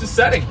the loosest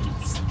setting.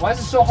 Why is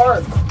it so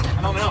hard?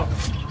 I don't know.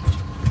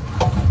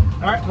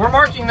 All right, we're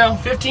marking though,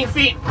 15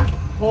 feet.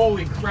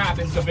 Holy crap!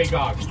 It's a big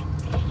gog.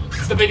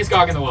 It's the biggest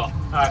gog in the well.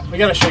 All right, we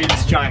gotta show you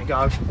this giant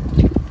gog.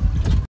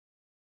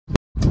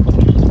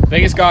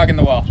 Biggest gog in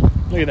the well.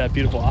 Look at that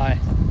beautiful eye.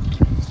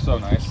 So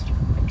nice.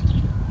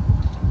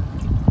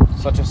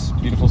 Such a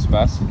beautiful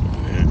spec.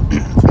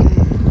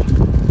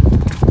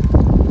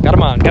 Got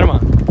him on, get him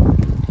on.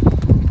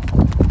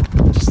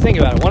 Just think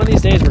about it. One of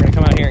these days we're gonna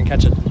come out here and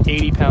catch an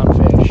 80-pound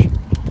fish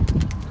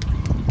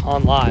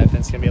on live, and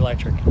it's gonna be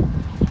electric.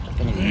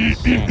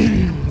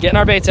 Getting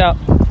our baits out.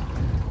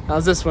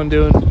 How's this one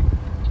doing?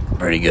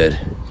 Pretty good.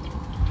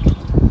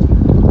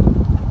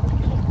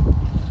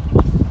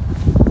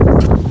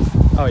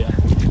 Oh yeah.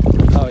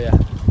 Oh yeah.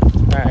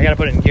 All right, I gotta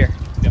put it in gear.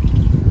 Yep.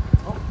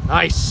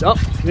 Nice. Oh,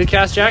 good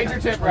cast, Jack. Major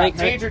tip wrap.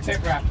 Major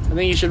tip wrap. I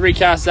think you should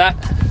recast that.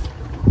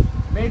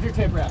 Major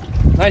tip wrap.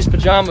 Nice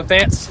pajama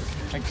pants.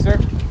 Thank you, sir.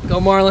 Go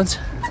Marlins.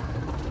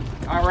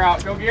 All right, we're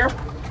out. Go gear.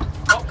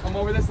 Oh, come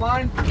over this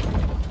line.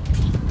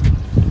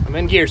 I'm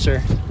in gear,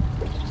 sir.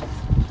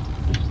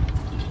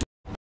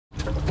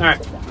 All right.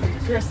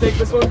 You're gonna stake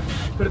this one.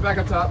 Put it back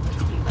up top.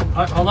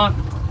 Hold on.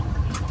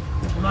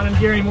 I'm not in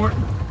gear anymore.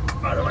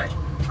 By the way.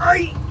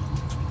 Aye.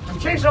 I'm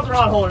changing up the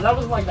rod holder. That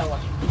wasn't like that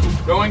one.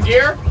 Go in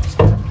gear.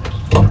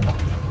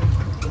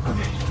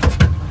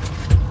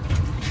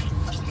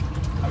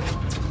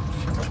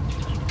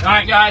 All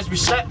right, guys. We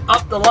set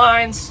up the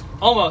lines.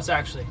 Almost,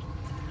 actually.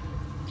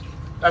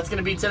 That's going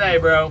to be today,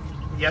 bro.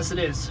 Yes, it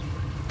is.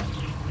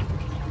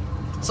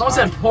 Someone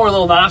said poor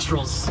little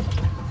nostrils.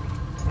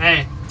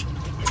 Hey.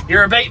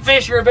 You're a bait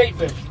fish, you're a bait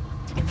fish.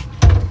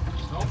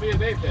 Don't be a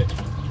bait fish.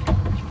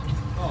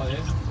 Oh, it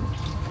is.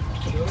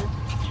 Really?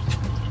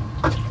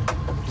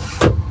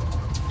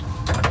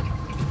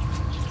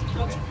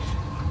 Okay.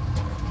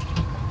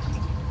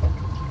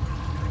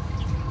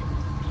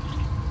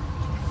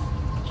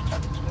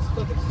 Let's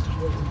put this.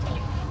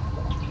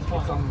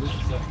 It's on the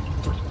loose side.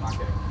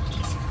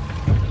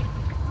 Okay.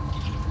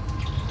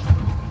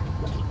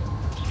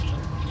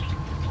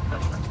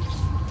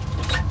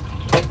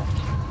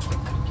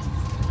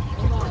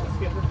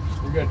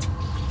 We're good.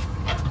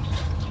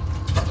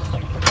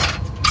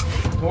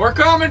 We're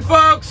coming,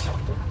 folks!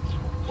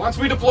 Once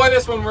we deploy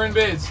this one, we're in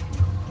biz.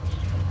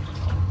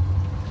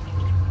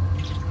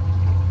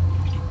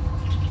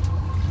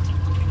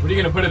 What are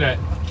you gonna put it at?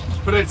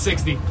 Put it at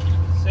 60.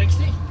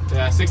 60?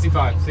 Yeah,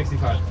 65.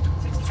 65.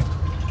 60.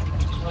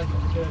 I like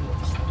it. Good.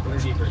 Put her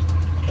deeper.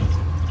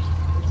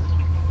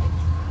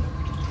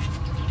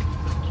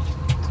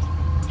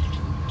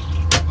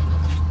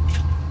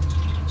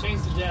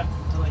 Change the depth.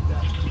 I like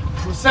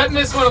that. We're setting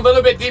this one a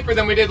little bit deeper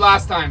than we did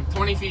last time.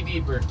 20 feet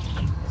deeper.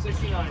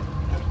 69.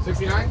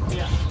 69?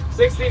 Yeah.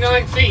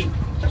 69 feet.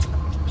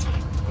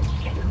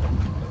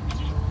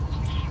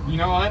 You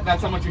know what?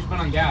 That's how much we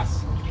spent on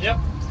gas. Yep.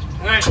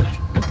 All right.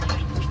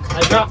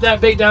 I dropped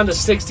that bait down to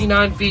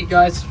 69 feet,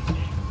 guys.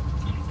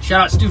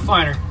 Shout out Stu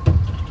Finer.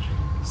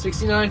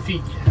 69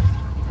 feet.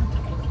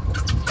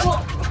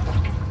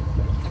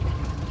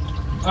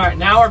 All right,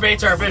 now our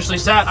baits are officially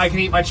set. I can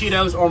eat my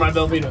Cheetos or my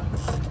Velveeta.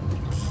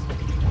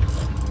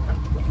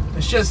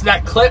 It's just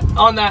that clip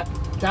on that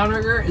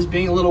downrigger is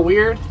being a little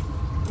weird.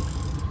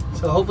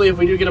 So hopefully if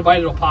we do get a bite,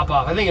 it'll pop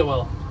off. I think it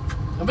will.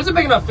 If it's a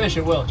big enough fish,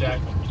 it will, Jack.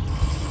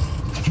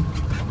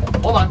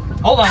 Hold on.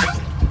 Hold on.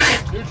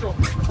 Neutral.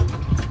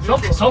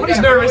 Somebody's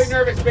nervous. Really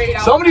nervous bait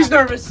out Somebody's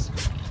back. nervous.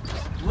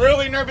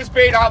 Really nervous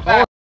bait out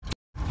back.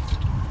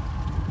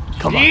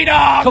 Come on. Eat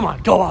 'em! Come on.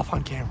 Go off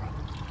on camera.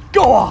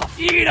 Go off.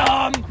 Eat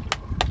 'em!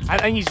 I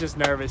think he's just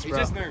nervous, He's bro.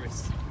 just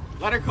nervous.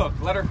 Let her cook.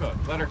 Let her cook.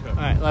 Let her cook.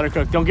 All right, let her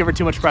cook. Don't give her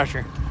too much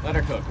pressure. Let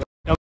her cook.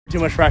 Don't give her too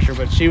much pressure,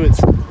 but she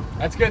was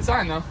That's a good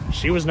sign, though.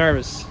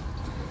 nervous.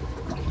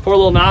 Poor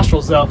little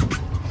nostrils, though.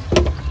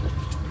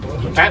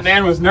 That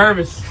man was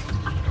nervous.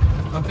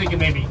 I'm thinking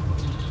maybe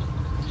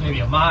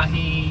a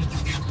mahi.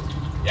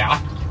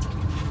 Yeah.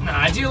 Nah,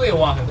 ideally a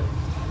wahoo.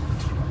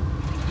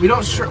 We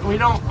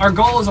don't. Our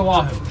goal is a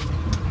wahoo.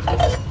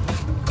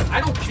 I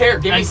don't care.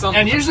 Give me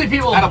something. And usually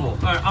people. Edible.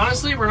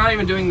 Honestly, we're not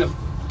even doing the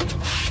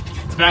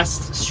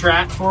best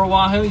strat for a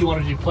wahoo. You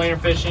want to do planer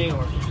fishing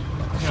or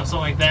something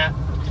like that.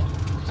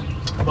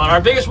 But our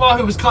biggest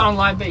wahoo was caught on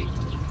live bait.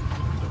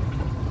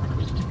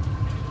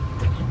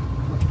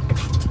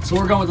 So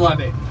we're going with live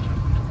bait.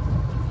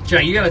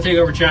 Jack, you gotta take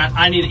over chat.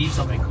 I need to eat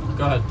something.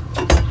 Go ahead.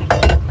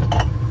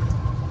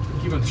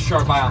 Keep a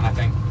sharp eye on that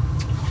thing.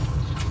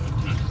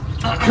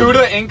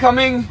 Cuda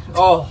incoming?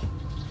 Oh.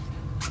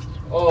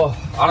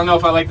 I don't know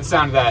if I like the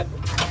sound of that.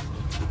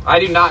 I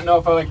do not know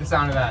if I like the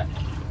sound of that.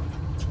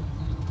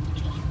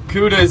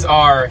 Cudas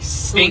are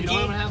stinky. Ooh, you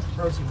don't even have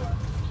protein bar.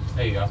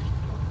 There you go.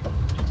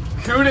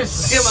 Cudas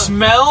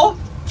smell.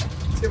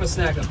 Let's give him a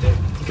snack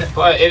update. Okay.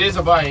 But it is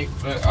a bite.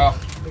 But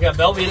We got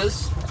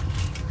Velveeta's,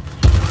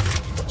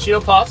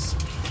 Cheeto Puffs,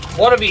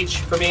 one of each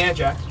for me and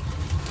Jack.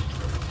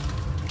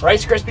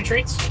 Rice Krispie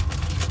treats,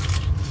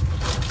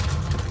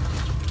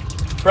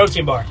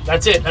 protein bar.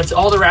 That's it. That's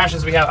all the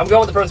rations we have. I'm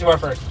going with the protein bar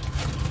first.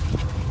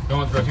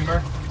 going with protein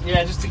bar?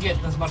 Yeah, just to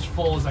get as much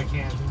full as I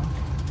can.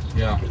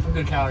 You know? Yeah. Some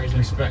good calories.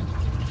 Respect.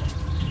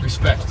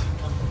 Respect.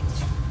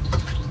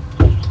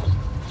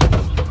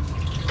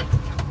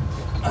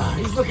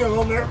 He's looking a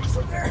little nervous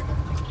up there.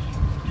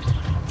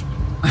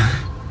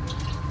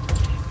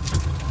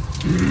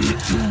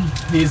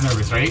 He's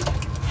nervous, right?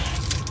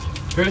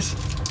 Chris?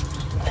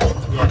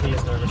 Yeah, he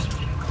is nervous.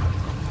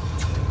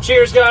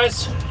 Cheers,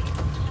 guys.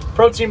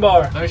 Protein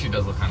bar. That actually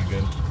does look kind of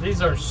good.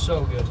 These are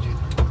so good, dude.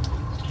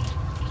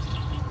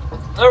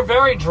 They're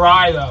very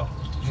dry, though.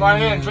 Try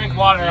in and drink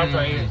water after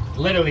I eat it.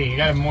 Literally, you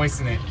gotta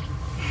moisten it.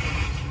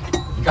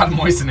 You gotta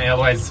moisten it,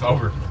 otherwise it's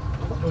over.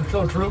 It's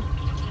so true.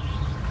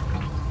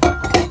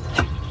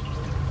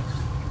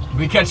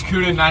 We catch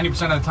cuda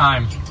 90% of the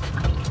time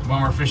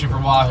when we're fishing for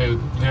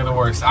wahoo. They're the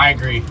worst. I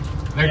agree.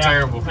 They're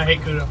terrible. I hate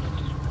cuda.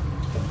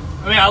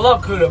 I mean, I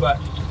love cuda, but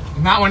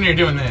Not when you're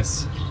doing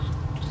this.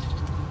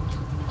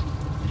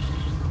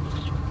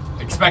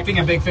 Expecting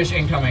a big fish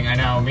incoming. I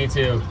know. Me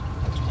too.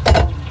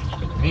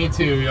 Me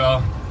too,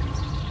 y'all.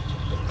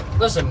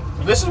 listen,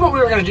 this is what we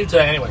were going to do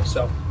today anyway,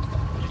 so.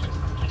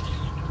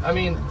 I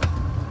mean,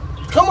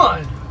 come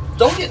on.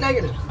 Don't get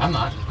negative. I'm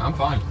not. I'm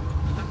fine.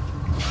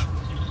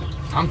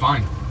 I'm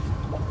fine.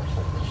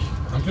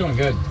 I'm feeling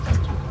good.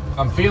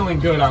 I'm feeling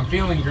good. I'm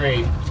feeling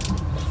great.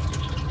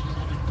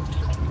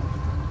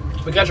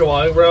 If we catch a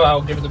walleye, bro,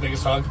 I'll give it the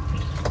biggest hug.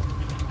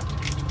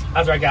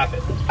 After I gaff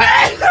it.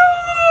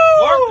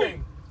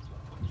 Marking!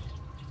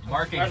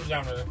 Marking. That's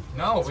down there.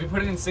 No, we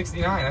put it in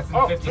 69. That's in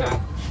Oh,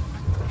 59.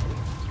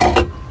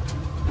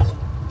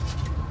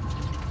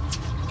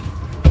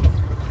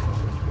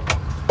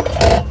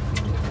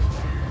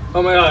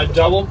 Oh my god,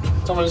 double?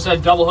 Someone just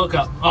said double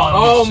hookup.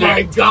 Oh shit.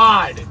 my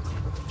god!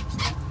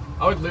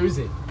 I would lose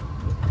it.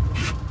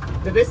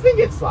 Did this thing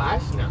get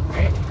slashed? No,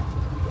 right?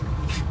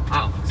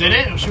 Did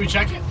it? Should we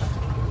check it?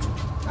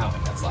 I don't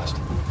think that's slashed.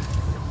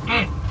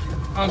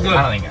 Oh, good.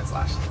 I don't think that's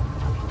slashed.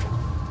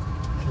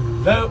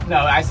 Nope. No,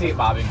 I see it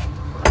bobbing.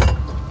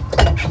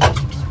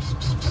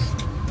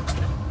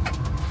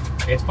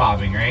 It's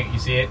bobbing, right? You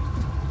see it?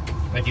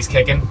 Like he's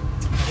kicking.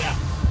 Yeah.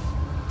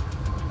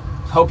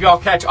 Hope y'all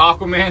catch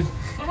Aquaman.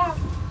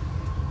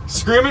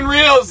 Screaming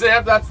reels,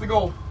 yep, that's the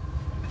goal.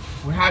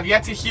 We have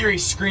yet to hear a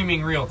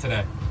screaming reel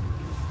today.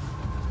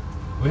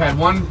 We had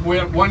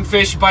one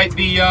fish bite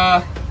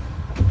the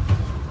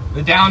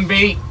down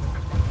bait,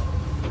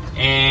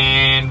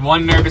 and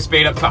one nervous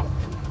bait up top.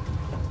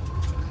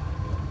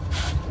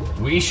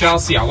 We shall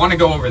see. I want to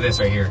go over this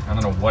right here. I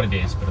don't know what it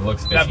is, but it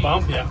looks fishy. That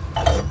bump, yeah.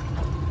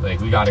 Like,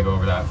 we got to go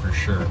over that for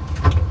sure.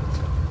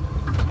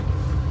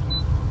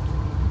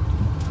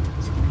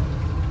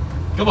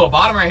 Good little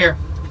bottom right here.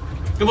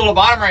 Good little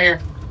bottom right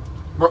here.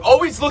 We're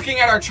always looking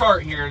at our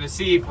chart here to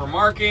see if we're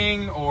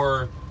marking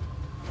or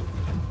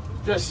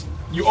just,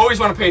 you always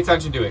want to pay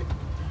attention to it.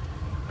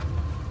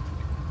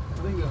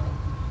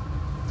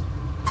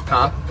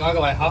 Huh?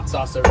 Goggle eye hot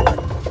sauce everywhere.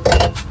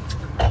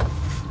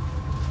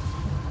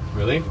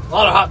 Really? A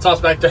lot of hot sauce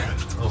back there.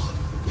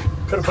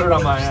 Could have put it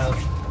on my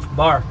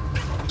bar.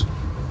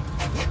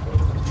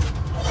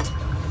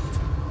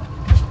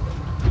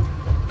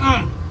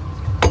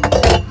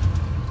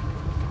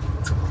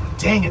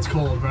 Dang, it's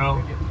cold,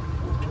 bro.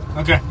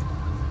 Okay.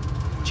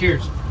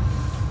 Cheers.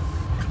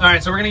 All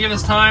right, so we're gonna give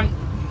this time.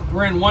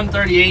 We're in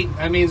 138.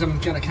 That means I'm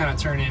gonna kind of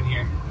turn in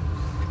here.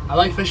 I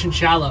like fishing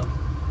shallow.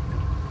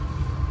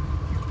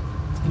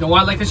 You know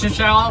why I like fishing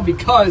shallow?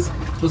 Because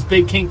those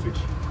big kingfish.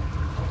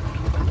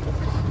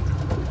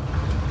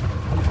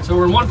 So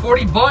we're in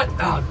 140, but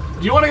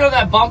do you want to go to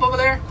that bump over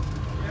there?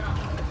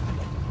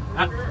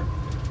 Yeah.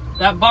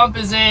 That bump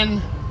is in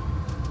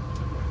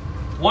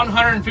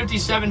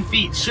 157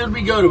 feet. Should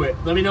we go to it?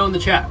 Let me know in the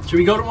chat. Should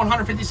we go to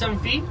 157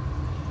 feet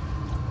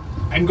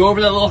and go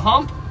over that little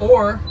hump,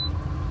 or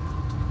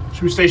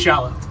should we stay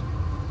shallow?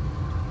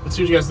 Let's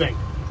see what you guys think.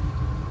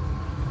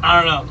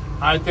 I don't know.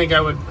 I think I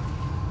would.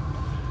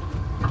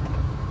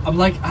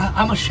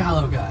 I'm a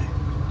shallow guy.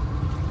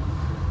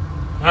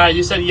 All right,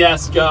 you said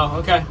yes. Go.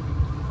 Okay.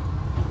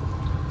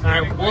 All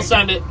right, we'll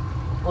send it.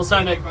 We'll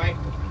send it. Bite.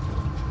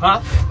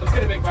 Huh? Let's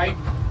get a big bite.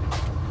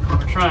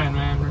 We're trying,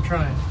 man. We're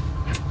trying.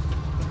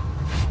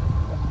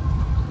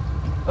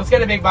 Let's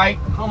get a big bite.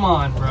 Come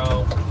on,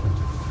 bro.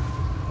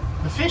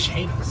 The fish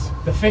hate us.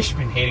 The fish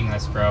been hating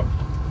us, bro.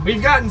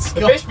 We've gotten The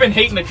skill. fish been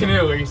hating the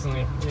canoe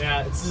recently.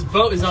 Yeah, it's his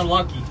boat is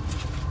unlucky.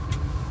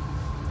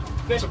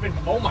 Fish have been.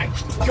 Oh my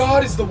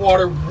god, is the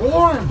water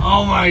warm?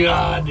 Oh my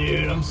god,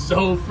 dude. I'm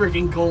so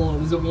freaking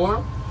cold. Is it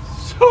warm?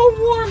 So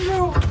warm,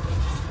 bro.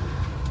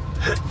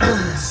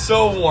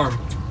 So warm.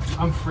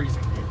 I'm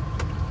freezing, dude.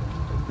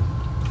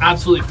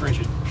 absolutely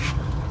frigid.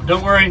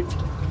 Don't worry.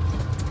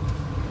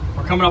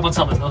 We're coming up on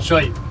something. I'll show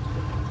you.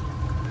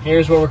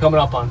 Here's what we're coming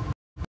up on.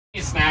 A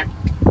snack.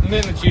 And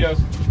then the Cheetos.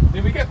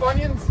 Did we get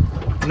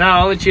Funyuns?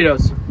 No, only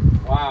Cheetos.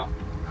 Wow.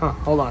 Huh,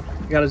 hold on.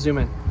 You gotta zoom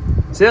in.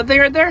 See that thing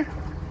right there?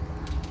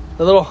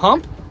 The little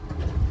hump?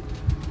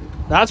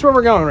 That's where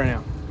we're going right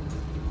now.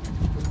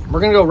 We're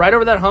gonna go right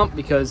over that hump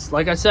because,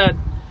 like I said,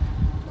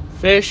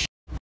 fish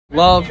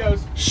love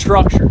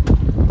structure.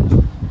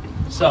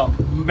 So,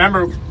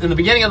 remember, in the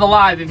beginning of the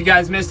live, if you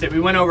guys missed it, we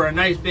went over a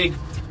nice big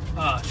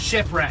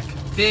shipwreck.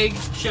 Big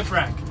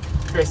shipwreck.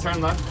 Chris, turn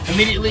left.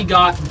 Immediately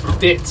got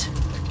bit.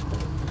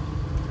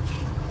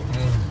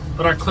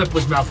 But our clip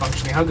was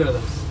malfunctioning. How good are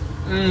those?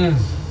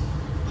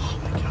 Oh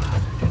my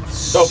god.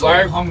 So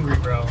far. Hungry,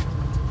 bro.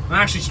 I'm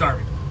actually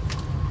starving.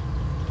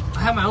 I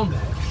have my own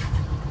bag.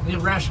 We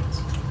have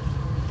rations.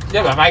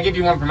 Yeah, but if I give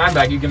you one from my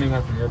bag, you give me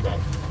one from your bag.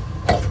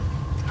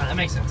 That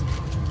makes sense.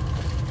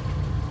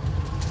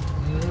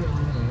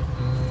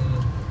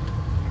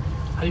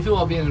 How do you feel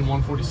about being in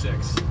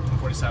 146,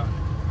 147?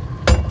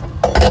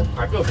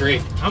 I feel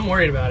great. I'm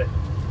worried about it.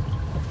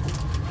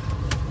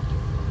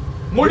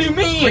 What do you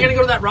mean? We're gonna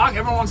go to that rock?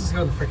 Everyone wants us to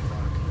go to the freaking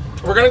rock.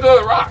 We're gonna go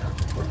to the rock.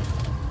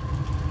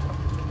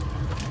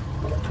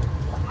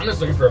 I'm just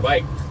looking for a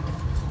bite.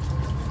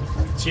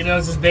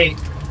 Cheetos is bait.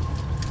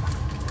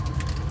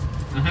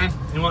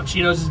 Mm-hmm. You want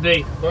Cheetos as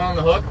bait. Put it on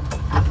the hook.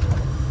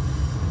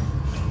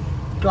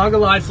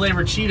 Goggle-eyed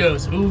flavored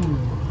Cheetos. Ooh.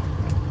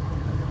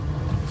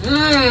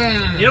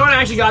 Mmm. You know what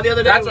I actually got the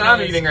other day? That's what I'm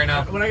eating right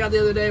now. What I got the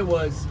other day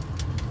was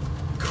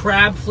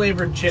crab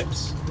flavored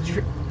chips. Did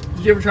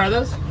you ever try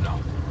those? No.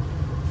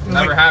 It was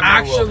Never like have.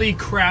 actually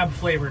crab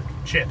flavored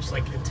chips.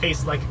 Like it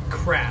tastes like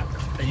crab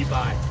that you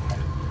buy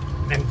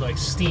and like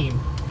steam.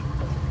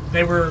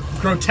 They were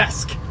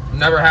grotesque.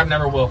 Never have,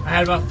 never will. I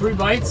had about 3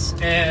 bites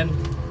and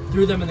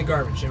threw them in the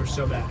garbage. They were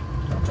so bad.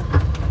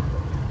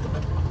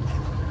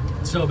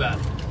 So bad.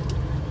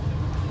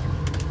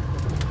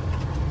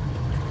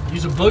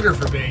 Use a booger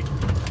for bait.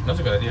 That's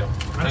a good idea.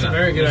 That's a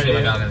very good idea.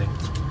 I got any.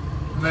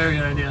 Very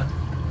good idea.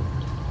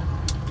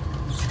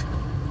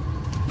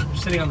 You're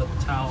sitting on the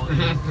towel.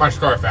 Mm-hmm. My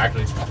scarf,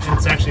 actually. And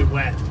it's actually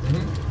wet.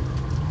 Mm-hmm.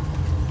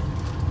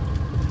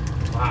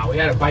 Wow, we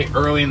had a bite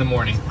early in the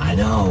morning. I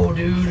know,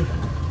 dude.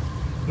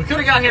 We could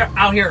have got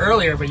out here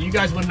earlier, but you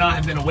guys would not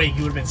have been awake.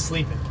 You would have been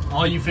sleeping.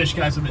 All you fish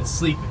guys would have been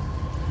sleeping.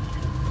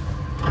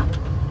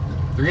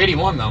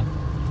 381 though.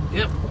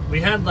 Yep. We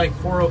had like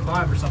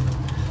 405 or something.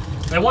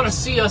 They want to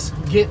see us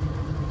get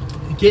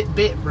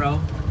bit, bro.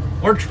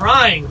 We're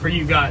trying for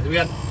you guys. We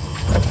got.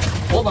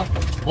 Hold on.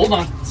 Hold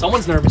on.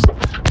 Someone's nervous.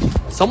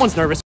 Someone's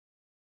nervous.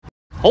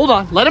 Hold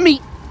on. Let him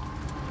eat.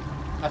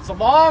 That's a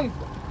long.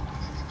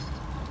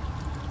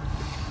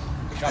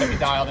 Gotta be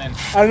dialed in.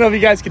 I don't know if you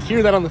guys could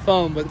hear that on the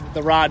phone, but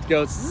the rod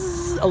goes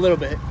zzz a little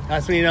bit.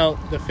 That's when you know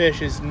the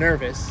fish is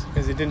nervous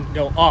because it didn't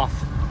go off.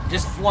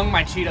 Just flung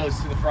my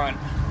Cheetos to the front.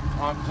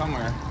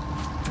 Somewhere.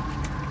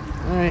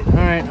 All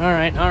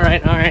right.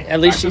 At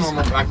least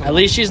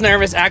she's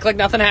nervous. Act like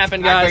nothing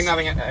happened, guys.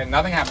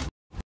 Nothing happened.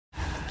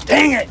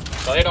 Dang it!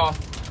 Play it off.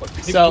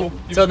 So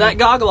that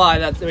goggle eye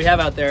that we have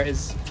out there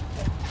is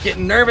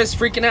getting nervous,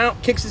 freaking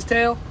out, kicks his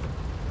tail.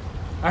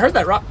 I heard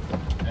that rock.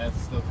 Yeah,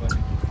 it's still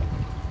clicking.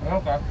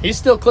 Okay. He's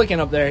still clicking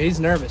up there. He's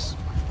nervous.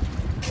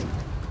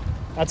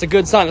 That's a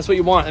good sign. That's what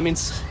you want. That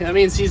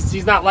means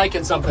he's not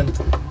liking something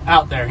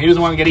out there. He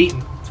doesn't want to get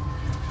eaten.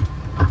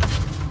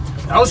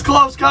 That was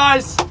close,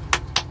 guys.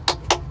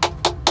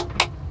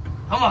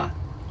 Come on.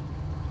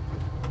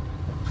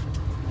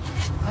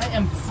 I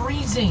am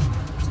freezing.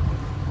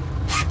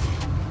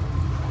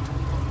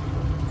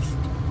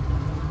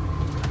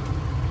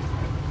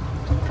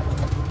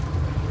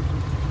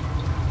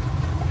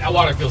 That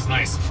water feels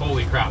nice.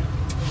 Holy crap.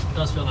 It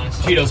does feel nice.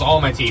 Cheetos all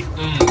in my teeth.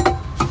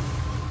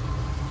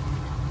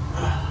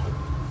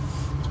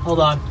 Hold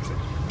on.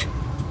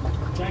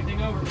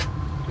 Acting over.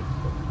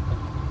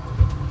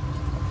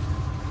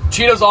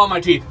 Cheetos all in my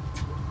teeth.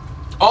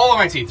 All in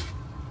my teeth.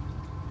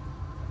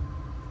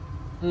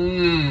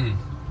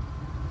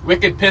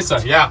 Wicked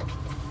Pissa, yeah.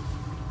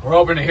 We're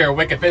hoping to hear a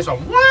Wicked Pissa.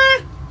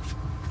 What?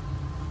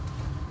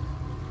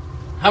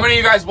 How many of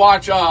you guys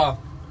watch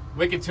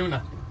Wicked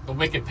Tuna? The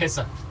Wicked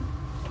Pissa.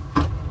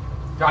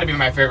 Gotta be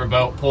my favorite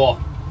boat, Paul.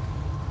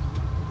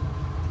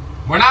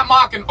 We're not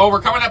mocking. Oh,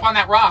 we're coming up on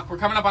that rock. We're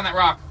coming up on that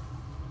rock.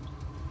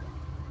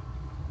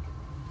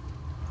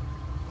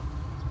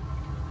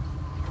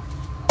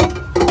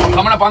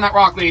 Coming up on that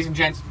rock, ladies and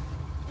gents.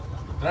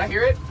 Did I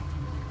hear it?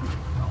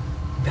 No.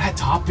 That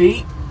top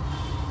bait?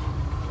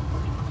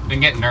 Been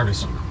getting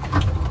nervous.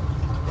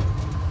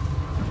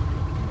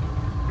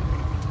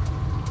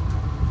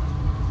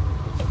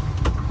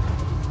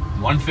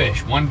 One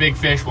fish, one big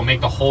fish will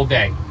make the whole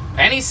day.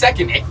 Any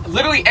second,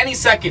 literally any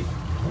second.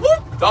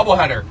 Whoop,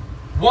 doubleheader.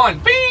 One,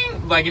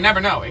 bing! Like you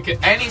never know. It could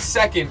any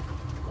second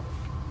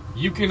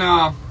you can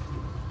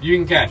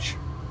catch.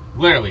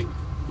 Literally.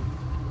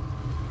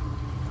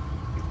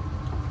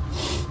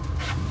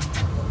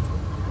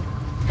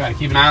 Got to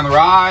keep an eye on the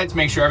rods,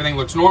 make sure everything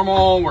looks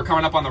normal. We're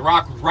coming up on the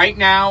rock right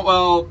now.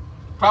 Well,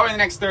 probably the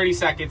next 30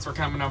 seconds we're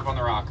coming up on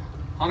the rock.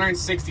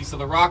 160, so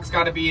the rock's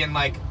got to be in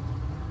like,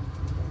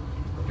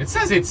 it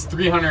says it's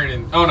 300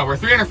 and, oh no, we're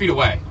 300 feet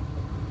away.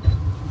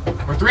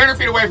 We're 300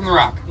 feet away from the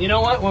rock. You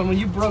know what? When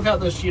you broke out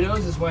those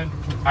Cheetos is when...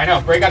 I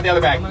know, break out the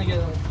other bag. I'm gonna get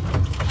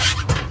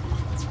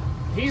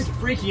He's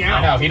freaking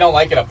out. I know, he don't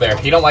like it up there.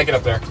 He don't like it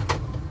up there.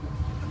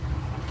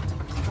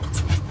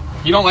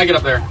 He don't like it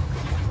up there.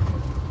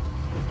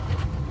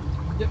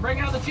 Break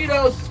out the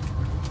Cheetos.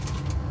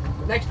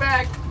 Next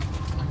bag.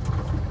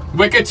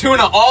 Wicked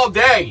tuna all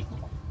day.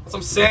 That's what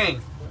I'm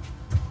saying.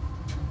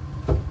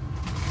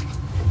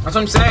 That's what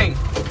I'm saying.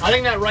 I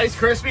think that Rice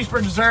Krispies for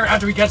dessert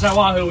after we catch that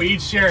wahoo, we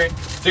each share it.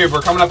 Dude,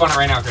 we're coming up on it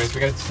right now, Chris.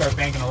 We gotta start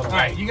banking a little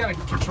right. Alright, you gotta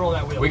control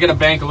that wheel. We gotta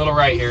bank a little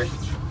right here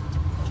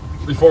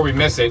before we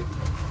miss it.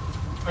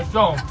 Let's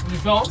go. You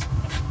go.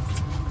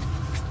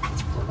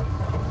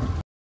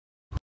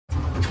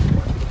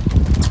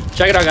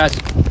 Check it out, guys.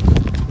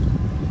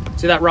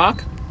 See that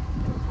rock?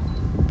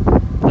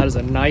 That is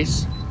a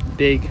nice,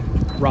 big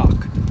rock.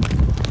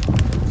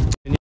 And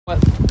you know what?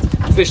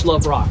 Fish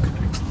love rock.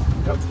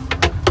 Yep.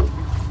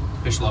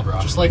 Fish love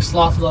rock. Just like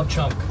sloth love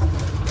chunk.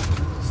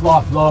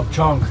 Sloth love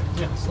chunk.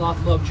 Yeah,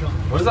 sloth love chunk.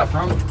 What is that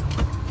from?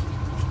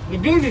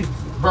 Lagoon.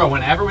 Bro,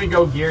 whenever we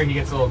go gear, he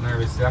gets a little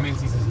nervous. That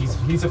means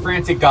he's a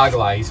frantic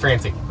goggle eye. He's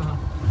frantic.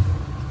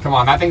 Come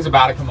on, that thing's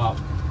about to come up.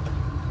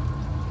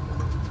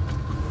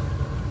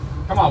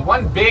 Come on,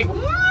 one big.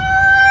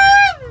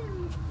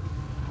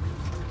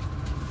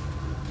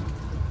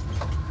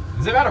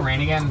 Is it about to rain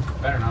again?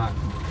 Better not.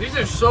 These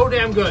are so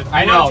damn good.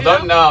 I know.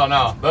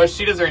 No. Those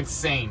Cheetos are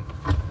insane.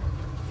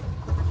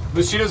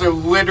 Those Cheetos are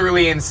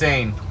literally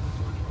insane.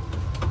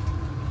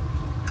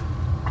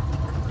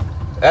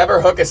 Ever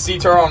hook a sea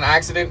turtle on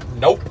accident?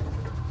 Nope.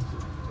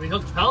 We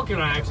hooked a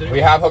pelican on accident. We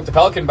have hooked a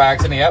pelican by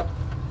accident, yep.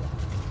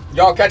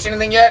 Y'all catch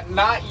anything yet?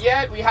 Not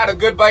yet. We had a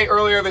good bite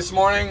earlier this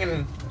morning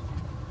and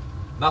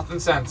nothing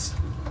since.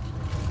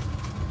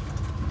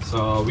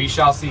 So we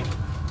shall see.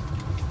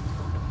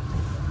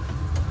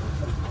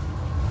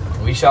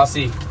 We shall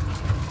see.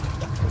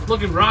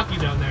 Looking rocky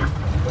down there.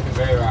 Looking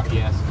very rocky,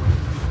 yes.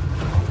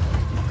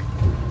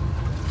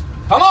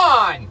 Come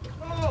on!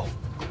 Oh!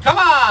 Come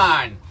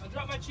on! I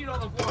dropped my Cheeto on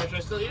the floor. Should I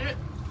still eat it?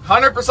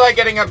 100%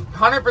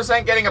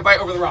 getting a bite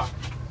over the rock.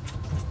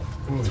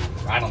 Ooh,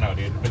 I don't know,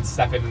 dude. I've been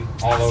stepping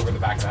all over the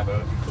back of that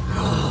boat.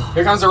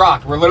 Here comes the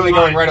rock. We're literally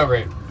going right over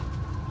it.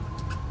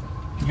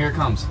 Here it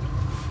comes.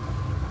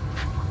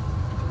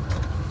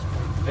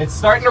 It's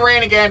starting to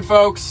rain again,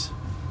 folks.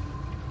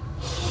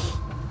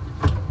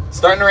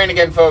 Starting to rain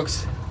again,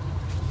 folks.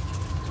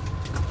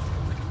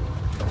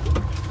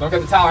 Don't get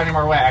the towel any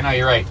more wet. I know,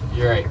 you're right.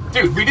 You're right.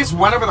 Dude, we just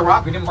went over the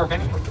rock. We didn't mark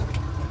anything.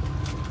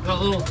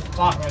 That little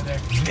spot right there.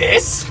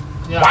 This?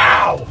 Yeah.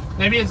 Wow.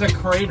 Maybe it's a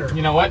crater.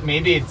 You know what?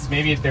 Maybe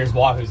there's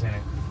wahoos in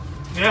it.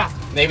 Yeah.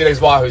 Maybe there's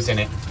wahoos in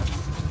it.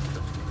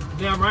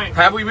 Yeah, I'm right.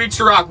 Have we reached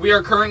the rock? We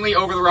are currently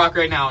over the rock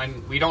right now,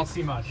 and we don't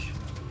see much.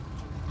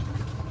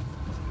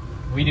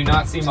 We do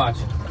not see much.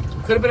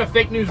 Could have been a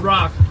fake news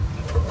rock.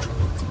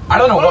 I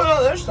don't know what.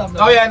 No, there's stuff.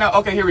 Oh yeah, no.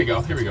 Okay, here we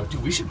go.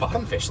 Dude, we should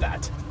bottom fish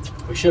that.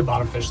 We should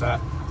bottom fish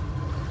that.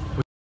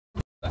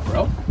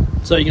 Bro.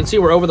 So you can see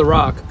we're over the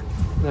rock.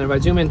 And if I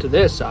zoom into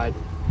this side.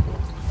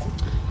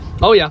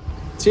 Oh yeah.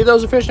 See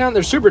those are fish down?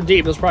 They're super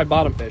deep. Those are probably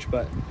bottom fish,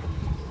 but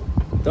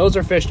those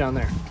are fish down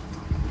there.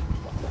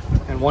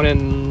 And one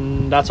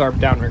in, that's our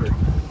downrigger.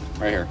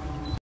 Right here.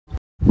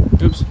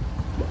 Oops.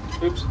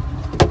 Oops.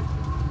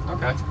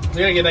 Okay. We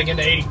gotta get back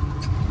into 80.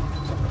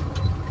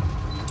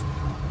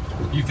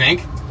 You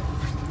think?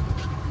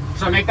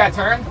 Should I make that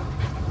turn?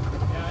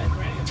 Yeah, it's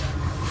raining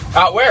again.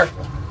 Out where?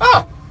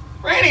 Oh,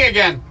 raining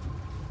again.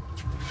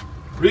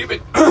 We've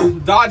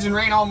been dodging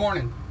rain all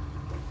morning.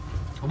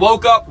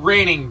 Woke up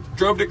raining.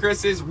 Drove to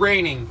Chris's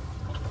raining.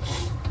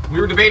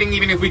 We were debating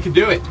even if we could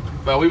do it,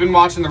 but we've been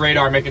watching the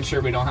radar, making sure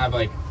we don't have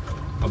like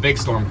a big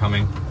storm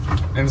coming.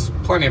 And there's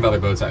plenty of other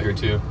boats out here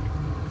too.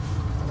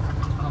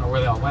 I don't know where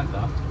they all went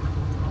though.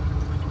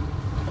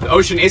 The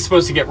ocean is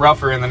supposed to get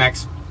rougher in the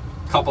next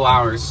couple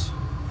hours.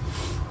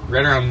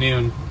 Right around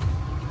noon.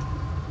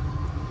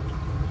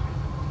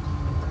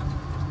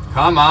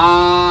 Come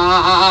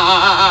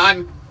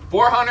on!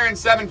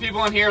 407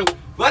 people in here.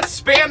 Let's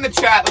spam the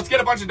chat. Let's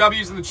get a bunch of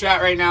W's in the chat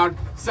right now.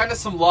 Send us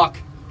some luck.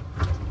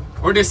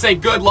 Or just say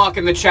good luck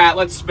in the chat.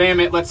 Let's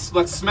spam it. Let's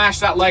smash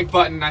that like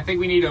button. I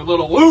think we need a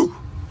little woo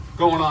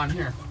going on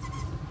here.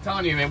 I'm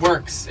telling you, it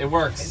works. It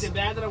works. Is it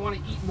bad that I want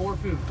to eat more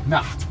food?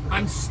 No.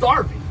 I'm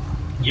starving.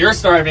 You're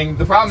starving.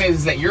 The problem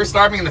is that you're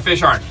starving and the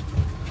fish aren't.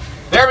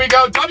 There we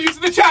go. W's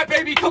in the chat,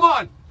 baby. Come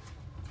on.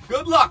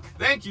 Good luck.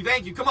 Thank you.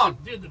 Thank you. Come on.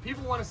 Dude, the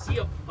people want to see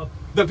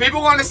The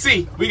people want to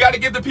see. We got to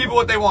give the people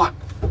what they want.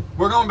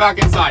 We're going back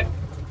inside.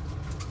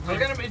 We're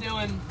going to be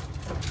doing...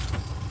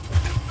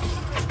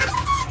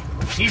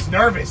 He's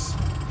nervous.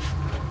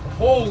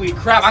 Holy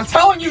crap. I'm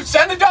telling you,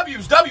 send the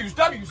W's. W's.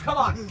 Come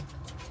on.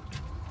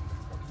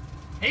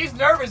 He's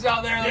nervous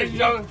out there, ladies and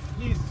gentlemen.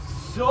 He's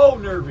so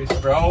nervous,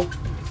 bro.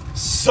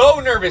 So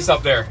nervous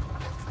up there.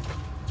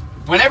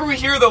 Whenever we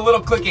hear the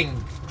little clicking,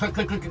 click,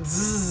 click, click,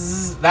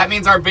 zzz, that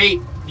means our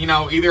bait, you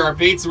know, either our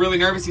bait's really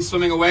nervous, he's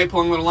swimming away,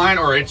 pulling a little line,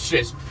 or it's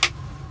just,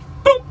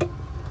 boop.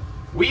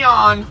 We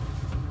on.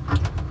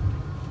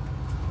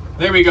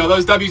 There we go.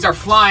 Those W's are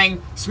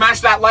flying. Smash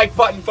that like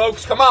button,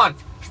 folks. Come on.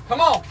 Come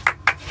on.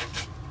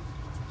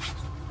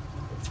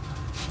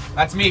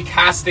 That's me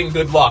casting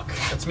good luck.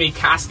 That's me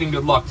casting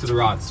good luck to the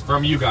rods.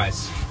 From you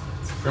guys.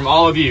 From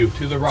all of you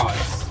to the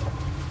rods.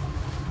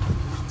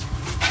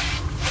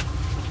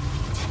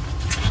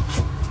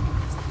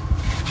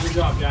 Good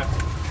job, Jack.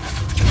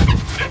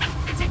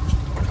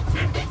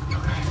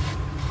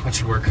 That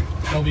should work.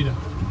 Velveeta.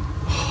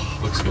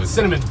 Looks good.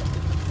 Cinnamon.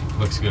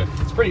 Looks good.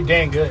 It's pretty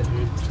dang good,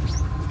 dude.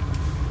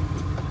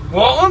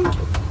 Want one?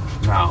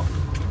 No.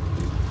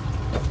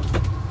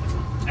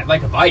 I'd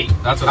like a bite.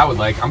 That's what I would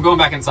like. I'm going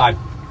back inside.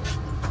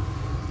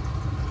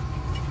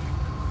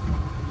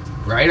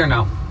 Right or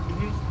no?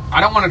 Mm-hmm. I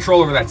don't want to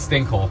troll over that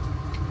stink hole.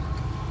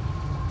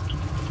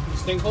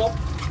 Stink hole?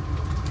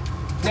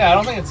 Yeah, I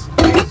don't think it's...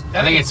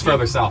 I think it's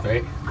further south,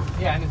 right?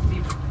 Yeah, and it's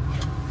deep.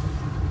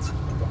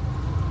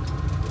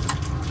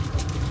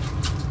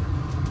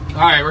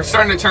 All right, we're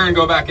starting to turn,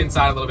 go back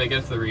inside a little bit,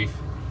 get to the reef.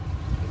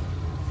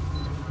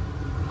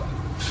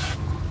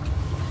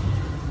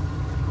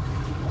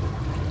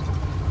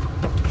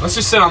 Let's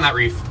just sit on that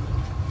reef.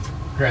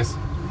 Chris,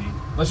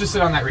 let's just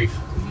sit on that reef.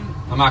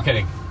 I'm not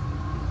kidding.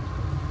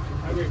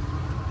 I agree.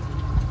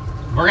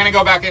 We're gonna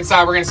go back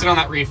inside, we're gonna sit on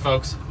that reef,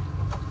 folks.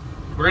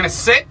 We're gonna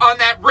sit on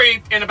that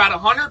reef in about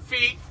 100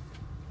 feet,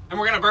 and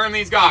we're gonna burn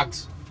these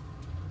gogs.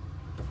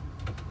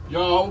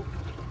 Yo,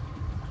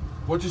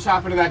 what just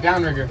happened to that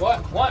downrigger?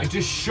 What? It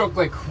just shook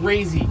like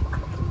crazy.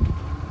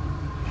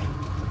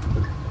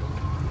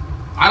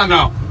 I don't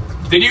know.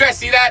 Did you guys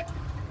see that?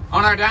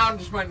 On our down,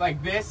 just went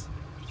like this.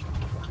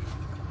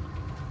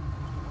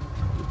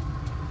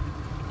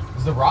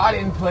 Is the rod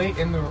in plate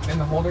in the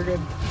holder good?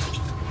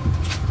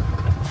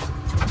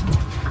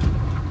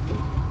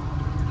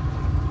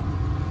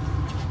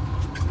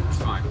 That's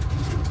fine.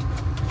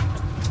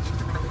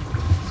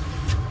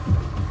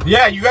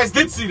 Yeah, you guys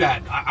did see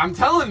that. I'm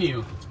telling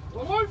you.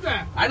 What was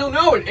that? I don't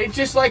know. It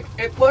just like,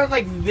 it went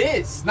like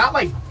this. Not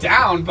like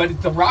down,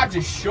 but the rod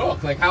just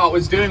shook like how it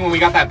was doing when we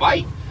got that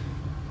bite.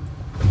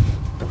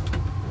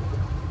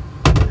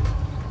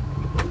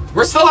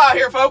 We're still out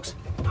here, folks.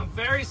 I'm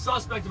very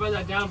suspect about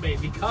that down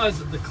bait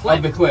because of the clip.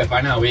 Of the clip,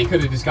 I know. We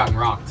could have just gotten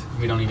rocked.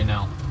 We don't even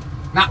know.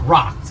 Not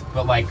rocked,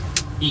 but like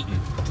eaten.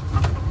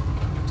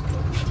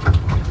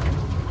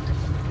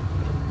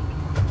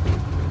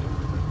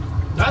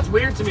 That's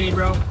weird to me,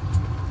 bro.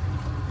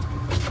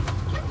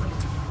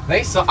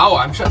 They saw. Oh,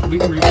 I'm sure we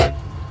can read.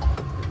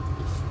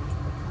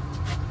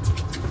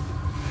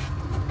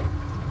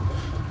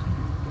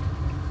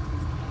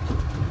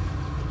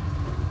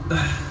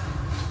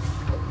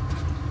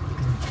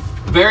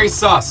 Very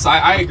sus.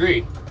 I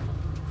agree.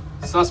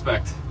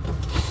 Suspect.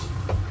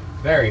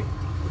 Very.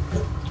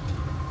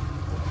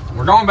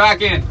 We're going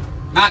back in.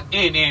 Not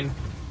in.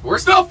 We're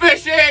still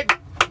fishing.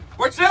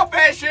 We're still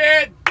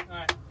fishing. All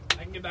right,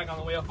 I can get back on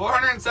the wheel.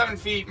 407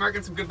 feet,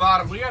 marking some good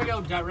bottom. We gotta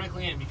go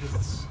directly in because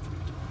it's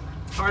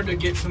hard to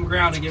get some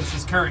ground against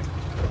this current.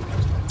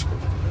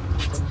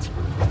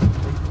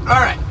 All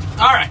right.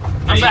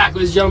 I'm back,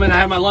 ladies and gentlemen. I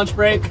have my lunch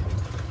break.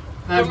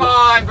 Come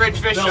on, bridge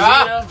fish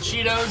Velveeta, up.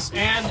 Cheetos,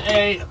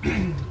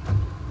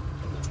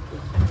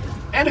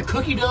 and a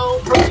cookie dough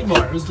protein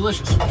bar. It was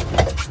delicious. I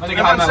think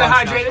Everyone stay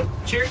hydrated.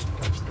 Cheers.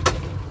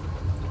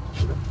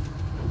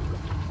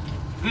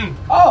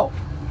 Oh.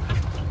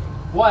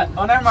 What?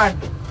 Oh, never mind.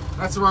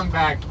 That's the wrong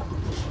bag.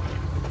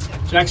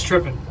 Jack's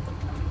tripping.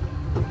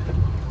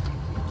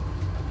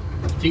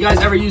 Do you guys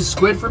ever use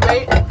squid for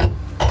bait?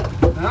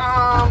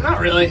 Not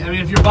really. I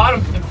mean, if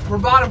we're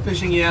bottom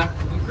fishing, yeah.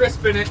 I'm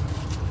crisping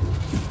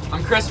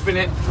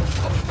it.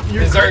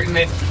 You're deserting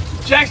it.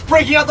 Jack's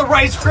breaking out the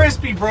Rice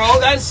Krispie, bro.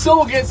 That's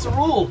so against the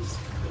rules.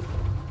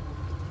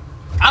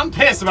 I'm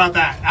pissed about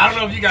that. I don't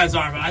know if you guys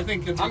are, but I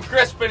think it's... I'm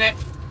crisping it.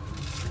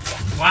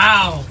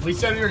 Wow. We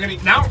said we were going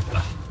to... Now...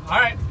 All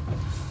right.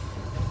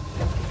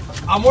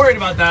 I'm worried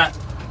about that.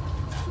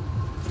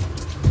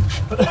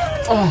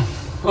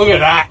 Oh, look at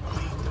that.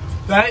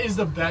 That is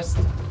the best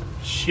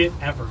shit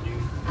ever,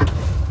 dude.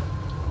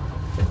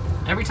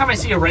 Every time I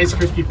see a Rice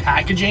Krispie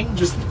packaging,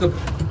 just the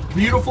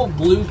beautiful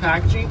blue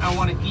packaging, I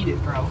want to eat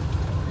it, bro.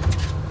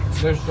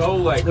 They're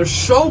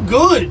so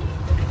good.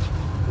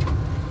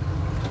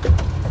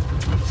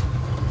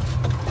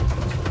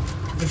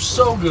 They're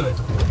so good.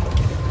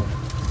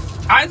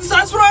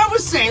 That's what I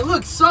was saying.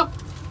 Look, sup,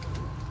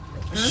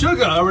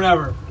 sugar or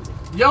whatever.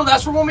 Yo,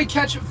 that's for when we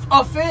catch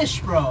a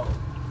fish, bro.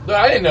 No,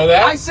 I didn't know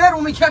that. I said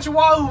when we catch a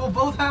wahoo, we'll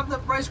both have the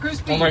Rice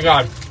Krispie. Oh my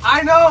god.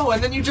 I know,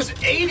 and then you just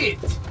ate it.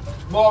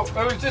 Well, it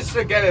was just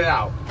to get it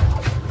out.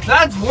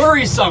 That's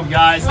worrisome,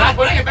 guys. I'm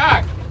putting it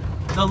back.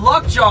 The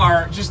luck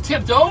jar just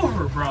tipped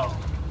over, bro.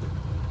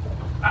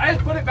 I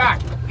just put it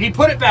back. He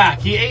put it back.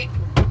 He ate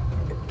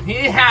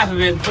half of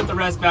it and put the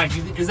rest back.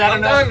 Is that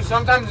enough?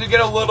 Sometimes you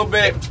get a little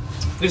bit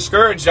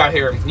discouraged out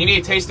here. You need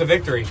a taste of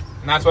victory,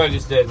 and that's what I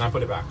just did, and I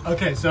put it back.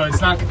 Okay, so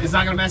it's not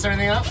gonna mess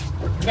anything up.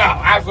 No,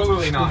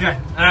 absolutely not. Okay,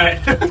 all right.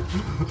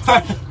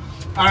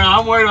 I don't know.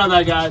 I'm worried about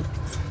that, guys.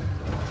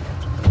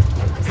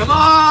 Come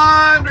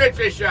on, great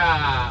fisher.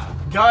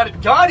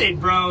 Got it,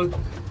 bro.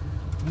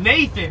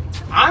 Nathan,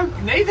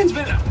 Nathan's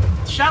been.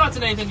 Shout out to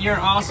Nathan. You're an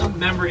awesome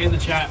member in the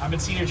chat. I've been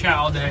seeing your chat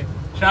all day.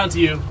 Shout out to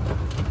you.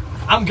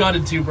 I'm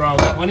gutted too, bro.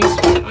 When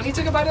he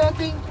took a bite of that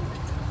thing,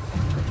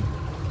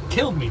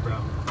 killed me, bro.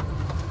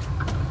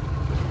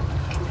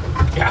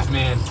 Gaff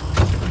man.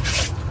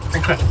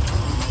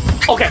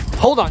 Okay,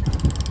 hold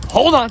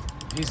on.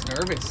 He's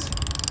nervous.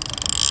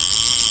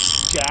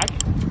 Jack,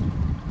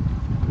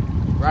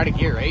 We're out of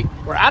gear, right?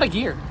 we're out of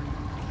gear.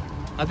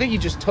 I think he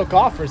just took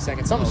off for a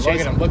second. Something's Look at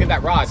chasing him. Look at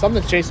that rod.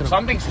 Something's chasing him.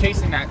 Something's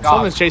chasing that dog.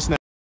 Something's chasing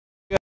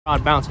that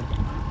rod bouncing.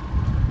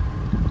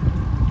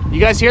 You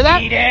guys hear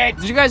that? Eat it.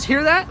 Did you guys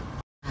hear that?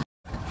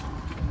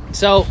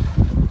 So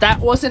that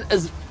wasn't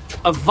as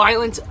a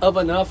violent of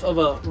enough of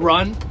a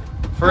run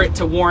for it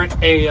to warrant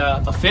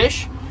a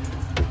fish,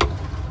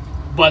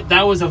 but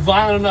that was a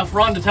violent enough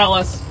run to tell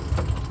us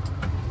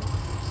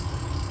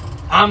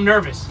I'm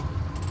nervous.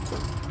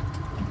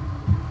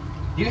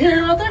 You hear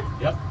him out there?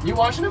 Yep. You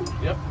watching him?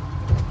 Yep.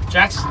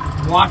 Jack's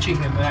watching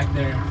him back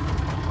there.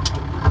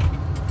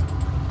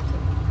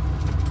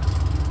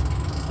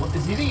 What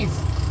does he think he's?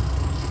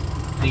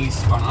 Think he's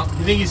spun up?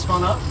 You think he's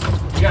spun up?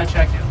 You gotta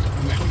check him.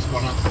 He might be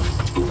spun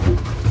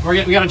up.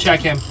 We gotta check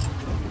him.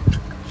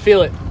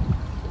 Feel it.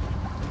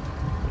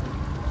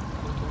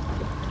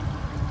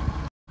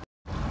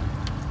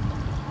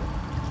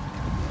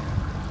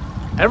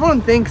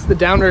 Everyone thinks the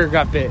downrigger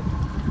got bit.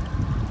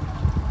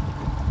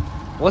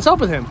 What's up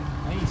with him?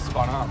 I think he's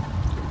spun up.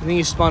 You think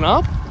he's spun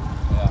up?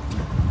 Yeah.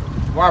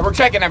 All right, we're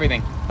checking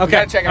everything. We Okay.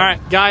 gotta check All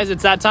everything. right, guys,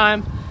 it's that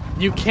time.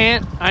 You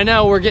can't. I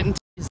know we're getting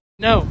teased.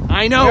 No,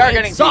 I know We are it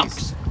getting sucks.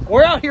 teased.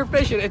 We're out here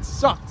fishing. It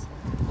sucks.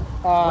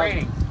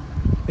 Raining.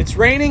 It's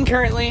raining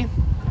currently.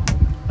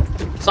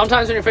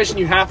 Sometimes when you're fishing,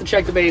 you have to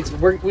check the baits.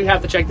 We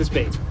have to check this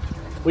bait.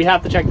 We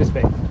have to check this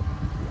bait.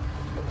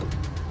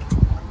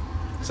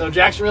 So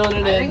Jack's reeling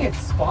it I in. think it's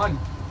spun.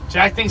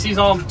 Jack thinks he's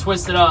all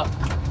twisted up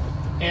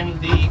in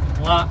the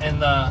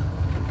And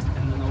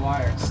then the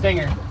wire.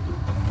 stinger.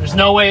 There's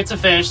no way it's a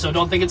fish, so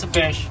don't think it's a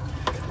fish.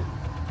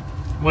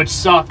 Which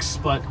sucks,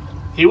 but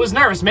he was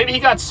nervous. Maybe he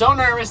got so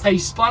nervous that he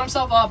spun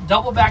himself up,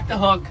 double back the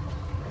hook.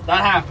 That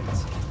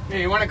happens. Here,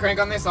 you want to crank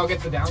on this? I'll get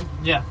the down.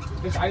 Yeah.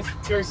 I'm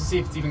just curious to see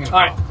if it's even gonna.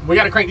 All right, we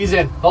got to crank these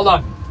in. Hold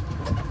on.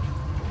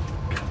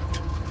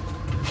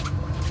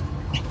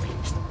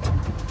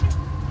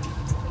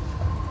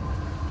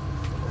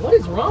 What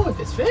is wrong with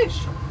this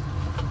fish?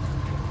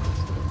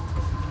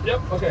 Yep.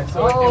 Okay.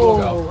 So it will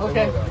go. Oh,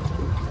 okay. It will go.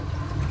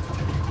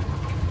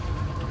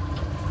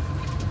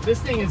 This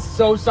thing is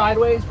so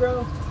sideways,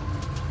 bro.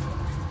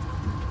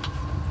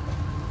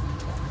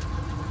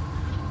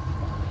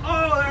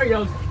 Oh, there he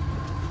goes.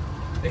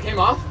 It came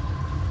off.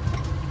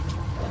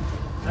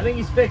 I think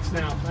he's fixed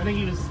now. I think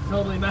he was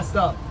totally messed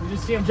up. You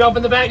just see him jump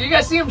in the back. You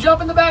guys see him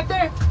jump in the back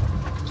there?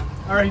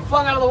 All right, he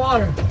flung out of the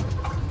water.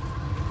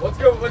 Let's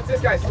go. What's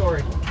this guy's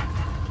story?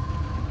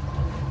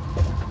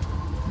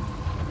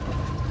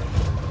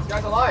 This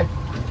guy's alive.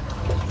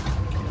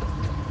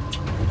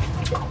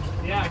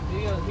 Yeah,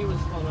 he was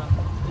flung up.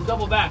 He's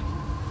double back.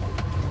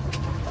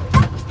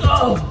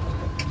 Oh.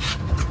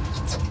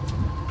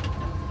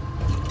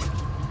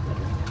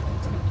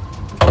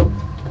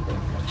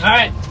 All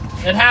right,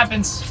 it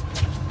happens.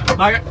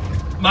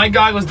 My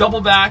guy was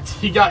double backed.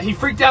 He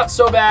freaked out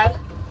so bad.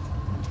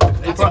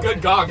 That's a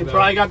good gog, He though.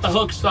 probably got the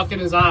hook stuck in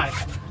his eye,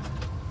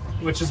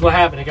 which is what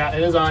happened. It got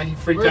in his eye. He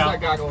freaked Where's out.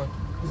 that guy going?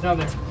 He's down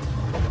there.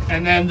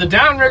 And then the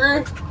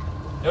downrigger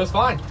It was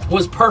fine.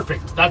 was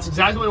perfect. That's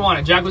exactly what we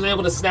wanted. Jack was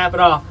able to snap it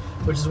off,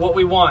 which is what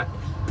we want.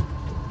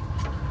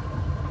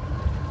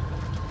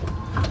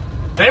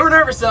 They were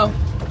nervous though,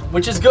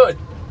 which is good.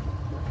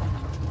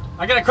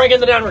 I gotta crank in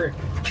the downrigger.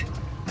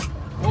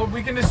 Well,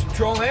 we can just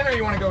troll in, or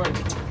you want to go in?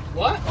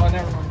 What? Oh,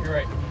 never mind. You're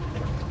right.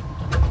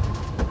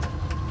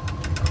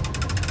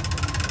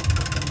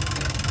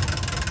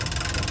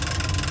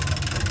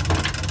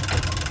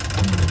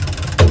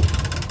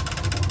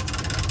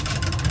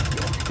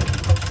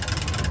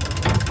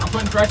 I'm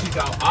putting freshies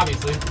out,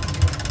 obviously.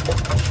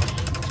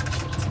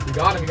 You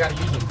got them, you gotta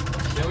use them.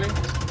 Feel me?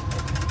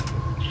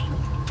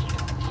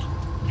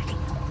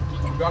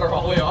 You got her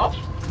all the way off?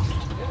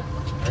 Yeah.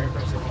 Very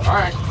impressive.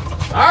 Alright.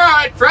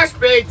 Alright, fresh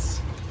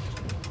baits.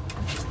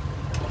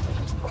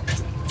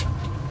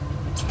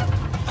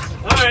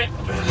 Alright.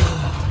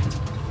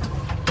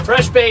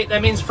 Fresh bait,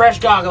 that means fresh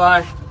goggle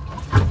eye.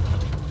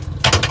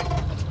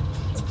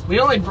 We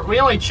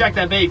only check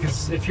that bait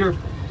because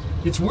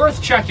it's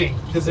worth checking,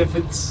 because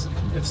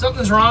if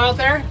something's wrong out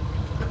there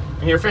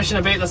and you're fishing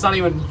a bait that's not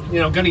even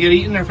gonna get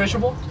eaten or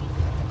fishable,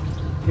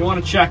 you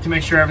want to check to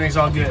make sure everything's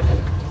all good.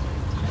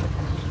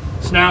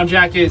 So now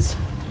Jack is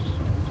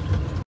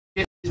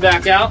getting his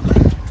back out.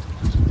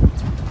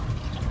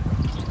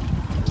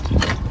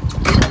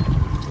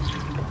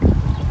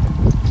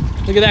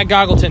 Look at that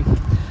goggleton.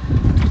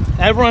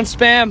 Everyone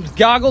spam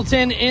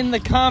Goggleton in the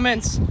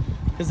comments,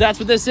 because that's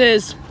what this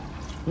is.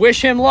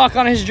 Wish him luck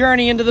on his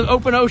journey into the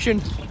open ocean.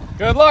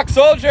 Good luck,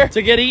 soldier.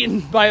 To get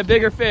eaten by a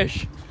bigger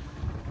fish.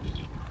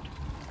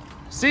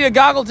 See ya,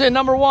 Goggleton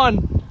number 1.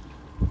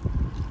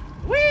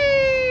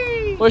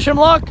 Whee! Wish him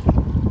luck.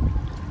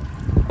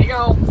 Here you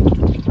go.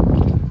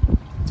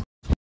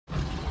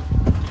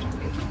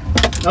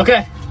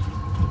 Okay.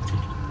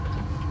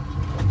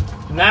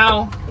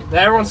 Now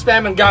that everyone's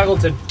spamming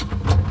Goggleton.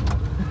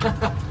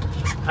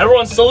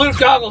 Everyone salute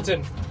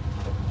Goggleton.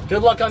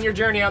 Good luck on your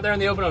journey out there in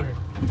the open ocean.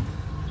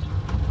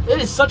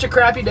 It is such a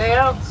crappy day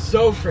out.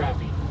 So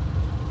crappy.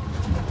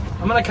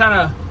 I'm gonna kind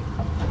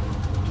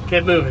of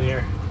get moving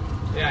here.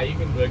 Yeah, you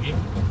can boogie.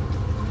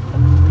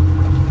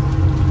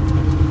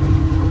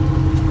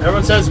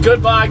 Everyone says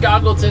goodbye,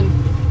 Goggleton.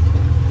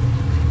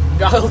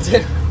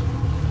 Goggleton.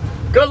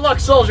 Good luck,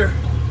 soldier.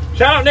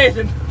 Shout out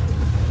Nathan.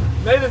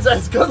 Nathan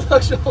says good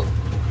luck, soldier.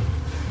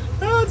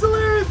 Oh, it's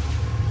hilarious.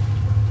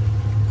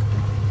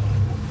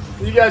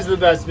 You guys are the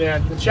best,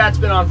 man. The chat's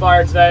been on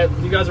fire today.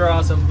 You guys are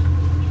awesome.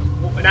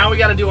 Now we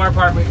got to do our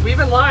part. We've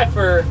been live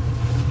for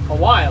a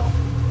while.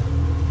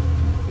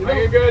 Are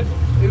you good?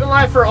 We've been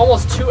live for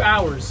almost 2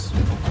 hours.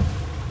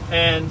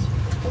 And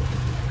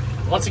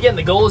once again,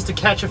 the goal is to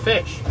catch a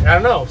fish. I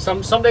don't know.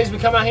 Some days we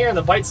come out here and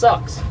the bite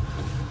sucks.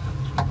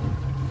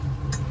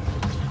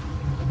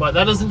 But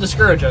that doesn't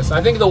discourage us.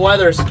 I think the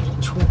weather's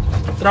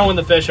throwing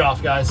the fish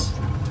off, guys.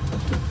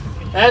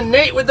 And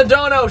Nate with the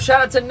dono.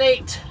 Shout out to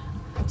Nate.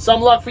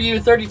 Some luck for you.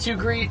 32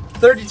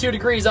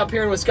 degrees up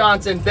here in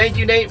Wisconsin. Thank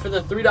you, Nate, for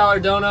the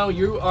 $3 dono.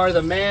 You are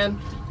the man.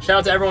 Shout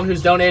out to everyone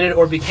who's donated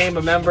or became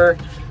a member.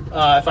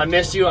 If I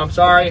missed you, I'm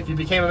sorry. If you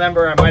became a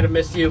member, I might have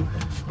missed you.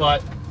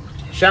 But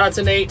shout out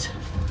to Nate.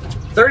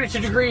 32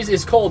 degrees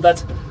is cold.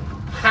 That's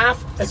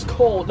half as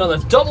cold. No,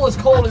 that's double as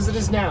cold as it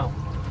is now.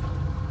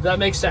 That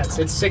makes sense.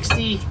 It's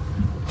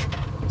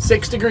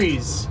 66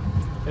 degrees.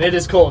 And it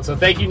is cold. So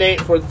thank you, Nate,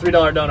 for the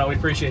 $3 dono. We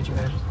appreciate you,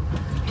 man.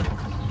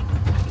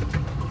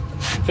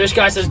 Fish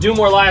Guy says do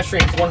more live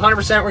streams.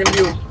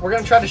 100% we're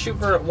gonna try to shoot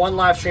for 1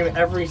 live stream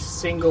every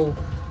single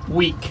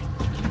week.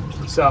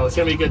 So it's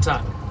gonna be a good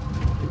time.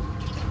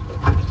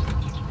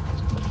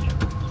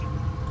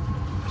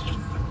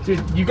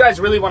 Dude, you guys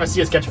really want to see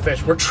us catch a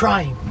fish. We're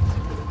trying.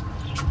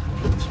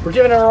 We're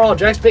giving it our all.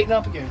 Jack's baiting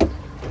up again.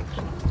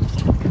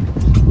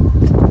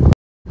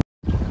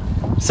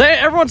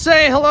 Everyone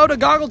say hello to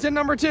Goggleton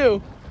number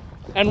 2.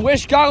 And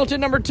wish Goggleton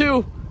number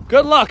 2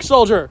 good luck,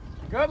 soldier.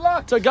 Good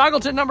luck. To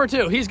Goggleton number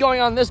 2. He's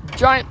going on this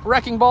giant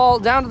wrecking ball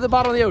down to the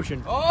bottom of the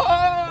ocean.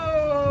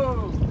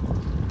 Oh!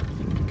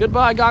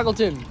 Goodbye,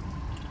 Goggleton.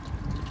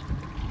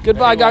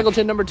 Goodbye,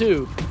 Goggleton number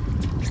 2.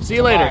 See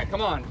you later. Right,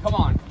 come on. Come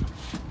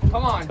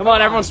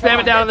on, everyone spam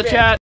it down in the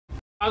chat.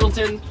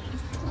 Goggleton,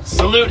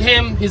 salute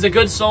him. He's a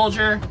good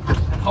soldier.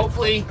 And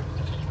hopefully,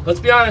 let's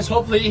be honest,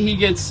 hopefully he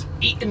gets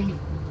eaten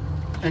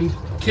and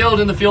killed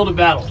in the field of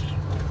battle.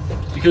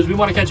 Because we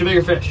want to catch a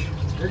bigger fish.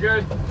 You're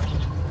good.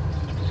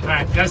 All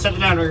right, gotta set it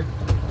down here.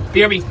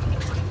 BRB.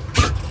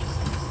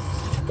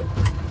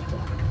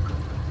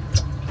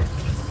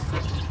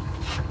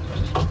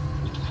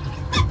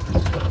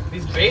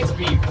 These baits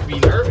be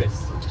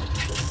nervous.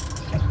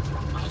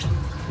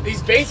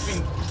 These baits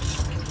be...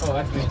 Oh,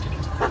 that's me.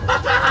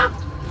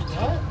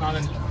 What? Not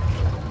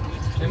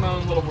in my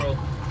own little world.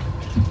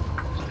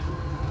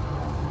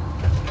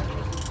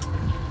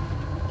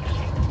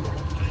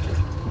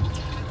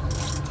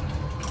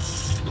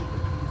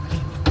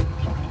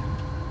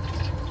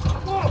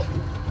 Whoa!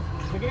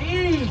 Look at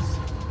these!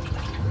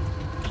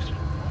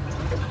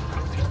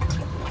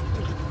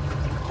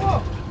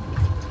 Whoa!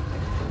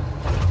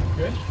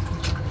 Good.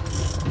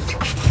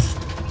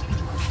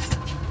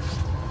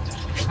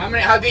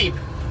 How deep?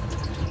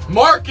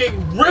 Marking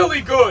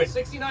really good.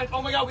 69.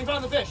 Oh my God, we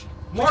found the fish.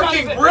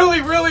 Marking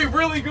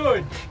really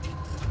good.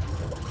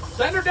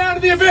 Send her down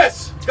to the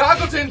abyss.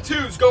 Goggleton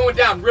 2's going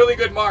down. Really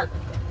good mark.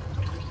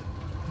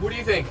 What do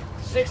you think?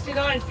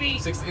 69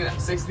 feet.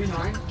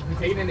 69? We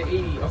take it into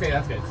 80. Okay,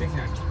 that's good.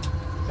 69.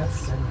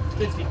 That's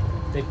 50.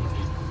 50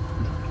 feet.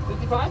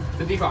 55?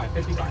 55.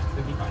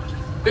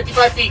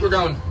 55 feet we're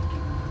going.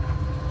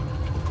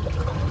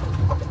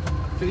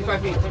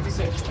 55 feet.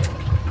 56.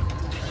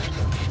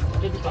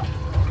 55.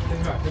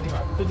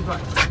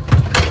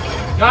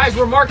 Guys,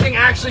 we're marking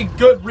actually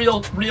good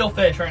real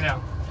fish right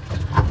now.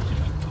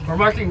 We're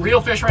marking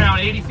real fish right now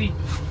at 80 feet.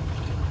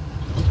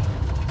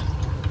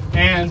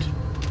 And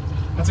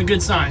that's a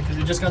good sign because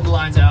we just got the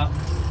lines out.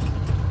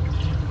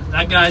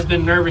 That guy's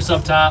been nervous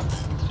up top.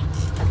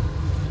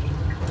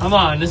 Come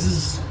on, this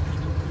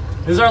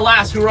is our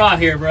last hurrah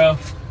here, bro.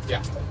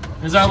 Yeah.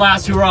 This is our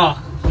last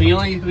hurrah. We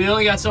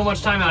only got so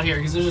much time out here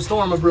because there's a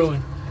storm of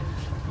brewing.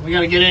 We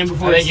gotta get in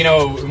before. I think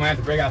we might have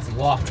to break out some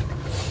luck.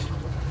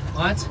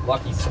 What?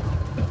 Luckies.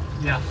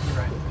 Yeah, you're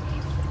right.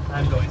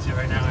 I'm going to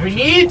right now. We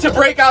need to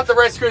break out the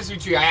Rice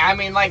Krispie treat. I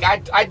mean, like,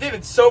 I did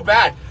it so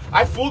bad.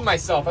 I fooled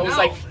myself. I was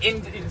like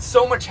in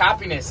so much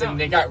happiness, and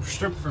they got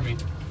stripped from me.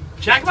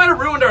 Jack might have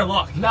ruined our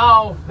luck.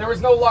 No, there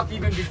was no luck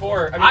even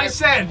before. I mean, I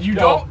said you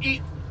don't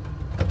eat.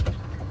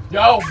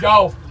 Yo.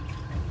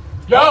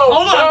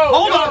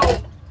 Hold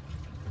on.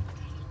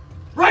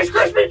 Rice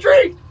Krispie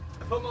treat!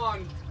 Come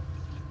on.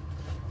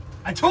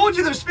 I told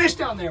you there's fish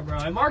down there, bro.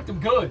 I marked them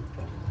good.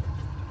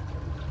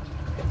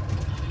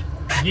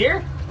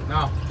 Here?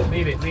 No,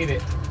 leave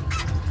it.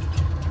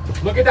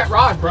 Look at that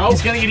rod, bro.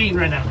 He's gonna get eaten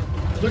right now.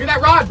 Look at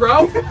that rod,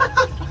 bro.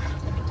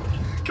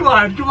 Come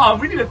on.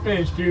 We need a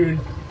fish, dude.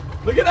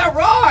 Look at that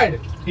rod.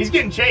 He's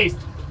getting chased.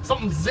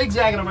 Something's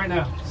zigzagging him right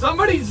now.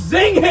 Somebody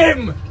zing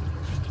him.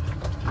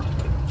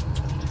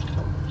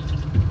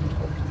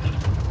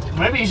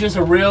 Maybe he's just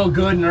a real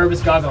good,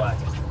 nervous goggle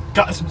actor.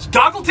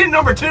 Goggleton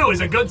number 2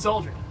 is a good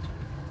soldier.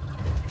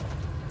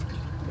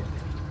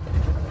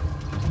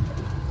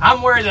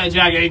 I'm worried that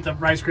Jack ate the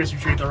Rice Krispie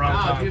treat the wrong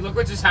time. Dude, look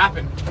what just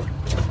happened.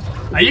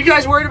 Are you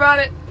guys worried about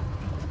it?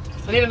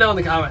 I need to know in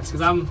the comments,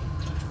 because I'm...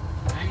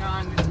 Hang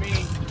on, it's me.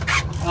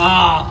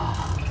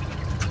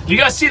 Do you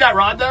guys see that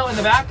rod, though, in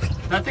the back?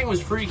 That thing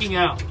was freaking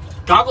out.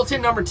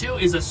 Goggleton number 2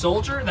 is a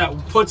soldier that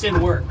puts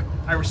in work.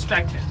 I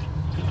respect him.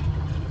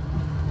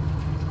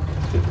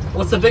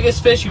 What's the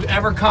biggest fish you've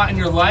ever caught in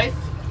your life?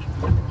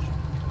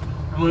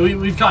 I mean,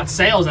 we've caught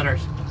sails that are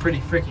pretty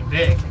freaking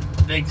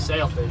big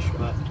sailfish,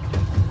 but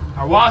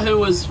our wahoo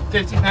was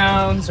 50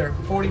 pounds or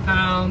 40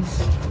 pounds.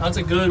 That's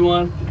a good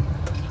one.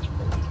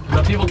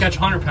 But people catch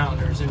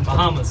 100-pounders in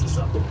Bahamas and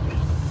stuff.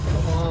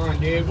 Come on,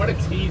 dude. What a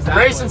tease that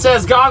Grayson was.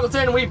 says,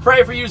 Goggleton, we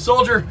pray for you,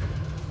 soldier.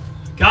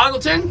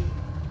 Goggleton,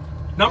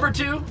 number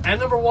 2 and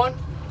number 1.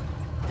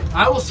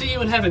 I will see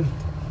you in heaven.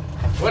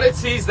 What a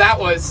tease that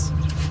was.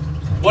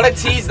 What a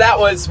tease that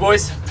was,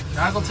 boys.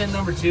 Goggleton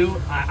number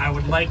 2, I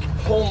would like...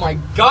 Oh my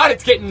God,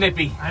 it's getting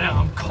nippy. I know,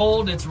 I'm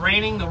cold, it's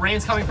raining. The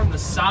rain's coming from the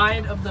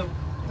side of the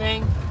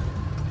thing.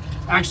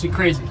 Actually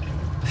crazy.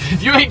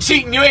 If you ain't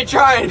cheating, you ain't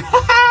trying.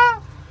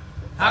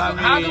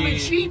 How can we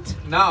cheat?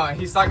 No,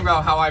 he's talking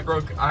about how I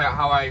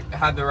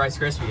had the Rice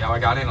Krispie, how I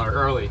got in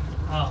early.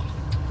 Oh,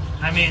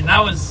 I mean,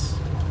 that was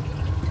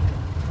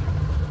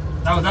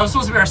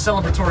supposed to be our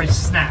celebratory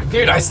snack.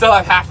 Dude, I still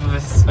have half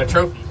of a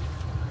trophy.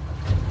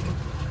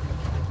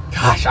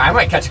 Gosh, I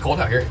might catch a cold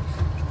out here.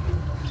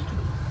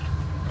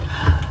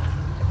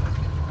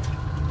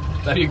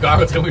 Love you,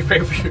 Goggleton. We pray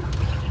for you.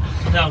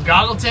 No,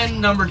 Goggleton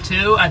number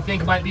 2, I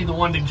think might be the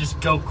one to just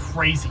go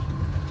crazy.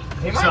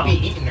 They might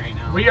be eating right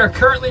now. We are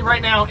currently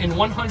right now in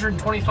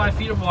 125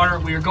 feet of water.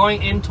 We are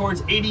going in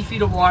towards 80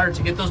 feet of water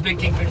to get those big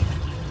kingfish.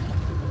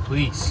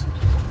 Please.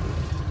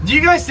 Do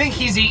you guys think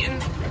he's eaten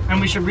and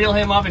we should reel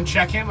him up and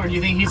check him, or do you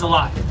think he's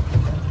alive?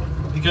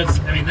 Because,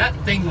 I mean, that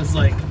thing was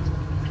like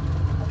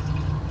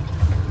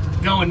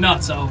going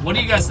nuts. So what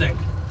do you guys think?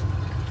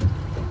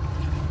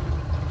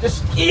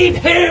 Just eat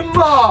him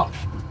up!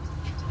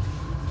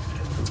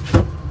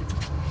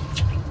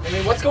 I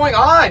mean, what's going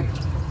on?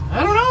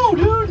 I don't know,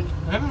 dude.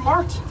 I haven't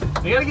marked.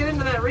 We gotta get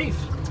into that reef.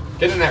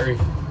 Get in that reef.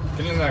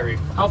 Get in that reef.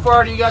 How far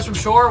are you guys from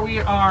shore? We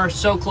are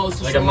so close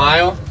to Like shore. a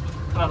mile?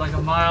 About like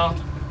a mile.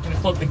 I'm gonna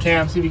flip the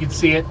cam, see if you can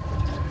see it.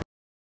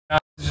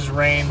 It's just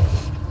rain.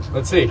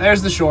 Let's see.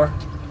 There's the shore.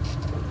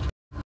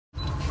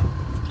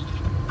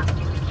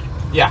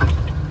 Yeah.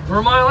 We're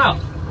a mile out.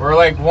 We're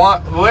like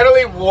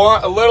literally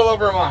a little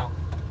over a mile.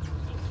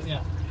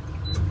 Yeah.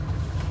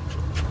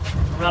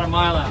 We're about a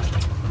mile out.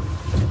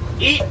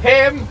 Eat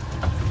him!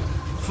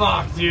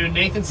 Fuck, dude.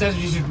 Nathan says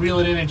we should reel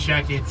it in and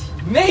check it.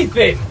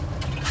 Nathan!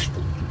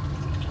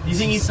 You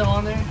think he's still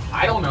on there?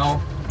 I don't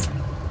know.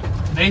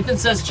 Nathan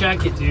says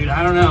check it, dude.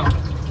 I don't know.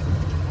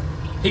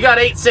 He got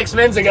 8 6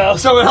 minutes ago,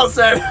 someone else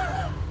said.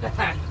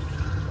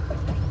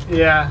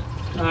 Yeah.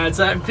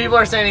 So people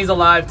are saying he's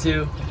alive,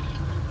 too.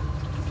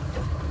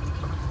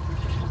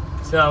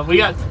 So we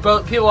got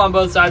people on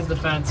both sides of the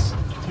fence.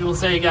 People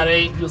say he got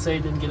 8. People say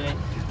he didn't get 8.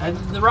 And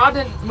the rod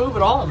didn't move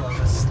at all, though.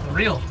 It's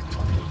real.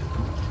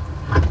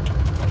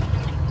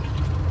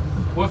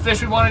 What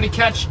fish we wanted to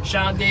catch?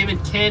 Shout out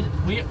David Kidd.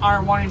 We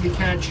are wanting to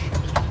catch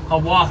a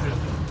wahoo.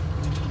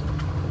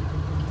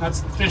 That's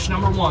fish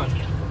number 1.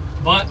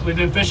 But we've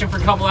been fishing for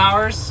a couple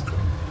hours.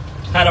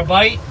 Had a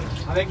bite.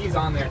 I think he's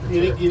on there.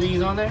 You think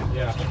he's on there?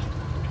 Yeah.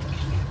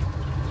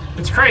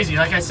 It's crazy.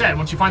 Like I said,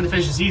 once you find the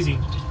fish, it's easy.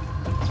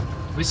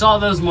 We saw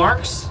those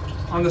marks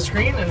on the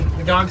screen and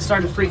the dog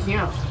started freaking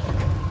out.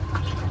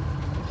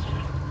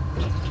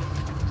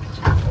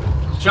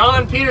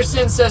 John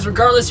Peterson says,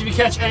 regardless if you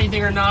catch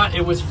anything or not,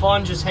 it was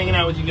fun just hanging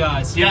out with you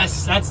guys.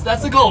 Yes, that's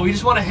the goal. We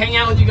just want to hang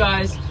out with you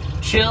guys,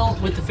 chill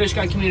with the Fish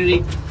Guy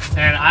community,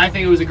 and I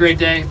think it was a great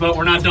day, but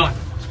we're not done.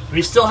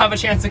 We still have a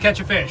chance to catch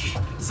a fish.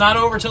 It's not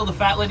over till the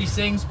fat lady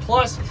sings.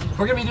 Plus,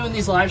 we're going to be doing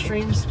these live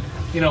streams,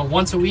 you know,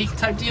 once a week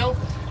type deal.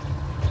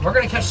 We're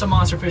going to catch some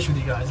monster fish with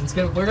you guys.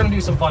 We're going to do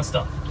some fun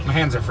stuff. My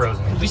hands are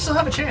frozen. We still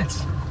have a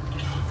chance.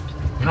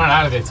 We're not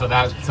out of it till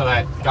that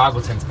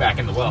Goggleton's back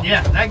in the well.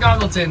 Yeah, that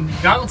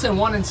Goggleton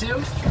 1 and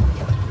 2,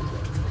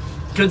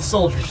 good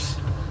soldiers.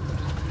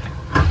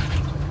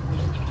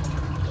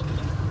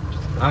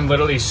 I'm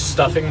literally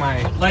stuffing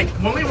my... Like,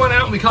 when we went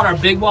out and we caught our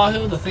big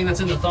wahoo, the thing that's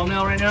in the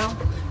thumbnail right now,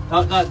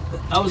 that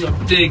was a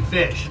big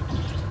fish.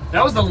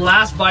 That was the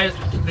last bite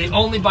the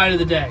only bite of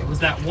the day was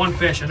that one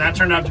fish, and that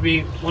turned out to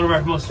be one of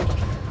our most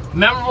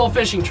memorable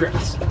fishing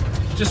trips.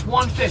 Just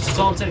one fish, that's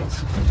all it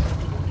takes.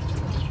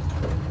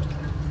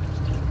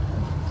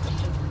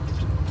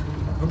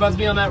 We're about to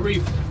be on that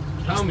reef.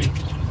 Tell me.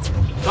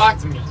 Talk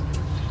to me.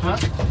 Huh?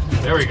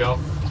 There we go.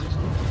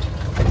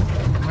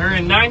 We're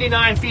in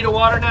 99 feet of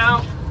water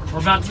now. We're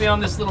about to be on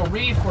this little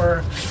reef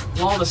where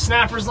all the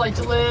snappers like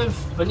to live,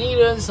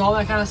 bonitas, all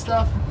that kind of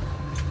stuff.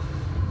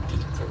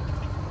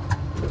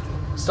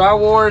 Star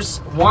Wars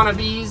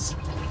wannabes.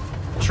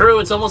 True,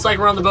 it's almost like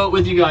we're on the boat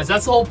with you guys.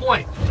 That's the whole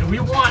point. We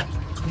want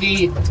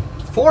the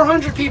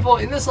 400 people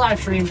in this live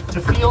stream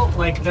to feel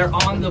like they're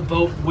on the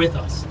boat with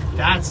us.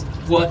 That's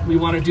what we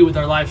want to do with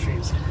our live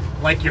streams.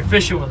 Like you're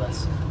fishing with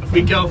us. If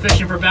we go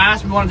fishing for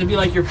bass, we want it to be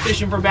like you're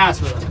fishing for bass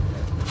with us.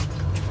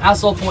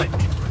 That's the whole point.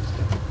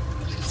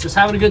 It's just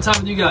having a good time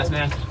with you guys,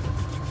 man.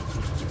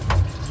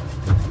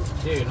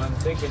 Dude, I'm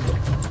thinking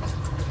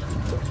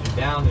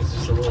down is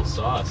just a little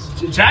sauce.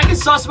 Jack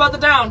is sus about the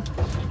down.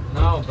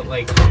 No, but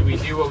like, do we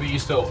do what we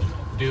used to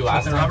do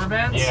last the time? Rubber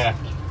bands? Yeah.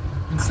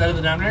 Instead of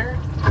the down there?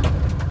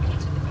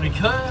 We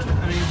could.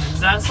 I mean, is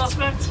that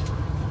suspect?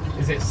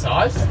 Is it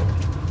sauce?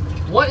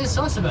 What is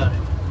sus about it?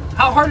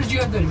 How hard did you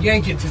have to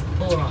yank it to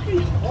pull it on?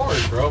 It's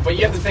hard, bro. But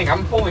you have to think,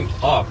 I'm pulling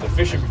up. The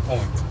fish should be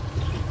pulling.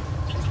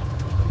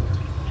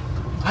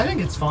 I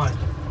think it's fine.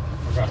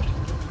 Okay.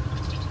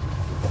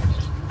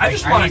 I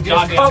just want to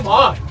goddamn. Come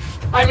on.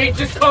 I mean,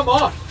 just come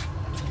on.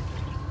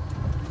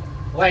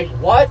 Like,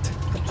 what?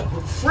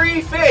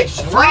 Free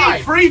fish.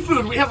 Free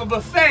food. We have a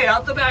buffet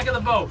out the back of the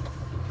boat.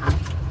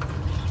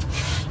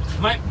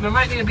 There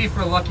might need to be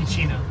for a Lucky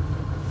Chino.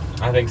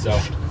 I think so.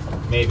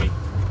 Maybe.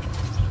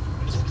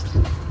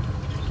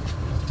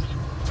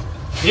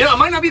 You know, it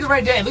might not be the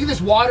right day. Look at this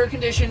water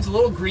conditions, a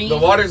little green. The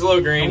water's a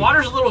little green. The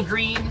water's a little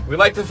green. We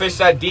like to fish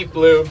that deep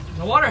blue.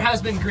 The water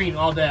has been green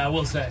all day, I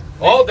will say.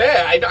 All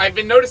day. I've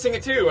been noticing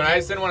it too, and I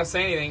just didn't want to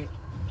say anything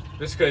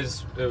just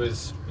because it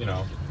was, you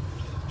know.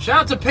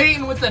 Shout out to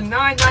Peyton with the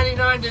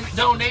 $9.99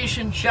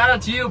 donation. Shout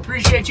out to you.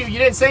 Appreciate you. You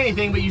didn't say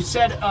anything, but you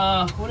said,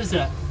 what is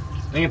that?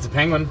 I think it's a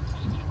penguin.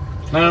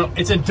 No.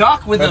 It's a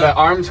duck with the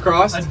arms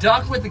crossed. A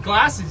duck with the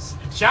glasses.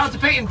 Shout out to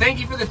Peyton. Thank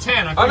you for the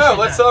 10. I Oh, no.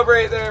 Let's that.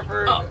 celebrate there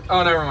for...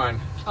 Oh, never mind.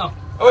 Oh,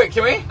 wait.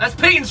 Can we? That's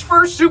Peyton's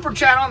first super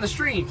chat on the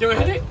stream. Can we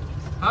hit it?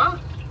 Huh?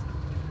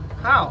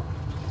 How?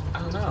 I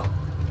don't know.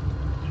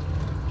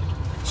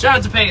 Shout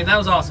out to Peyton. That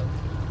was awesome.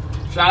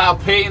 Shout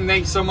out Peyton.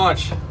 Thanks so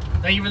much.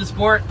 Thank you for the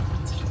support.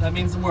 That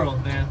means the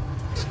world, man.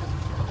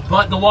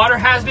 But the water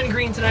has been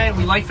green today.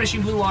 We like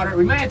fishing blue water.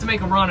 We may have to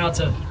make a run out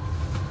to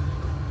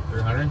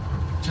 300.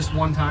 Just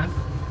one time.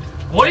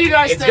 What do you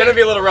guys think? It's gonna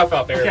be a little rough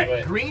out there. Okay,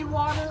 but... green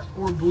water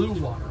or blue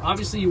water?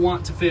 Obviously, you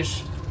want to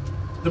fish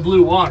the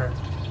blue water.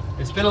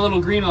 It's been a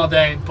little green all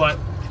day, but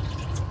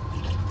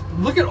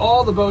look at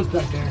all the boats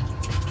back there.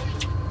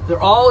 They're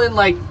all in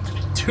like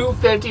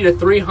 250 to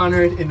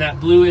 300 in that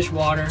bluish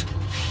water.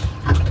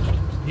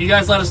 You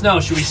guys let us know.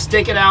 Should we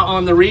stick it out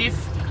on the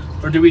reef,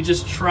 or do we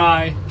just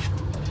try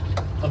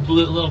a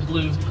little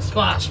blue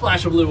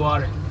splash of blue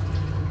water?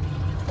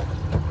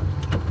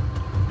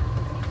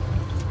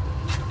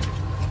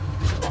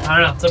 I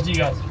don't know. It's up to you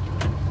guys.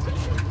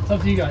 It's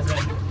up to you guys, man.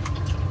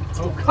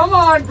 Oh, come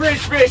on, bridge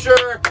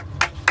fisher!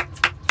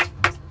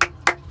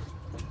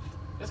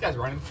 This guy's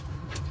running.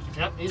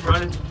 Yep, he's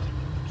running.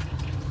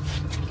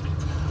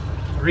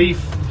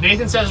 Reef.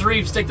 Nathan says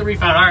reef. Stick the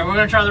reef out. All right, we're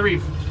going to try the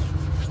reef.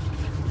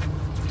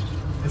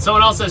 And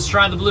someone else says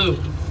try the blue.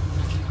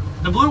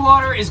 The blue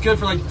water is good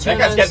for like tunas. That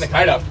guy's getting the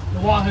kite up. The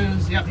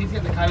wahoos. Yep, he's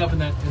getting the kite up in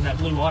that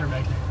blue water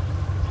back there.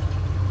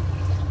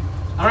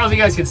 I don't know if you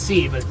guys can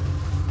see, but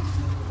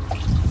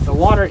the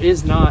water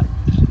is not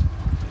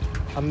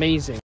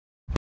amazing.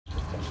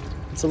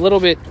 It's a little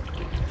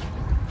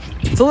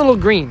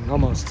green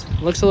almost.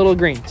 It looks a little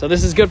green. So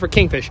this is good for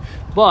kingfish.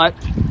 But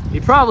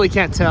you probably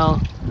can't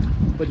tell,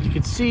 but you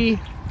can see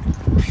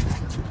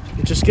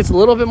it just gets a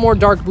little bit more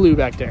dark blue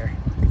back there.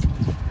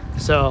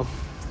 So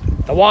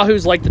the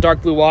wahoos like the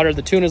dark blue water.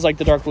 The tunas like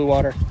the dark blue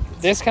water.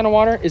 This kind of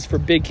water is for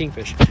big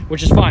kingfish,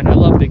 which is fine. I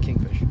love big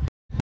kingfish.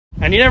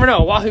 And you never know.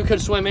 A wahoo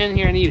could swim in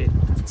here and eat it.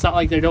 It's not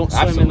like they don't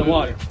swim in the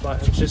water.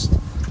 But it's just,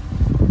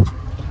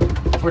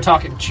 if we're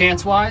talking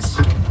chance-wise,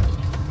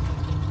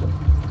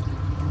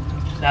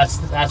 that's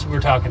what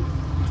we're talking.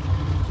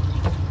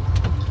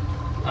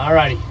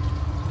 Alrighty.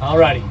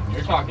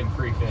 You're talking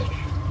free fish.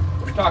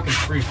 We're talking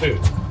free food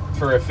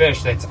for a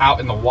fish that's out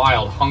in the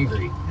wild,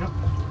 hungry.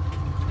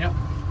 Yep.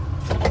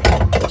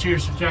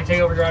 Cheers. Jack, take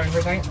over driving for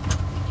a second.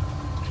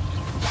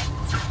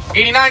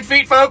 89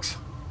 feet, folks.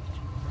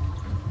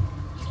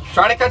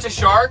 Trying to catch a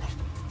shark.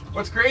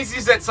 What's crazy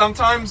is that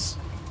sometimes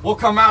we'll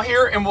come out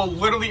here and we'll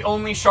literally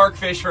only shark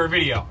fish for a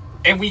video.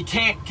 And we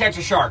can't catch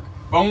a shark.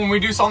 But when we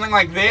do something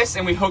like this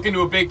and we hook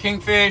into a big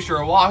kingfish or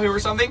a wahoo or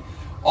something,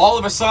 all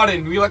of a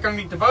sudden we look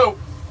underneath the boat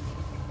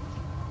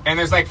and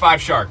there's like 5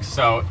 sharks.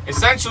 So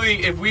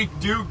essentially, if we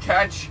do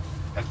catch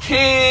a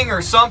king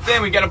or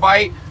something, we get a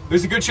bite,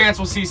 there's a good chance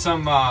we'll see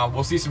some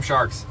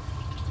sharks.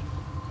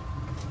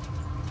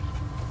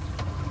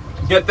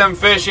 Get them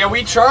fish. Yeah,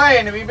 we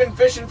trying. We've been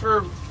fishing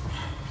for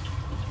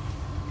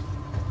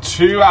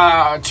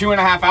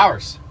 2.5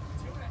 hours.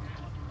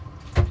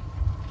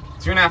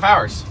 2.5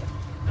 hours.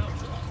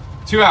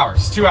 2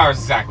 hours. 2 hours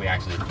exactly,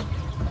 actually.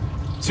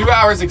 2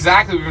 hours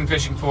exactly we've been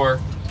fishing for.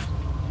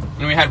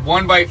 And we had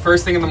one bite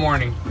first thing in the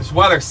morning. This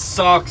weather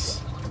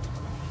sucks.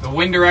 The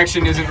wind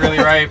direction isn't really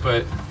right,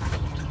 but...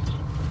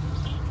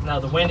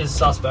 No, the wind is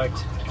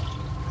suspect.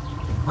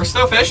 We're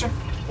still fishing.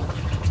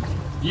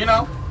 You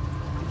know.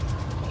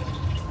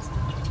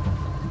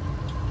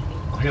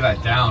 Look at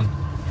that down.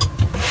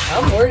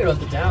 I'm worried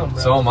about the down, bro.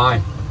 So am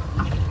I.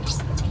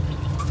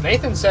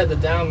 Nathan said the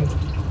down...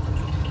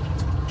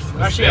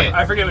 Actually,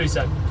 I forget what he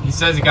said. He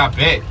says he got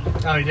bit.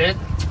 Oh, he did?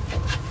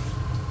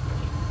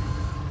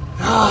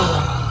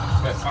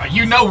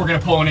 You know we're going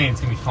to pull it in.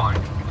 It's going to be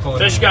fine.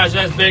 Fish guys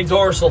has big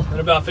dorsal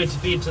and about 50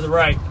 feet to the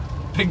right.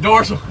 Big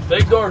dorsal.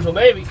 Big dorsal,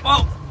 maybe.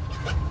 Oh!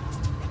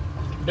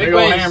 Big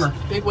waves. Hammer.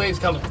 Big waves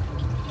coming.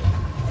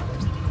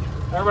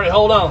 Everybody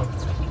hold on.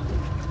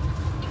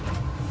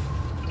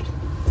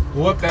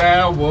 What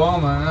that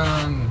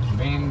woman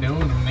been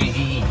doing to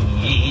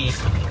me?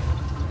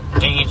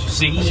 Can't you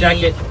see?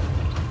 Check it.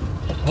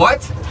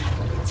 What?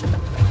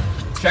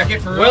 Check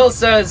it for real? Will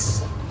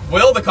says...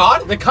 Will, the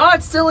cod? The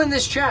cod's still in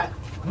this chat.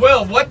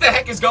 Will, what the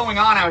heck is going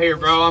on out here,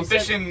 bro? I'm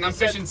fishing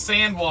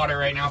sand water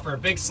right now for a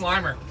big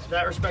slimer.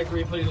 That respect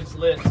where he looks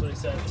lit, that's what he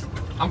said.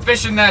 I'm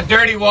fishing that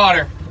dirty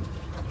water.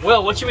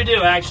 Will, what should we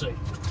do, actually?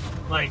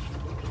 Like,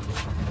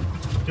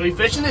 do we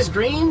fish in this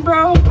green,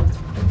 bro? Or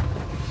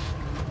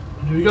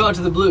do we go out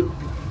to the blue?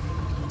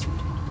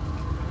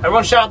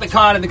 Everyone shout out the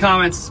cod in the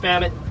comments,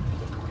 spam it.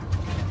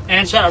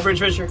 And shout out Bridge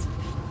Fisher.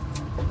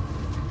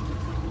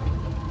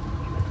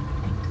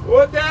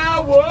 What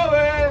that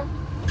woman?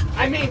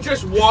 I mean,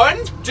 just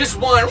one? Just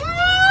one.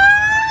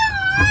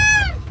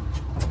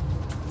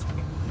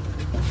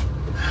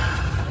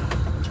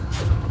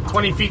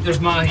 20 feet, there's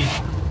mahi.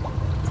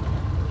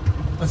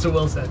 That's what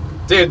Will said.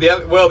 Dude, the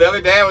other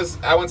day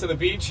I went to the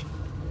beach.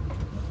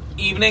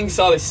 Evening,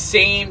 saw the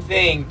same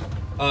thing.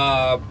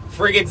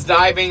 Frigates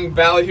diving,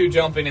 ballyhoo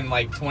jumping in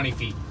like 20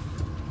 feet.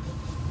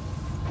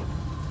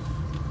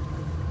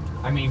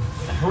 I mean,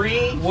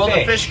 free Will fish.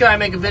 the fish guy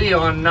make a video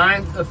on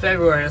 9th of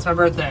February? That's my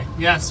birthday.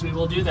 Yes, we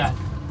will do that.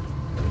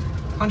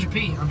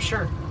 100p, I'm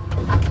sure.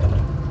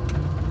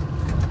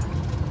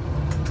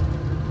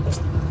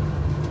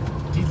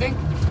 Do you think?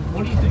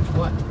 What do you think?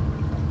 What?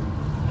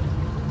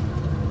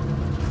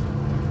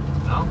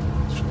 No?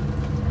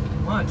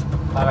 What?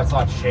 Thought I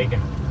saw it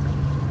shaking.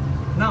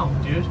 No,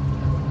 dude.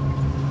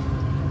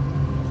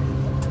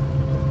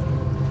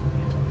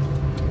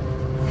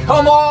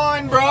 Come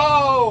on,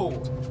 bro!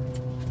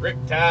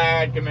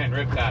 Riptide, come in,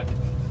 Riptide.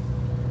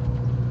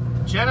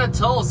 Jenna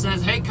Tull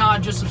says, hey,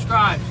 Cod, just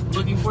subscribe.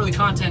 Looking for the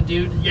content,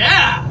 dude.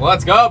 Yeah!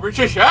 Let's go,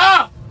 British.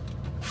 Ah!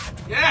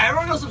 Yeah,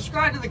 everyone go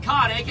subscribe to the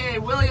Cod, a.k.a.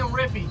 William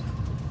Rippey.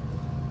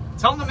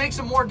 Tell him to make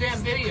some more damn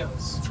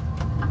videos.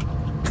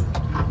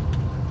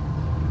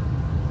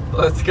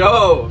 Let's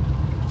go.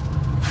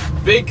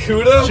 Big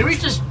kudo. Should we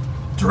just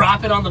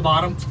drop it on the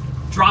bottom?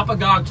 Drop a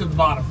gog to the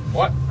bottom.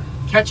 What?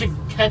 Catch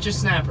a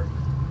snapper.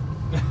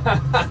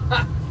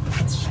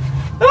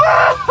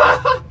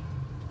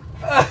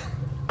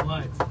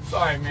 What?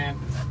 Sorry, man.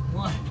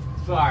 What?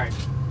 Sorry.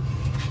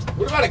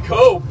 What about a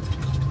cobe?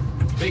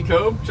 Big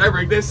cobe? Should I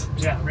rig this?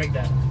 Yeah, rig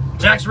that.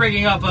 Jack's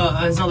rigging up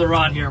his other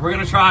rod here. We're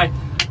gonna try.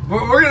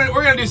 We're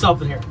gonna do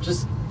something here.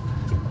 Just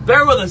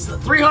bear with us.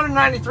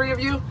 393 of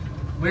you.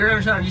 We're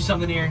gonna try to do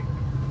something here.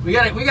 We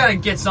gotta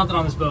get something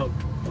on this boat.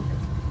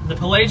 The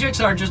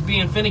pelagics are just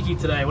being finicky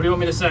today. What do you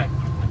want me to say?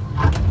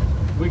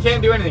 We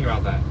can't do anything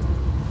about that.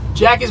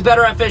 Jack is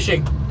better at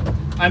fishing.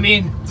 I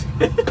mean,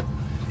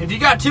 if you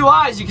got two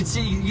eyes, you can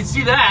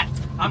see that.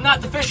 I'm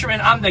not the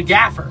fisherman. I'm the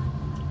gaffer.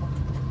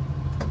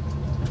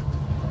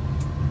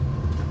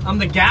 I'm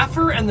the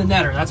gaffer and the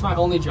netter. That's my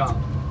only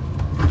job.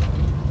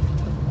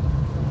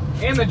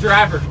 And the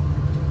driver.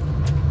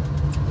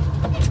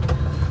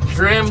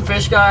 Grim,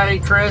 Fish Guy,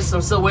 Chris,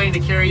 I'm still waiting to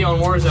carry you on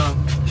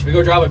Warzone. Should we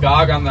go drop a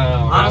gog on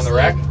the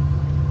wreck?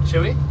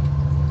 Should we?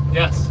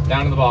 Yes.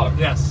 Down to the bottom.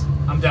 Yes.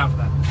 I'm down for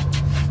that.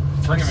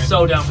 Bring him in.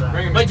 So down for that.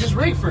 Bring him in. But just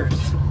rig first.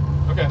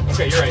 Okay,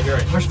 you're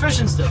right. Where's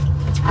fishing still?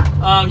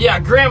 Yeah,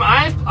 Grim,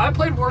 I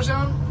played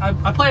Warzone.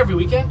 I play every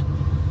weekend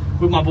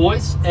with my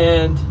boys,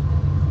 and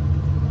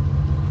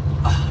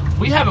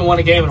we haven't won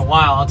a game in a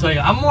while, I'll tell you.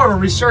 I'm more of a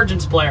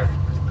resurgence player.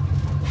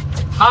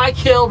 High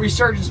kill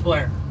resurgence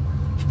player.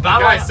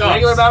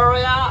 Regular battle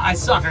royale, I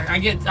suck. I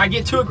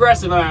get too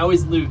aggressive and I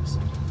always lose.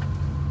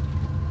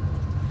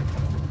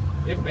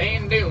 It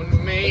ain't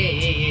doing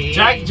me.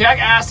 Jack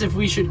asked if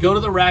we should go to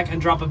the wreck and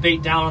drop a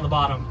bait down on the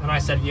bottom, and I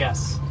said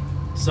yes.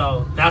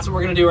 So that's what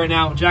we're gonna do right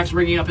now. Jack's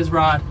rigging up his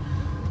rod.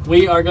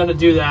 We are gonna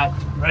do that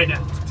right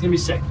now. It's gonna be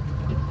sick.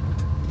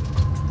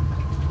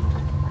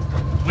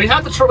 We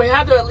had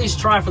to at least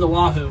try for the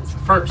wahoo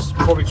first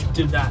before we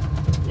did that.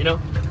 You know?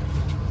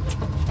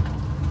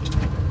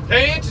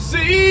 Can't you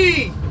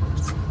see?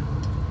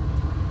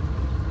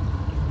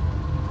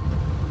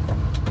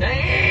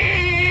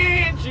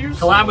 Can't you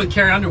Collab with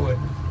Carrie Underwood,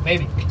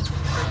 maybe.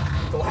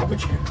 Collab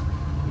with Carrie.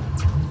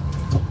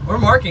 We're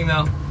marking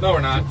though. No,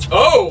 we're not.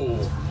 Oh!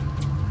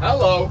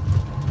 Hello.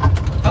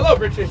 Hello,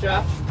 British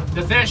chef.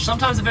 The fish,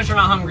 sometimes the fish are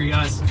not hungry,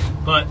 guys.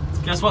 But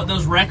guess what?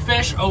 Those wreck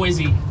fish always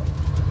eat.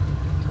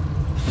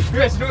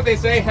 Chris, you know what they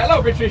say?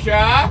 Hello,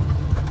 Patricia.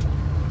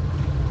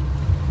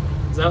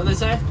 Is that what they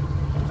say?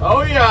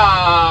 Oh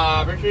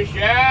yeah, Patricia.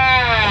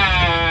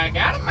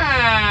 Got a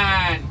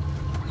man.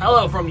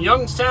 Hello from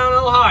Youngstown,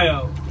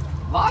 Ohio.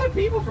 A lot of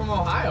people from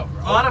Ohio,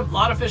 bro. A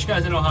lot of fish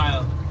guys in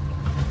Ohio.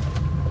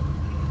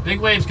 Big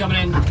waves coming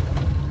in.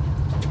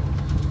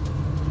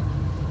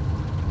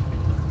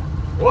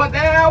 What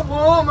that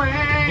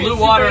woman? Blue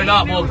water and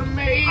up. Well,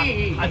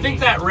 me. I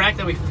think that wreck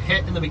that we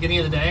hit in the beginning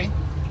of the day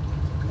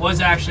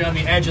was actually on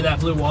the edge of that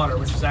blue water,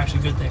 which is actually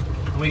a good thing.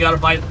 And we got a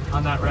bite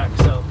on that wreck,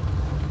 so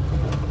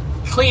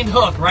cleaned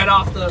hook right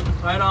off the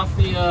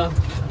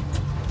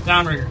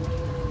downrigger.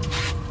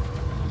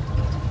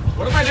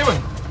 What am I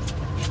doing?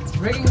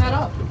 Rigging that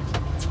up.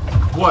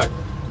 What?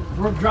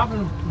 We're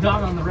dropping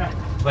down on the wreck.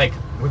 Like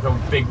with a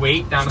big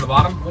weight down to the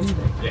bottom? What do you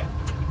think? Yeah.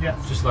 Yeah.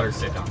 Just let her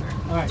sit down there.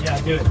 All right. Yeah.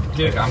 Do it.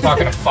 Do it. I'm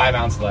talking a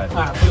 5-ounce lead. All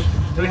right.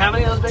 Do we have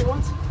any of those big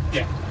ones?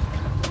 Yeah.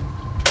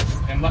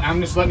 And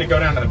I'm just letting it go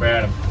down to the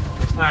bottom.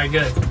 All right.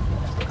 Good.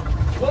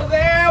 Well,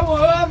 there,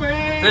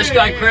 woman. Fish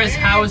guy Chris,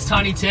 how is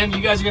Tiny Tim?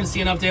 You guys are gonna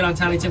see an update on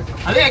Tiny Tim.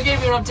 I think I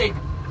gave you an update.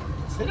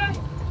 Did I?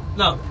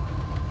 No.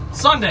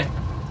 Sunday.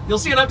 You'll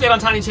see an update on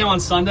Tiny Tim on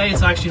Sunday.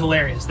 It's actually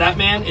hilarious. That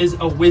man is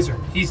a wizard.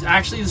 He's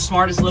actually the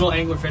smartest little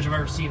anglerfish I've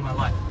ever seen in my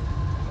life.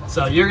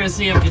 So you're gonna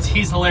see him.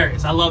 He's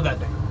hilarious. I love that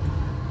thing.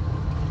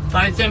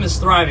 Tiny Tim is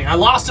thriving. I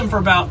lost him for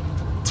about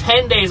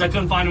 10 days. I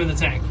couldn't find him in the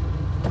tank,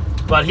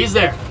 but he's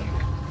there.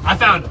 I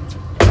found him.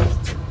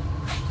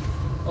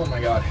 Oh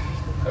my god.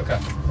 Okay.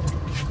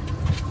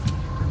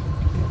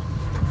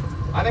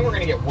 I think we're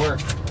gonna get work.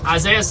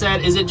 Isaiah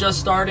said, "Is it just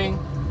starting,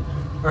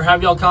 or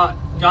have y'all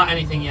got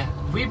anything yet?"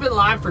 We've been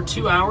live for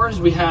 2 hours.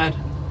 We had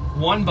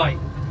one bite,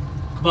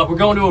 but we're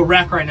going to a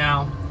wreck right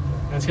now,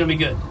 and it's gonna be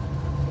good.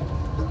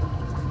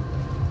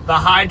 The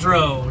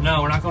hydro.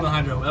 No, we're not going to the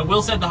hydro.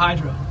 Will said the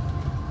hydro.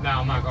 No,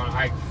 I'm not going.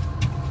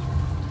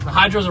 The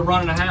hydro's a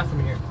run and a half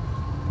from here.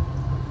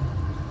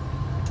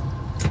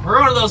 We're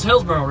going to those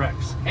Hillsboro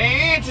wrecks.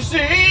 Can't you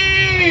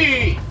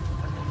see?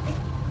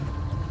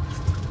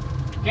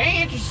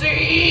 Can't you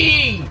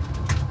see?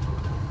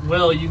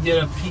 Will you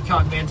get a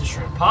peacock mantis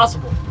shrimp?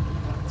 Possible.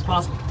 It's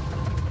possible.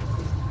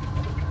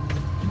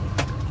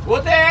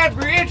 What that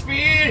bridge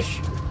fish?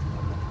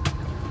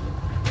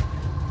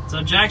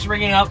 So Jack's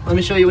rigging up. Let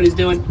me show you what he's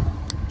doing.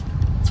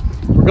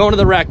 We're going to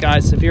the wreck,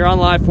 guys. If you're on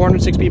live,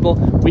 406 people.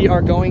 We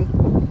are going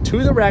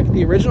to the wreck,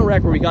 the original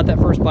wreck where we got that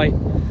first bite.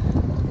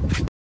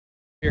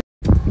 Here.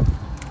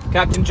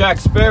 Captain Jack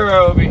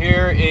Sparrow over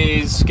here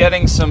is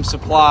getting some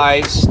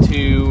supplies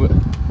to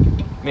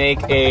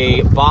make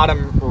a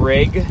bottom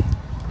rig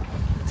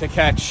to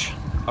catch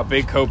a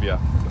big cobia.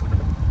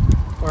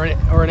 Or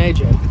an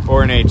AJ.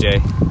 Or an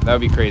AJ. That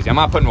would be crazy. I'm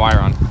not putting wire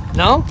on.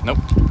 No? Nope.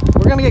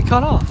 We're going to get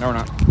cut off. No, we're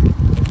not.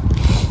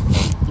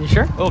 You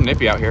sure? A little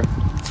nippy out here.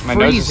 My freezing.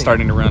 nose is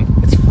starting to run.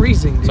 It's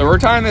freezing, dude. So we're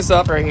tying this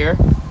up right here.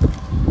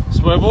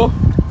 Swivel.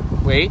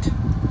 Wait.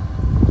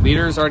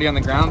 Leader's already on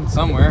the ground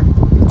somewhere.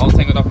 All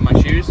tangled up in my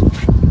shoes.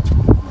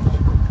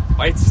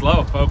 Bite's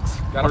slow, folks.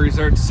 Gotta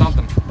resort to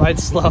something.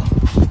 Bite's slow.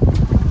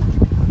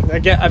 I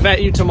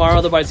bet you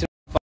tomorrow the bite's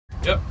gonna.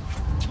 Yep.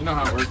 You know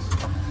how it works.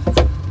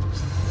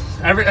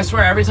 I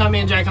swear, every time me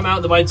and Jack come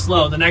out, the bite's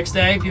slow. The next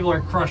day, people are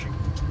crushing.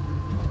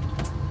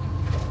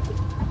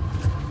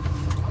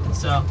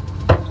 So.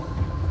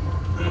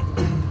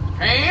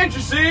 Can't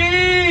you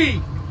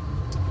see?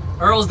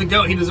 Earl's the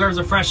goat. He deserves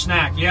a fresh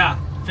snack. Yeah,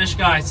 Fish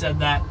Guy said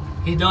that.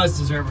 He does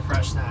deserve a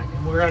fresh snack.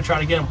 And we're going to try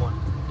to get him one.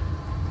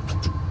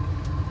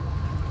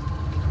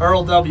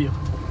 Earl W.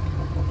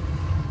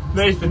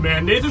 Nathan,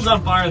 man. Nathan's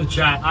on fire in the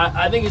chat.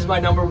 I think he's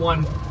my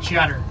 #1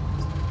 chatter.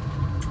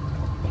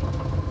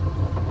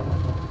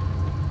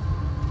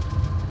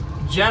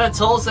 Jenna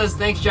Toll says,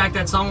 thanks, Jack.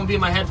 That song will be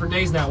in my head for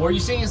days now. What are you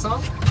singing a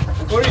song?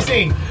 What are you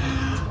singing?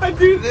 I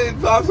do.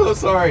 I'm so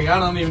sorry. I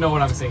don't even know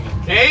what I'm singing.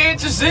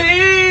 Can't you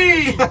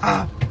see?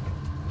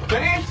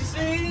 Can't you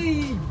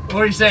see? What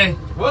do you say?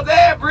 What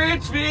that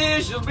bridge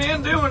fish has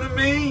been doing to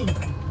me?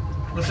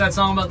 What's that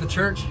song about the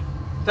church?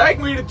 Take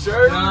me to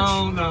church.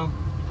 No.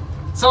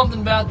 Something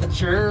about the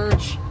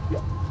church.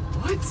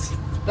 What?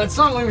 That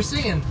song we were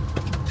singing.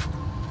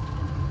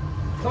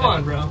 Come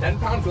on, bro.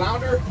 10-pound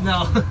flounder?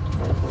 No.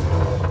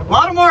 A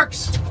lot of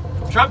marks.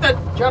 Drop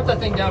that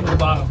thing down to the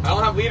bottom. I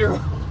don't have leader.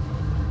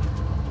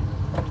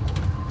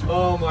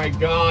 Oh my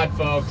God,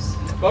 folks.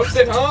 Folks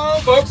at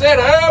home,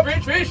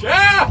 bridge fish,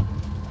 yeah!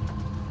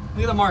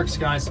 Look at the marks,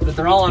 guys. But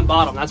they're all on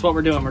bottom. That's what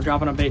we're doing. We're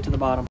dropping a bait to the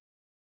bottom.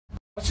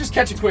 Let's just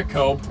catch a quick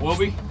cobe, will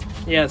we?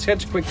 Yeah, let's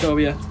catch a quick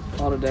cobia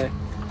all today.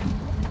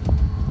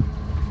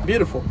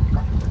 Beautiful.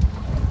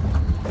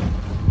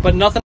 But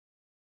nothing.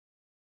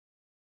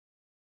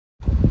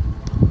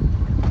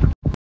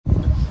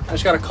 I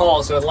just got a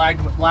call, so it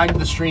lagged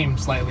the stream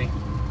slightly.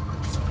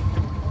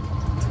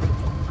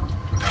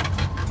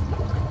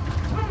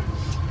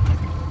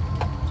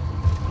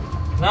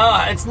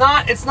 No, it's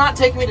not. It's not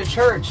Take Me to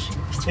Church.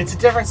 It's a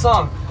different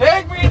song.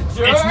 Take me to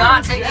church. It's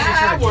not Take Me to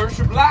I Church.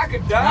 worship like a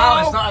dog.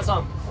 No, it's not that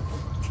song.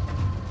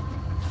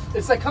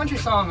 It's that country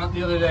song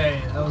the other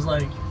day. I was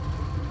like,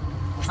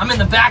 I'm in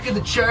the back of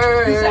the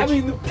church. I'm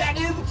in the back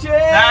of the church.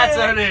 That's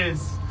what it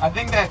is. I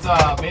think that's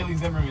Bailey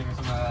Zimmerman or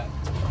something like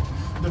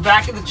that. The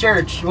back of the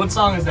church. What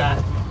song is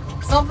that?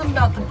 Something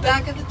about the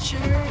back of the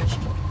church.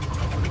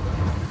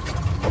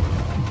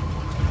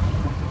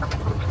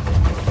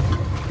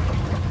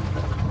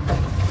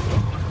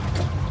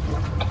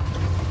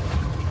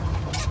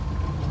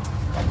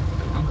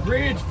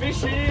 Bridge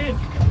fishing.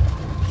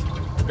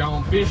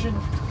 Gone fishing.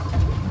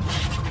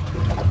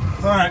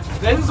 Alright.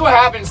 This is what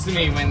happens to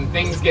me when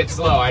things get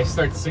slow. I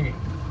start singing.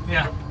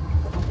 Yeah.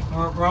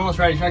 We're almost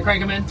ready. Should I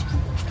crank them in?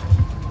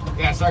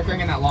 Yeah, start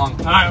cranking that long.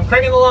 Alright, I'm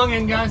cranking the long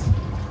end, guys.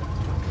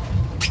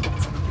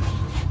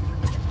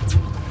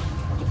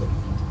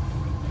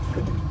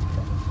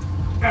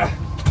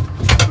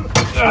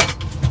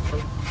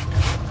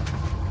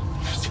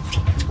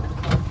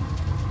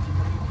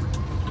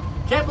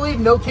 Can't believe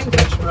no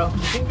kingfish, bro.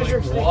 Kingfish are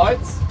extinct. What?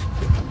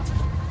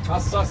 How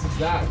sus is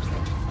that?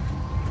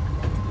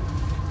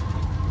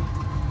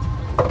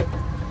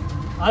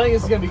 I think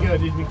this is gonna be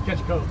good, dude. We can catch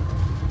a coat.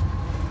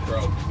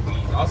 Bro,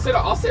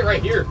 I'll sit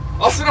right here.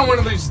 I'll sit on one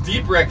of those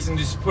deep wrecks and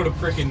just put a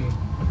freaking.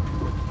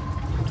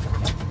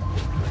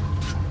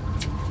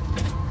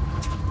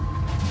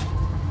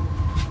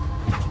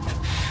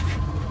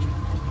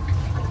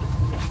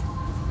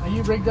 Are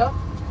you rigged up?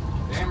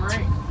 Damn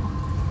right.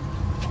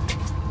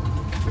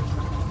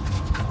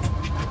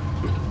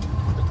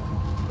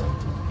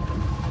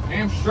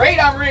 Damn straight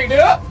I'm rigged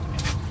up.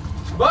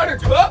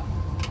 Buttercup.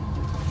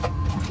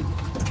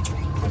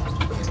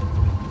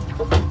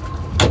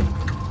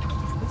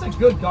 That's a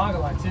good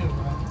goggle eye too,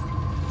 bro.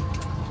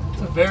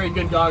 It's a very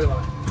good goggle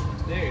eye.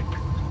 Dude.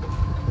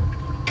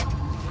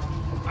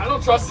 I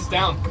don't trust this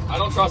down. I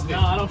don't trust it. No,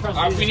 I don't trust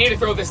it We either. need to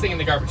throw this thing in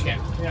the garbage can.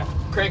 Yeah.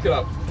 Crank it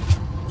up.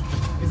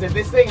 Because if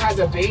this thing has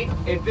a bait,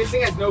 if this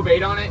thing has no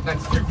bait on it,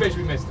 that's 2 fish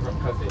we missed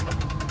because of it.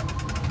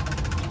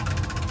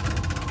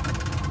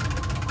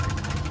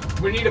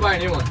 We need to buy a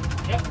new one.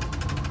 Yep.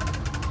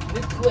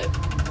 This clip.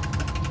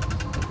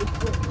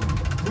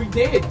 We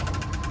did.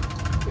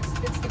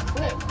 It's the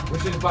clip. We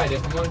should just buy a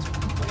different one.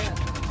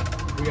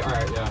 Yeah.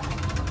 Alright, yeah.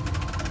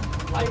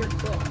 Lighter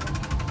clip.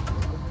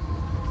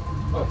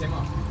 Oh, it came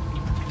off.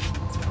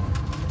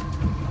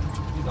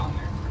 He's on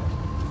there.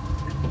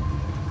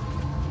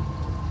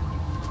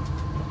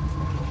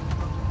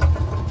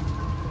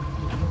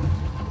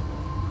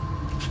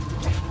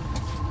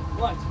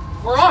 What?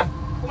 We're on!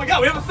 Oh my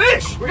god, we have a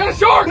fish! We got a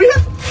shark!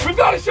 We've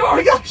got a shark!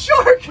 We got a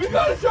shark! We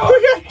got a shark!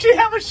 We actually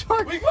have a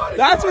shark! We got a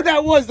That's shark! what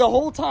that was the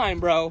whole time,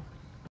 bro.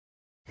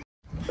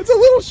 It's a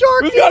little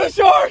shark! We've got a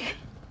shark!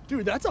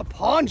 Dude, that's a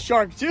pond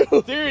shark, too.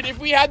 Dude, if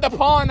we had the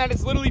pond, that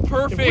is literally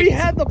perfect. If we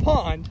had the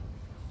pond,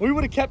 we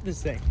would have kept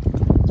this thing.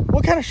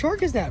 What kind of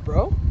shark is that,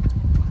 bro?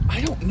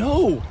 I don't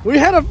know. We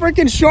had a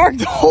freaking shark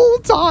the whole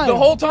time. The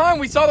whole time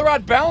we saw the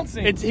rod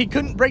bouncing. He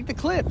couldn't break the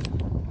clip.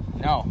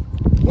 No.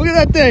 Look at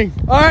that thing.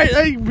 All right,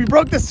 hey, we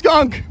broke the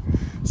skunk.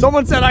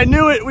 Someone said, I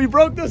knew it. We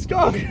broke the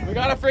skunk. We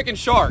got a freaking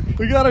shark.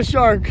 We got a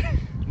shark.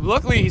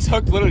 Luckily, he's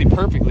hooked literally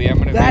perfectly.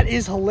 That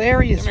is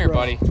hilarious, Come here, bro.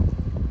 buddy. Hey,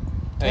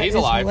 he's That is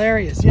alive.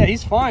 hilarious. Yeah,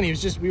 he's fine. He was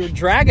just, we were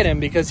dragging him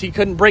because he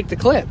couldn't break the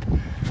clip.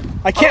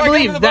 I can't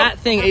believe that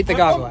thing ate the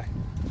goggle eye.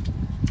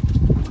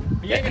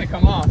 He ain't gonna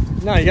come off.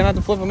 No, you're gonna have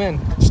to flip him in.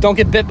 Just don't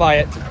get bit by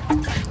it. All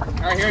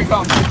right, here he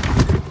comes.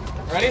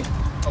 Ready?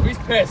 Oh, he's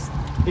pissed.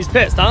 He's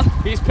pissed, huh?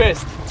 He's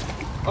pissed.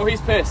 Oh,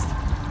 he's pissed.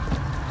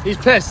 He's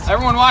pissed.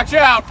 Everyone watch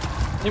out.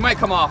 He might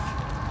come off.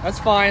 That's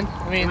fine.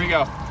 I Here we mean,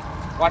 go.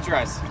 Watch your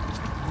eyes.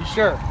 you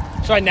sure?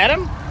 Should I net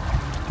him?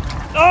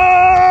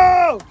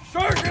 Oh!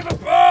 Shark in the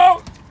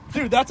boat!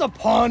 Dude, that's a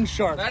pond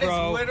shark, That is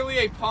bro. literally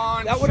a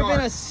pond That would have shark.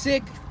 been a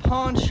sick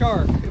pond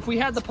shark. If we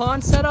had the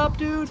pond set up,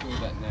 dude. Move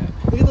that net.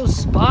 Look at those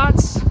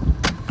spots.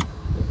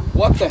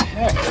 What the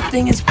heck? That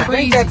thing is I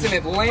crazy. think that's an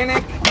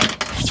Atlantic.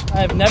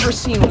 I have never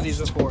seen one of these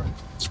before.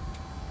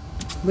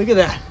 Look at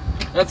that.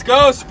 Let's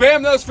go.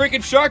 Spam those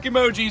freaking shark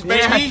emojis,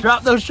 baby. Yeah,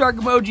 drop those shark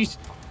emojis.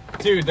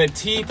 Dude, the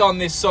teeth on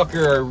this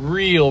sucker are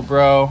real,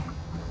 bro.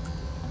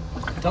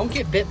 Don't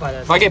get bit by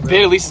that. If I get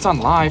bit, at least it's on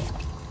live.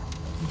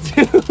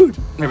 Dude.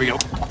 There we go.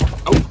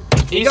 Oh,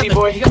 easy,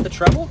 boy. You got the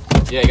treble?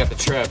 Yeah, you got the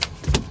trip.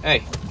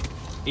 Hey,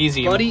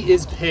 easy. Buddy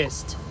is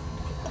pissed.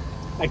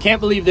 I can't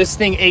believe this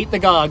thing ate the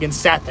gog and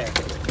sat there.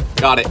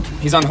 Got it.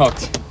 He's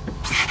unhooked.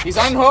 He's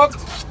unhooked.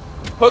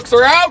 Hooks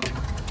are out.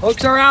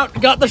 Hooks are out.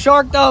 Got the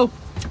shark though.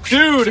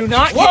 Dude. Do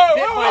not Whoa, get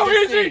bit whoa, by whoa,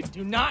 this easy. thing.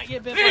 Do not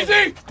get bit by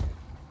this. Easy.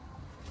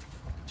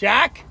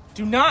 Jack,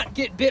 do not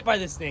get bit by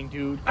this thing,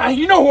 dude.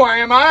 You know who I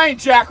am. I ain't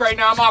Jack right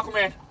now. I'm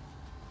Aquaman.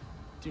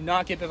 Do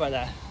not get bit by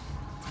that.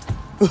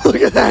 Look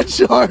at that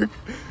shark.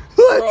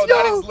 Let's Bro,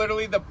 go. that is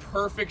literally the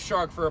perfect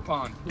shark for a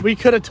pond. We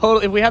could have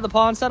totally, if we had the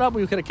pond set up,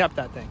 we could have kept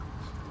that thing.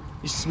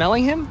 You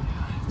smelling him?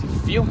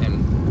 Feel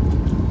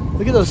him.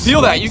 Look at those.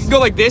 Feel that. spikes. You can go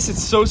like this.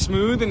 It's so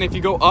smooth. And if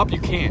you go up, you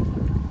can't.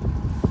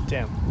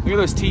 Damn. Look at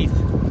those teeth.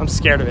 I'm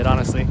scared of it,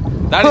 honestly.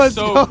 That is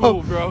so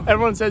cool, bro.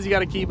 Everyone says you got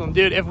to keep him,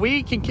 dude.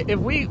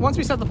 Once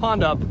we set the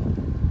pond up,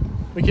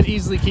 we could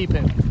easily keep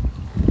him.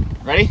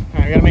 Ready? All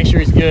right, I gotta make sure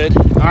he's good.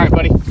 All right,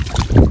 buddy.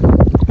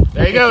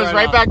 There he goes,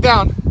 right back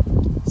down.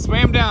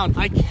 Swam down.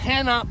 I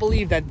cannot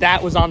believe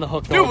that was on the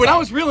hook. Dude, when I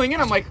was reeling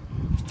in, I'm like,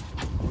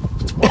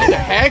 what the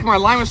heck? My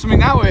line was swimming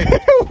that way.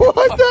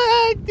 What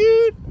the heck,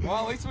 dude?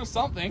 Well, at least it was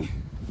something.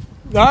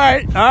 All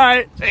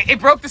right. It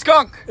broke the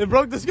skunk. It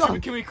broke the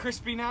skunk. Can we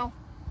crispy now?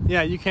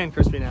 Yeah, you can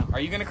crispy now. Are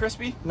you gonna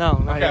crispy? No,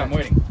 not Okay, yet. I'm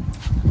waiting.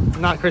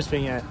 I'm not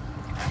crisping yet.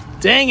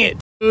 Dang it,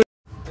 dude.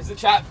 Is the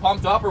chat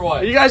pumped up or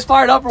what? Are you guys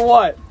fired up or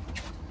what?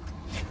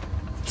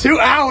 2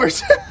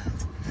 hours.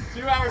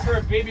 2 hours for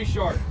a baby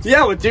shark.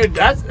 Yeah, but dude,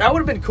 that would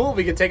have been cool if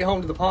we could take it home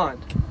to the pond.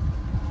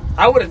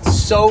 I would have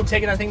so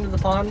taken that thing to the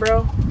pond,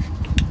 bro.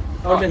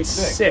 That would have been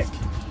sick.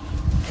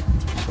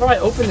 How do I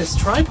open this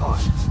tripod?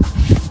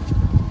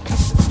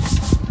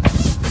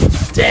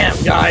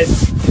 Damn,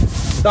 guys.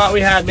 Thought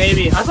we had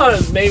I thought it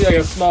was maybe like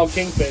a small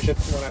kingfish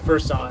when I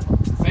first saw it.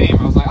 Same.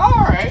 I was like, all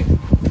right.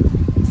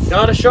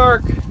 Got a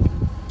shark.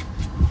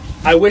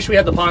 I wish we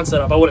had the pond set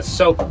up. I would have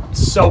so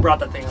brought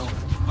that thing home.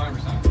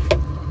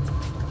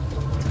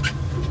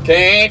 100%.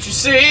 Can't you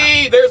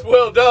see? There's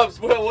Will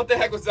Dubs. Will, what the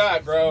heck was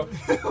that, bro?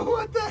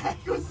 What the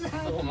heck was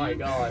that? Oh my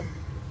god.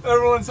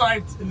 Everyone's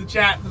hyped in the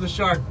chat for the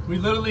shark. We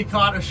literally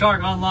caught a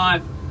shark on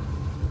live.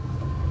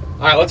 All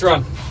right, let's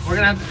run. We're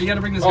gonna you gotta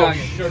bring this guy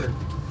in. Sugar.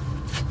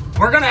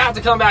 We're gonna have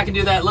to come back and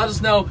do that. Let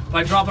us know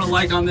by dropping a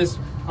like on this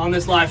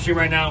live stream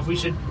right now if we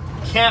should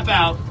camp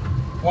out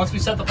once we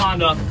set the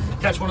pond up,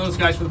 catch one of those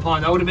guys for the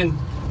pond. That would have been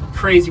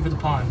crazy for the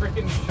pond.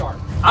 Freaking shark.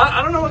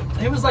 I don't know.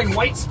 It was like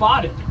white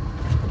spotted.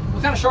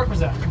 What kind of shark was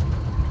that?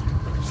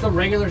 Just a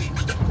regular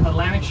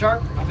Atlantic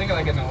shark? I think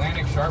like an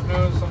Atlantic sharp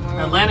nose, something like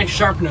that. Atlantic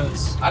sharp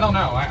nose. I don't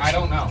know. I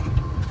don't know.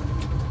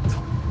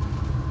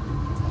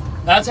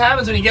 That's what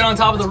happens when you get on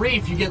top of the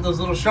reef. You get those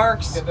little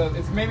sharks.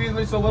 It's maybe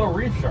just a little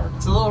reef shark.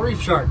 It's a little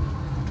reef shark.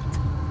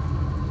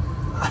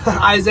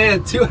 Isaiah,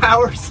 2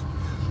 hours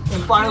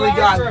and finally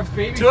 2 hours for a got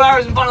baby 2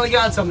 hours and finally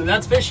got something.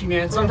 That's fishing,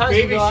 man. For Sometimes a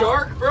you baby go out-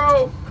 shark,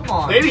 bro. Come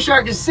on. Baby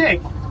shark is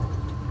sick.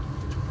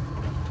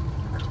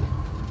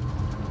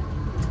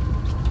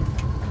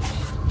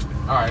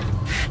 All right.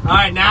 All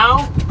right,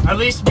 now at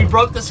least we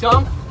broke the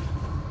skunk.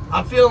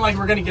 I'm feeling like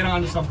we're gonna get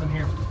onto something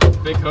here.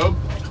 Big hope.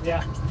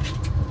 Yeah.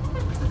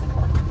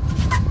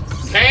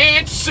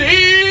 Can't you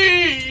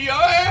see?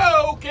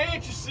 Oh,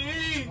 can't you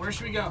see? Where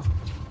should we go?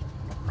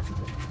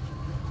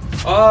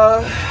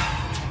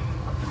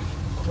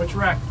 Which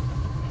wreck?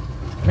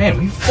 Man,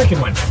 we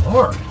freaking went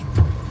far.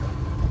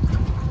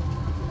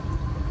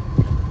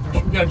 Where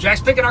should we go? Jack's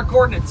picking our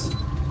coordinates.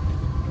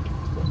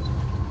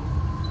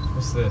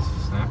 What's this?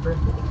 Snapper?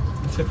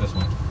 Let's hit this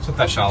one. Let's hit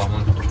that shallow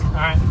one. All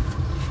right.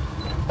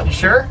 You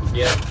sure?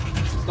 Yeah.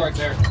 Start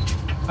there.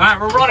 All right,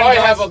 we're running. Probably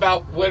guys. have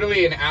about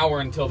literally an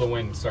hour until the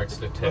wind starts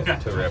to rip. All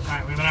right,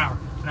 we have an hour.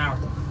 An hour.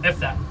 If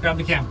that. Grab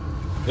the camera.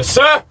 Yes,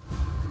 sir.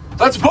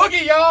 Let's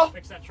boogie, y'all.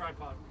 Fix that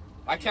tripod.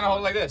 I can't hold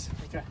it like this.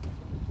 Okay.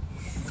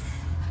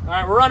 All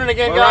right, we're running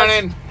again, We're guys.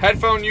 running.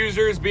 Headphone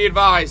users, be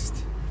advised.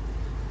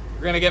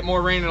 We're gonna get more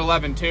rain at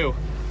 11 too.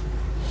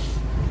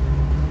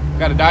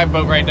 Got a dive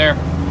boat right there.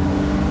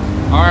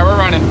 All right, we're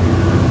running.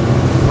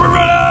 We're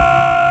running!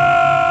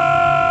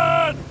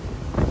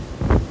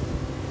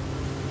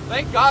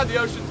 Thank God the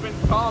ocean's been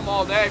calm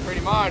all day,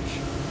 pretty much.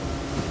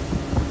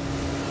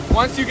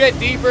 Once you get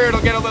deeper,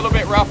 it'll get a little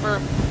bit rougher.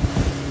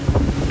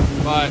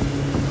 But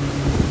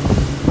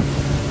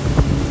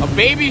a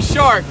baby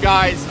shark,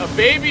 guys. A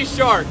baby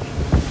shark.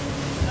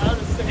 That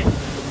was sick.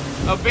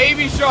 A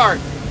baby shark.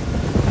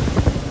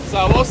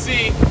 So we'll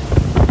see.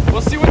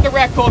 We'll see what the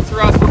wreck holds for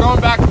us. We're going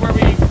back to where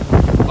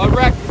a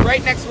wreck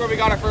right next to where we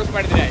got our first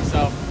bite of the day.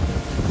 So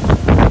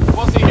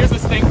we'll see. Here's the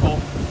stink hole.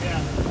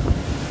 Yeah.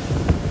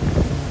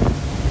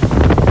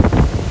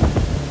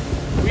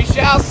 We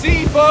shall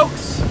see,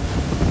 folks.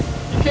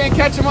 You can't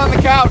catch them on the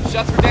couch.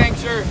 That's for dang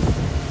sure.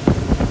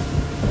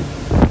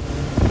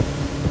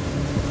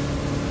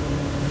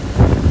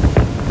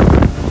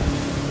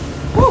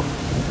 Woo!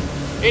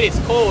 It is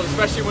cold,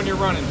 especially when you're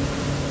running.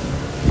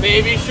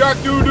 Baby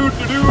shark, doo doo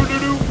doo doo doo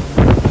doo.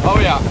 Oh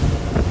yeah.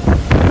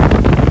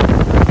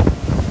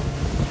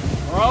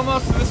 We're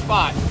almost to the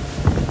spot.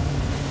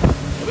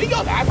 Did we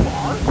go that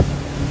far?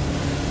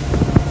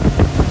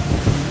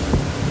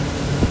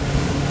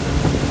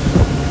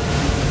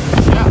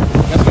 Yeah,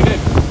 guess we did.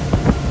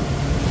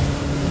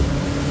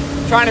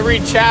 Trying to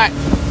read chat.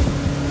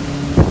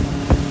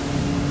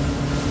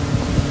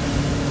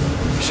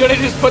 Should have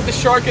just put the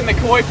shark in the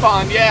koi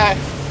pond, yeah.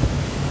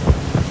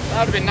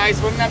 That would have been nice,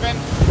 wouldn't that have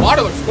been?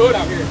 Water looks good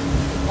out here.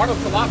 Water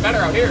looks a lot better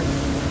out here.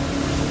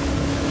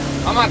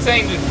 I'm not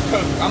saying to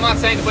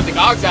put the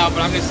gogs out,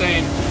 but I'm just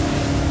saying.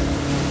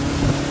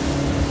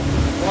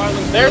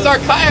 There's our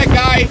kayak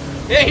guy.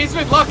 Yeah, he's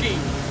been lucky.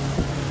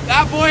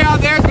 That boy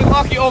out there's been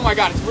lucky. Oh my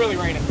God, it's really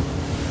raining.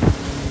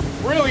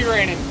 Really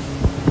raining.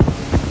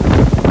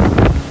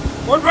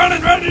 We're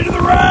running right into the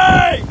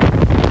rain.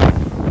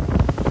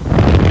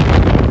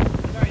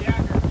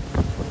 Yacker.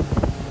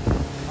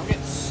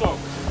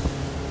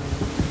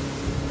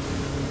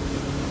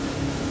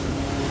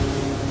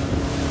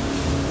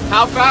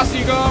 How fast are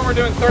you going? We're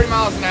doing 30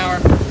 miles an hour.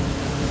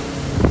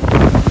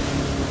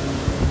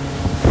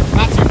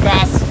 Not too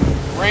fast.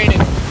 Raining.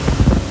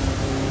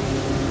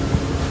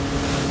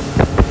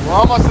 We're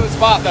almost to the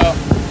spot though.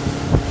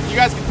 You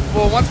guys can,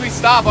 well, once we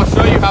stop, I'll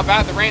show you how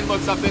bad the rain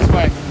looks up this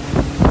way.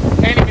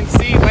 Can't even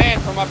see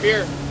land from up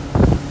here.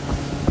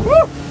 Woo!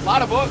 A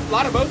lot of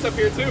boats up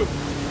here too.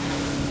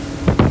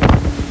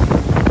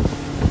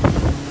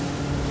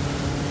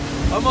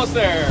 Almost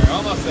there,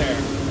 almost there.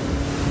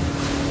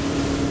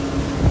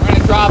 We're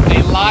gonna drop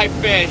a live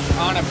fish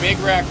on a big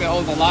wreck that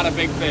holds a lot of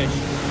big fish.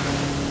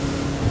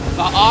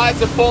 The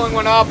odds of pulling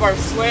one up are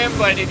slim,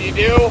 but if you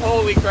do,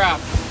 holy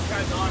crap. This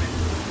guy's on it.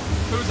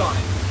 Who's on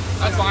it?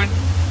 That's fine.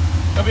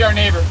 He'll be our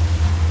neighbor.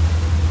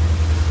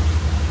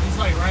 He's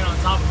like right on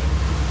top of it.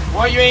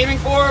 What are you aiming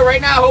for? Right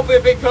now, hopefully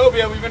a big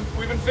cobia.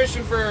 We've been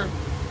fishing for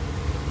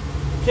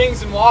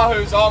kings and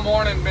wahoos all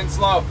morning, been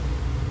slow.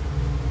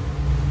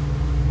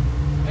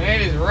 And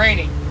it is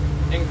raining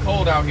and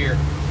cold out here.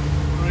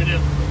 What do we do?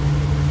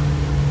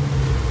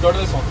 Go to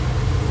this one.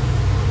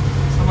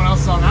 Someone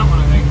else is on that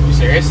one, I think. You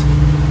serious?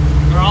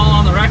 They're all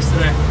on the wrecks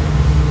today.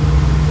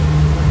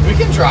 We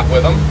can drop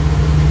with them.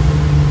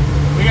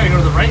 We gotta go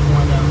to the right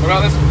one though. What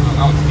about this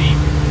one? Oh, it's deep.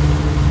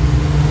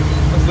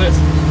 What's this?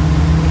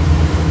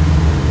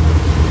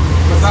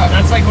 What's that?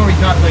 That's like where we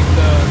got like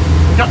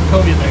we got the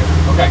cobia there.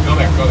 Okay, go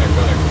there, go there,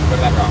 go there. Go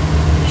to that rock.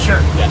 Sure.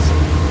 Yes.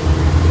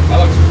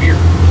 That looks weird.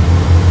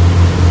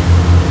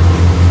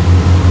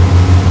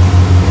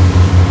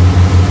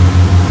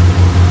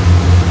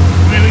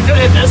 I mean, we could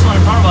hit this one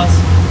in front of us.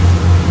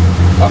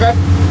 Okay.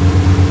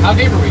 How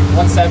deep are we?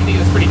 170?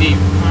 That's pretty deep.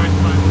 Alright,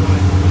 fine.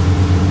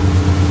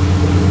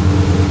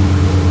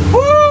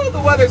 Woo!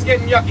 The weather's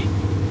getting yucky.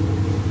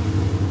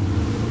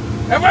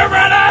 And we're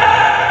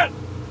running!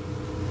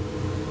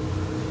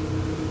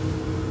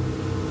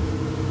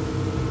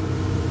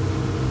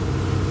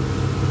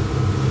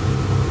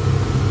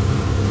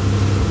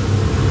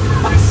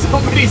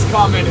 Somebody's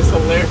comment is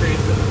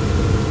hilarious.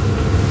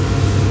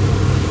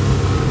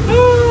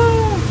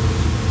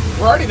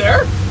 We're already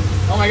there?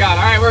 Oh my god,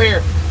 alright, we're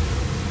here.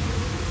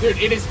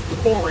 Dude, it is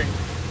pouring.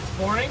 It's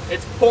pouring?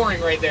 It's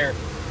pouring right there.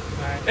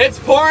 Alright. It's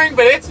pouring,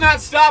 but it's not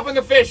stopping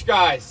the fish,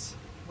 guys.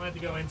 We'll have to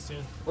go in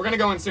soon. We're gonna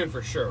go in soon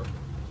for sure.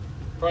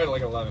 Probably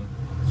like 11.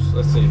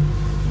 Let's see.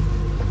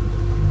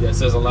 Yeah, it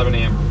says 11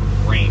 a.m.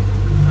 rain.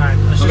 Alright,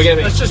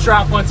 let's just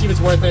drop one, see if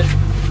it's worth it.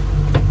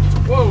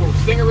 Whoa,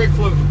 stinger rig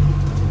floating.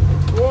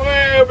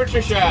 Whoa,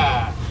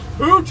 Patricia!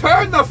 Who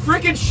turned the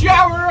freaking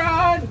shower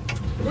on?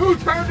 Who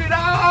turned it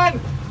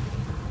on?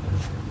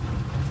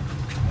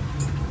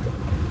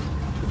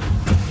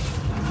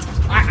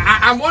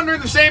 I'm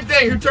wondering the same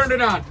thing. Who turned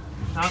it on?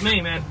 Not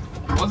me, man.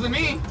 Wasn't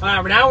me.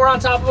 Alright, now we're on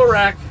top of a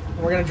wreck.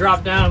 And we're gonna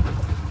drop down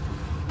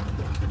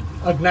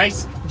a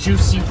nice,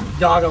 juicy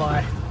goggle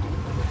eye.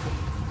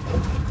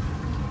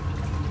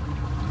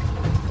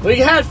 We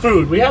had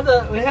food. We had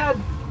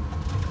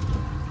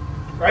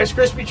Rice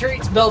Krispie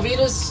treats,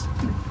 Belvitas.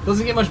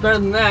 Doesn't get much better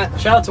than that.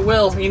 Shout out to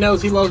Will. He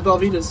knows he loves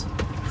Belvitas.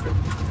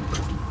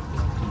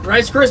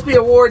 Rice Krispie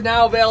Award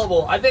now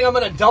available. I think I'm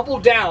going to double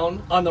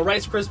down on the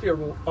Rice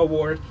Krispie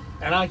Award,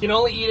 and I can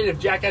only eat it if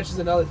Jack catches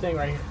another thing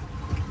right here.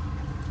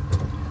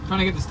 Trying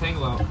to get this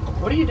tangle out.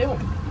 What are you doing?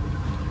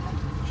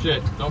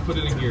 Shit, don't put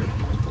it in gear.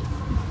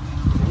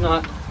 I'm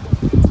not.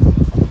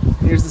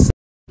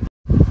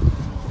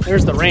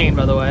 There's the rain,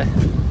 by the way.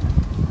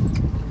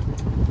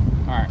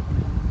 Alright.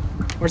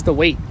 Where's the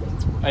weight?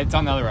 It's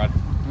on the other rod.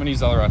 I'm going to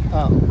use the other rod.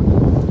 Oh.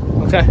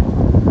 Okay.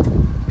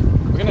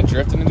 We're going to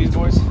drift into these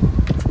boys.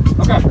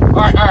 Okay.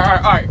 Alright.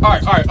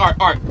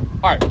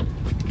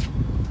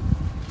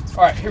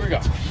 Alright, here we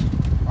go.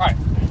 Alright.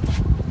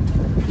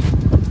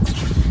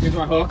 Here's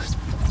my hook.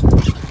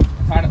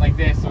 Find it like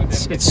this so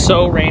It's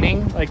so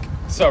raining. Like,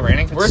 so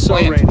raining. Where's so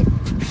land? raining.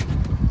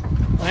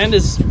 Land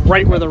is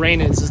right where the rain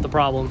is the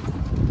problem.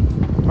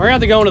 We're gonna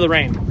have to go into the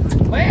rain.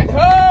 Land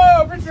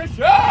ho!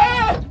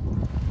 Patricia!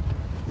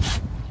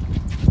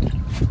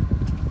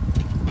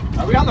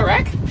 Are we on the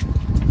wreck?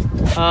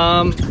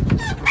 I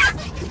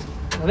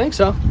think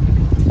so.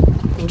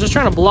 I'm just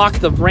trying to block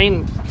the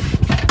rain.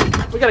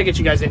 We gotta get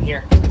you guys in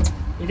here.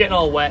 You're getting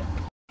all wet.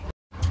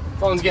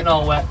 Phone's getting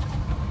all wet.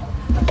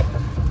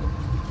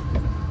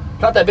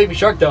 Caught that baby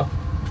shark though.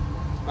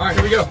 Alright,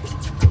 here we go.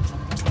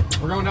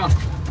 We're going down.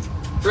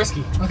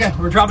 Frisky. Okay,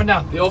 we're dropping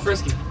down. The old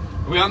Frisky.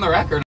 Are we on the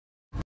wreck or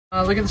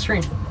not? Look at the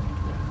stream.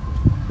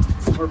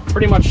 We're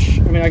pretty much,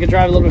 I mean, I could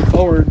drive a little bit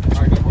forward.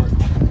 Alright, go for it.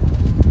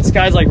 This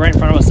guy's like right in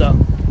front of us though.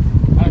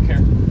 I don't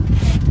care.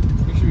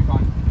 We should be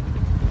fine.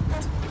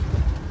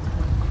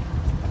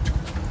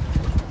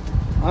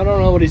 I don't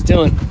know what he's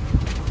doing.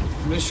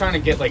 I'm just trying to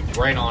get like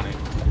right on it.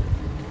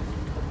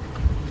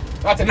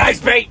 That's a nice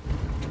bait!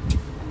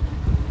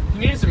 You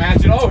need to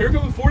imagine, oh, here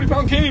comes a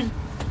 40-pound king.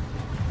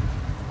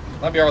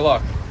 That'd be our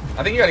luck.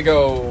 I think you gotta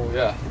go,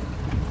 yeah.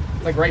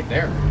 Like right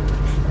there.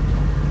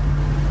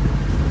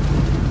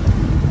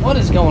 What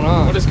is going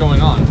on? What is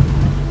going on?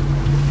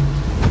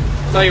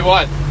 I'll tell you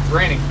what, it's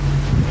raining.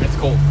 And it's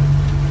cold.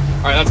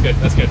 Alright, that's good,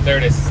 that's good. There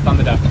it is. It's on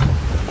the depth.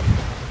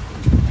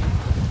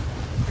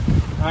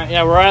 right,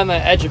 yeah, we're right on the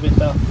edge of it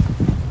though.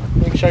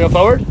 Should I go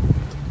forward?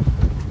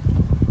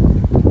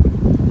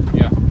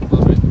 Yeah, a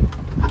little bit.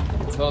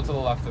 A little to the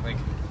left, I think.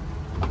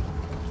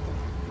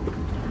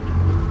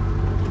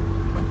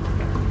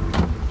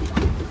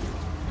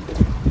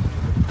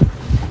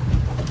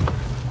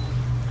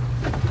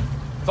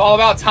 It's all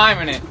about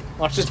timing it.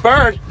 Watch this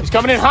bird. He's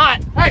coming in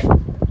hot. Hey,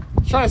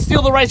 he's trying to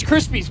steal the Rice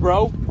Krispies,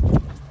 bro.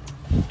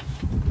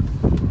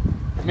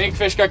 Make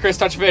fish, got Chris,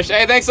 touch fish.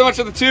 Hey, thanks so much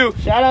for the 2.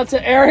 Shout out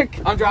to Eric.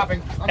 I'm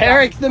dropping.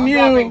 Eric the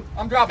Mew.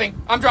 I'm dropping.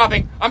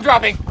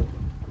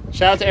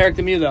 Shout out to Eric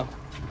the Mew though.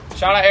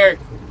 Shout out Eric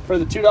For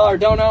the $2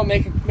 dono,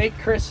 make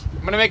Chris.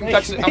 I'm gonna make him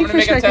touch. I'm gonna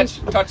make him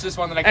touch this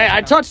one that I Hey, can't.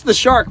 I touched the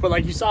shark, but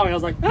like you saw me, I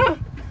was like, ah.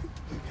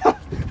 I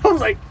was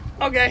like,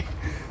 okay.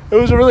 It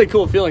was a really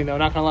cool feeling though,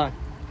 not gonna lie.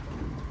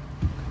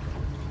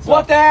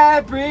 What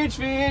that bridge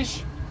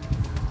fish?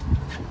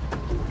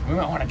 We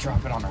might want to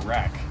drop it on the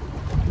wreck.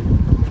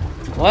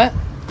 What?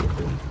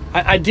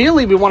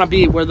 Ideally, we want to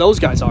be where those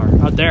guys are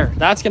out there.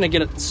 That's gonna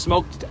get it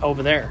smoked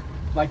over there,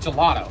 Like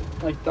gelato.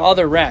 like the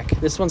other wreck.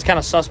 This one's kind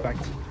of suspect.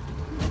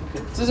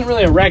 This isn't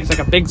really a wreck. It's like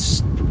a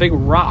big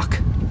rock.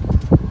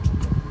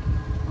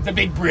 It's a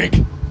big brick.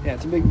 Yeah,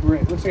 it's a big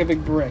brick. Looks like a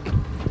big brick.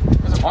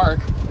 There's a mark.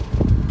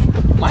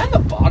 Am I on the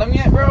bottom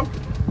yet, bro?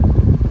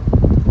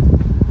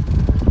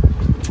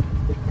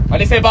 I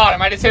did say bottom.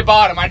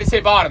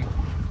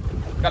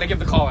 Gotta give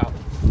the call out.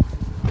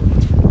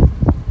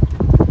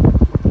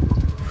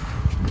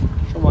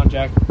 Come on,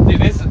 Jack. Dude,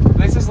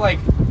 this is like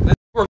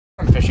we're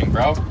fishing,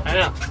 bro. I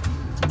know.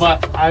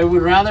 But I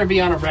would rather be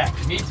on a wreck.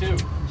 Me too.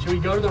 Should we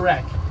go to the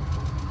wreck?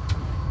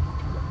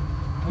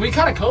 We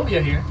caught a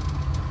cobia here.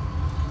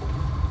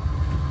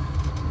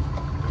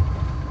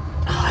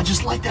 I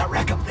just like that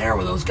wreck up there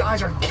where those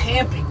guys are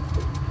camping.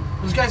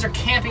 Those guys are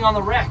camping on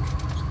the wreck.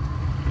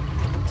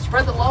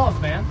 Spread the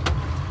love, man.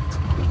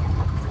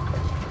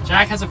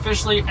 Jack has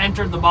officially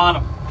entered the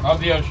bottom Of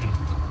the ocean.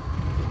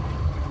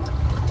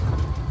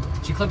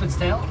 Did you clip its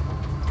tail?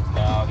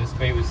 No, this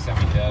bait was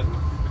semi-dead.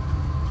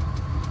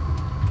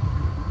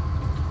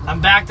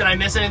 I'm back. Did I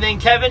miss anything?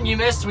 Kevin, you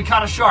missed. We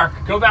caught a shark.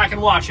 Go back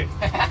and watch it.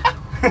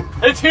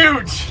 It's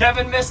huge.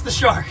 Kevin missed the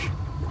shark.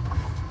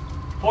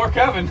 Poor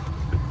Kevin.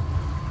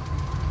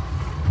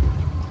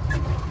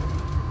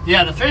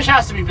 Yeah, the fish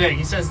has to be big.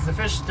 He says the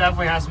fish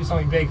definitely has to be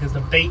something big because the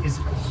bait is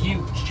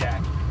huge,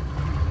 Jack.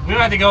 We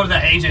don't have to go to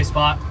that AJ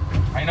spot.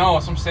 I know,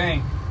 that's what I'm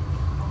saying.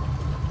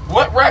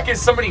 What wreck is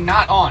somebody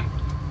not on?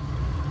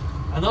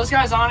 Are those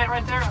guys on it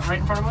right there? Right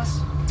in front of us?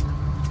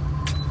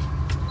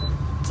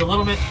 It's a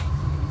little bit...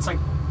 It's like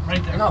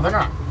right there. No, they're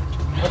not.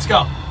 Let's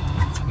go.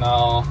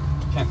 No,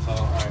 can't tell.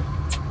 All right.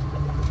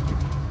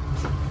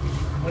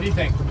 What do you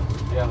think?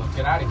 Yeah, let's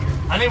get out of here.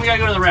 I think we gotta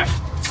go to the wreck.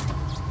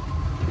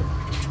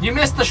 You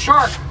missed the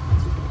shark,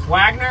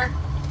 Wagner.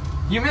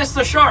 You missed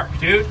the shark,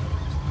 dude.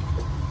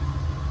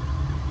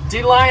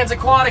 D Lions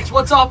Aquatics,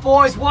 what's up,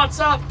 boys? What's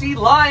up, D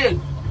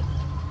Lion?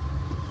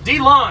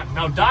 D-Lon.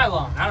 No,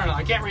 Dylon. I don't know.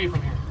 I can't read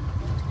from here.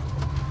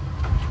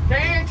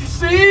 Can't you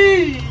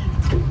see?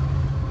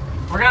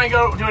 We're gonna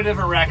go do a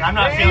different wreck. I'm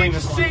not feeling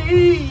this one.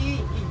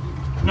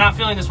 I'm not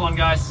feeling this one,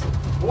 guys.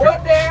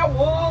 What that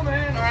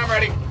woman? All right, I'm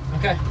ready.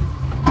 Okay.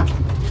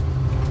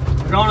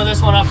 We're going to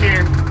this one up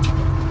here.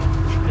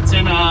 It's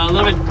in a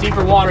little bit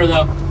deeper water,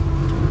 though.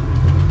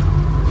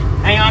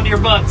 Hang on to your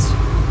butts.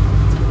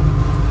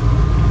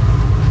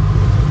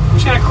 I'm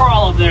just gonna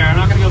crawl up there. I'm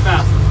not gonna go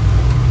fast.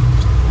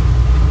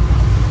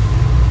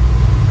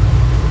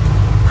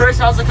 Chris,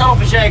 how's the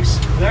cuttlefish eggs?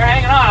 They're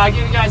hanging on. I'll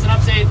give you guys an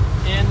update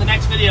in the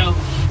next video.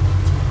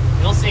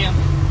 You'll see them.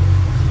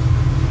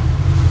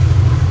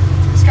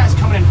 This guy's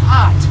coming in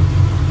hot.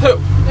 Who?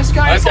 This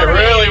guy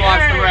really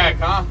wants the wreck,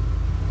 huh?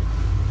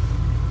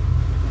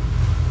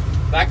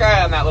 That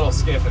guy on that little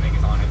skiff, I think,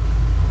 is on it.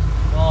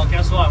 Well,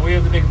 guess what? We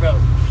have the big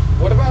boat.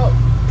 What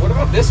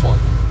about this one?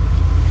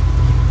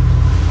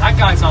 That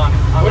guy's on it.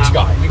 Which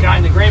guy? The guy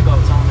in the gray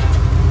boat's on that.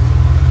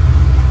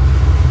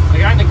 The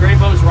guy in the gray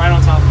boat's right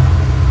on top of that.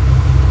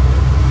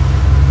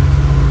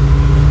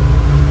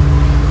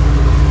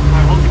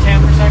 Alright, hold the cam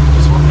for a second.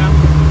 Just hold it down.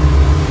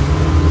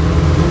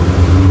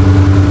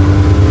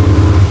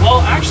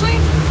 Well,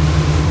 actually,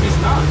 he's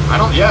not.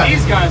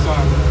 These guys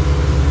are.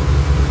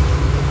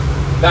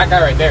 That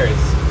guy right there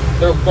is.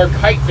 They're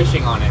kite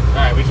fishing on it. All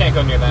right, we can't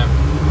go near them.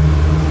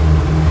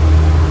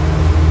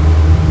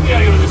 We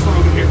gotta go to this one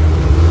over here.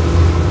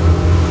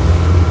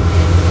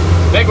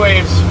 Big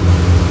waves.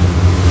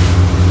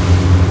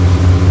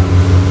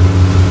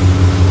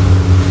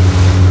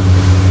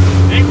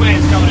 Big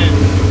waves coming in.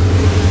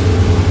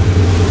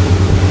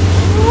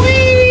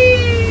 Whee!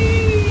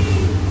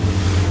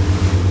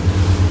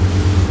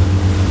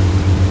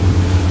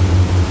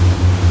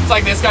 It's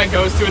like this guy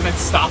goes to it and then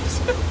stops.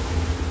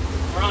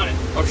 We're on it.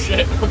 Oh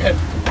shit. Okay.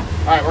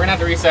 All right, we're gonna have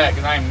to reset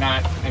because I am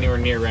not anywhere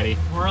near ready.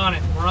 We're on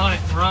it. We're on it.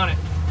 We're on it.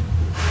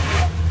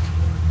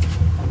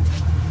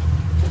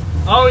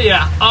 Oh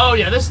yeah. Oh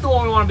yeah. This is the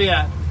one we want to be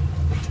at.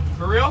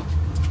 For real?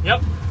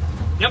 Yep.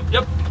 Yep.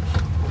 Yep.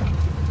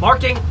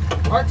 Marking.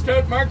 Mark's to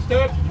it, Mark's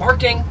to it,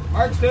 Marking.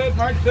 Mark's to it,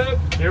 Mark's to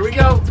it. Here we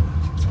go.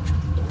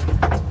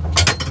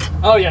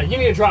 Oh yeah, you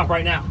need to drop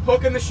right now.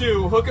 Hook in the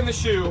shoe, hook in the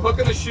shoe, hook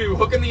in the shoe,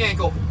 hook in the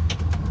ankle.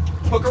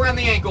 Hook around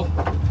the ankle.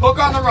 Hook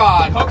on the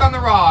rod, hook on the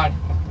rod.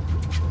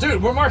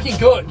 Dude, we're marking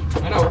good.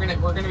 I know, we're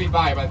gonna be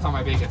by the time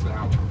my bait gets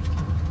out.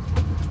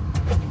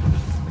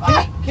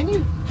 Can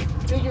you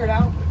figure it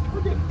out?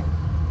 We're good.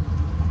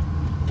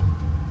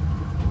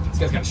 This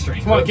guy's got a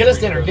strange. Come on, get us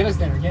dinner, get us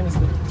dinner, get us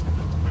dinner.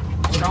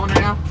 We're going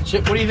right now?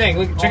 Chip, what do you think?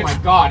 Look, Oh my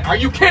god, are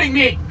you kidding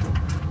me?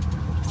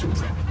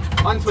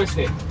 Untwist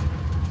it.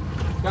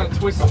 Gotta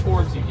twist it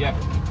towards you, yep.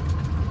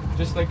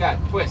 Just like that,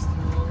 twist.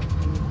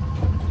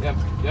 Yep,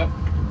 yep.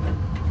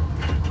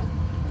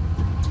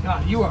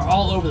 God, you are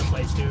all over the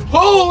place, dude.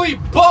 Holy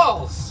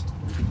balls!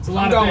 It's a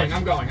lot of fish.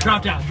 I'm going.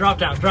 Drop down, drop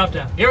down, drop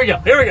down. Here we go,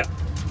 here we go.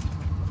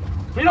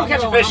 If we don't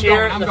catch a fish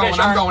here, I'm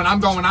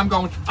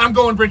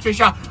going, Bridge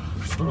Fisher.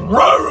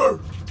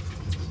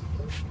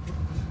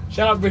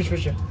 Shout out Bridge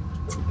Fisher.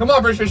 Come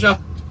on, Bridge Fisher. All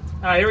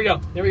right, here we go,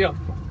 here we go.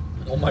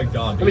 Oh my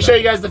god. Let me show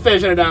you guys the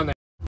fish that are down there.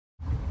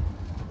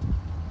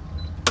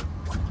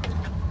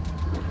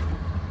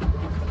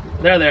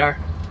 There they are.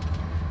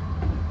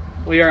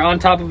 We are on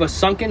top of a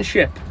sunken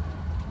ship.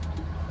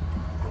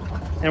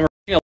 And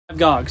we're a live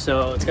gog,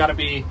 so it's got to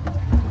be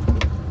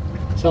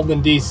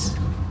something decent,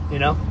 you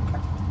know?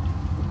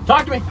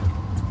 Talk to me.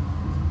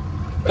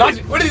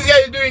 What are these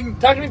guys doing?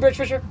 Talk to me, Bridge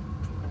Fisher.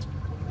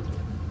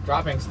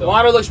 Dropping The still.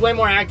 water looks way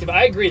more active.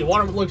 I agree. The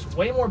water looks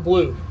way more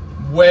blue.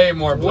 Way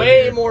more blue.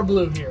 Way more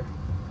blue here.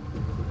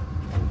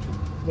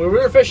 When we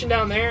were fishing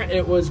down there,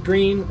 it was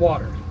green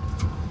water.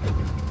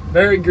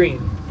 Very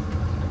green.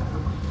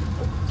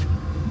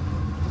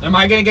 Am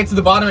I gonna get to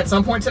the bottom at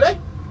some point today?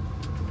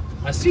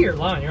 I see your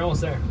line. You're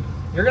almost there.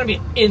 You're going to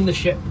be in the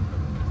ship.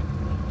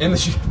 In the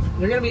ship.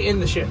 You're going to be in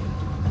the ship.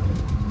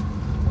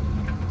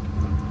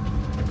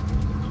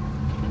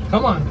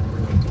 Come on.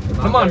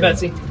 Come on,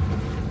 Betsy.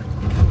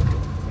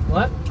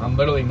 What? I'm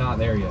literally not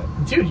there yet.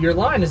 Dude, your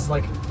line is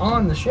like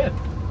on the ship.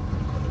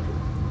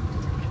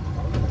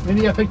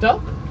 Maybe you got picked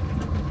up?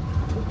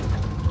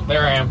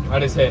 There I am. I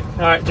just hit. All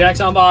right, Jack's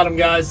on bottom,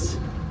 guys.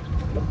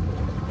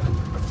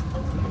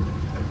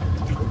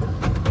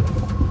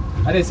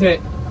 I just hit.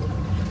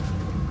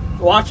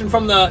 Watching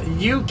from the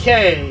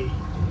UK.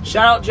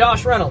 Shout out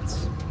Josh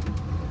Reynolds.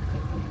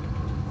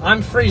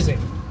 I'm freezing.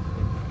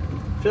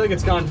 I feel like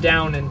it's gone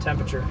down in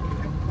temperature.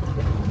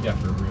 Yeah,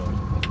 for real.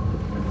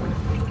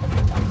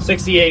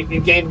 68.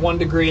 We've gained 1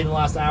 degree in the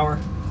last hour.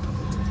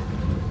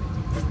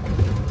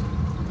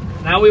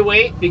 Now we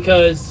wait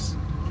because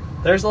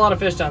there's a lot of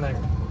fish down there.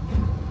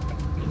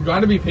 You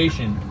gotta be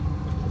patient.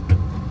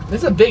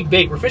 This is a big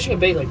bait. We're fishing a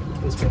bait like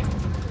this big.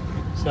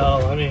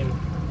 So, I mean,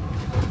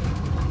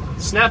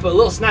 a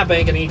little snapper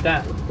ain't gonna eat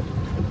that.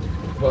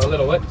 Well, a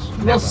little what?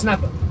 A little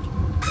snapper.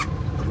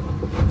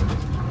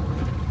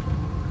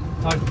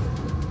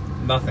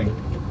 Nothing.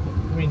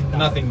 I mean,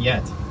 Nothing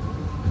yet.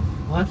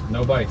 What?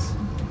 No bites.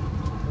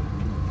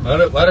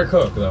 Let her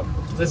cook though.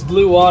 This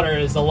blue water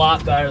is a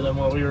lot better than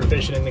what we were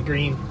fishing in the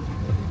green.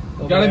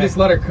 You gotta just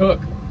let her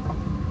cook.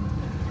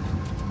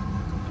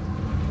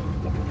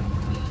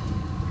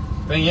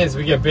 Thing is,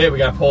 we get bit, we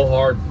gotta pull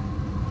hard.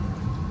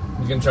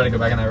 He's gonna try to go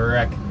back in that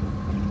wreck.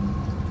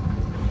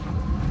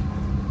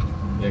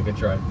 Yeah, good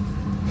try.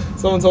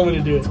 Someone told me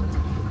to do it.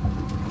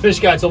 Fish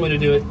guy told me to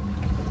do it.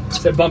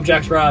 Said bump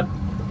Jack's rod.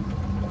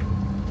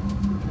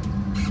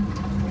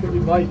 Could be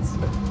bites.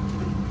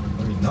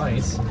 That'd be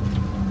nice.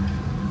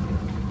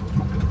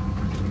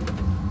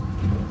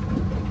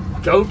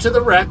 Go to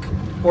the wreck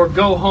or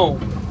go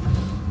home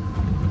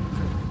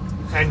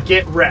and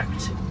get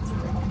wrecked.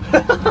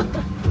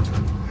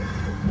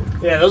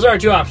 Yeah, those are our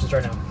two options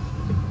right now.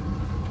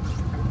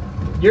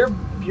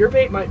 Your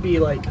bait might be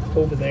like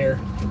over there.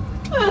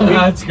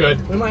 That's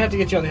good. We might have to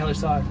get you on the other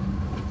side.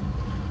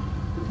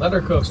 Let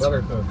her cook, let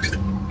her cook.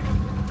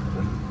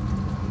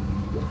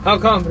 How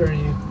confident are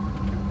you?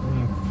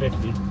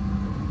 50.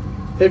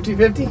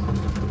 50-50?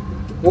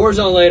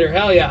 Warzone later.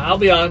 Hell yeah, I'll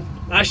be on.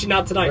 Actually,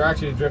 not tonight. We're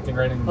actually drifting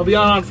right in. I'll be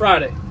on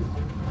Friday.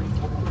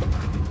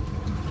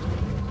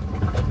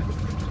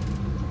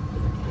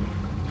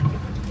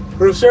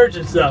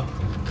 Resurgence, though.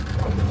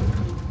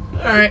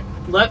 Alright,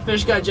 let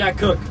Fish Guy Jack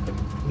cook.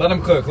 Let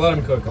him cook, let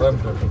him cook, let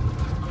him cook.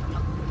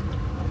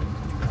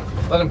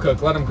 Let him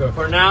cook, let him cook.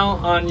 For now,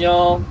 on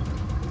y'all.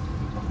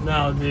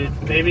 No, dude.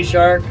 Baby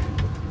shark.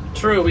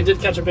 True, we did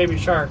catch a baby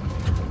shark.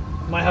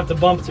 Might have to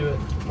bump to it.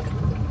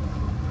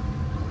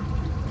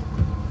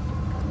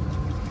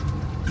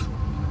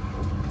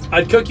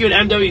 I'd cook you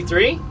an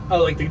MW3?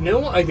 Oh, like the new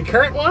one? Like the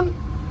current one?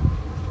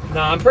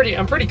 No, I'm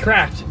pretty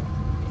cracked.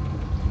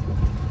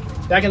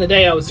 Back in the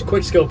day, I was a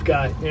quick scope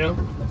guy, you know?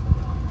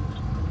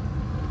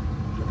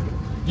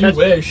 You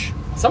wish.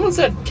 Someone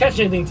said catch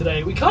anything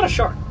today. We caught a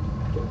shark.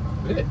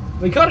 Did.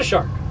 We caught a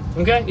shark.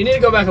 Okay? You need to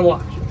go back and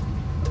watch.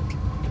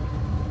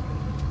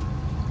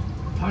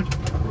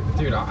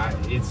 Dude,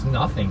 it's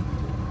nothing.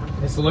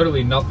 It's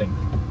literally nothing.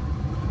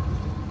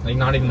 Like,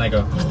 not even like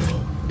a...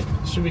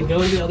 Should we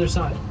go to the other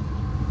side?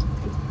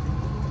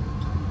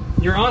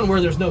 You're on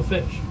where there's no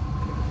fish.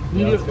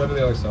 Yeah, let's go to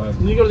the other side.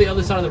 You need to go to the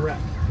other side of the wreck.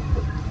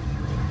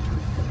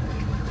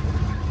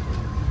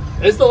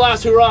 It's the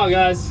last hurrah,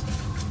 guys.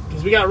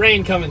 Because we got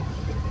rain coming.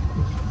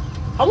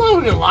 How long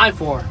have we been live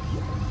for?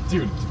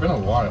 Dude, it's been a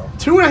while.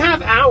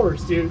 2.5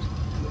 hours, dude.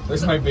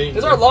 This might be. This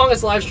is our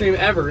longest live stream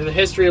ever in the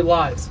history of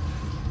lives.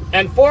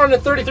 And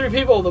 433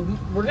 people.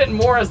 We're getting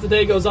more as the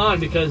day goes on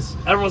because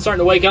everyone's starting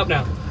to wake up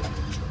now.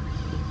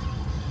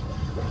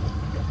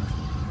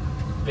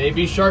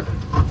 Baby shark.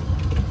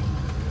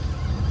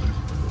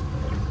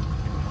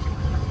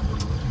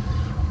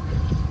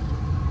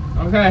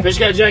 Okay. Fish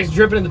Guy Jack's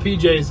dripping in the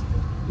PJs.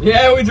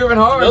 Yeah, we driven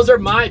hard. Those are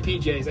my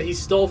PJs that he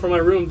stole from my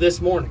room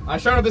this morning. I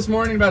showed up this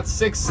morning about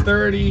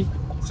 6:30,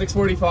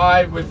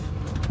 6:45 with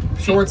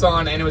shorts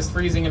on, and it was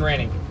freezing and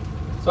raining.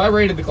 So I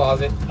raided the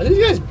closet. Are these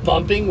guys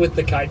bumping with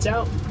the kites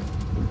out?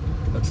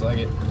 Looks like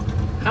it.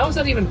 How is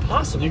that even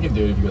possible? You can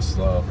do it if you go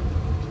slow.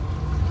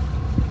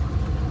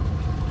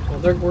 Well,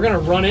 we're going to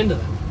run into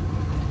them.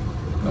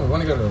 No, we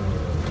want to go to...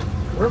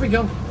 Where are we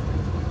going?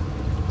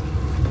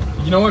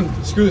 You know what?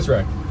 Screw this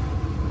wreck.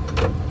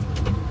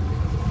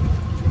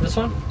 This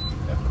one?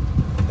 Yeah.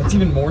 That's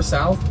even more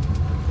south?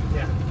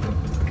 Yeah.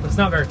 It's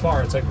not very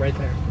far. It's like right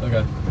there.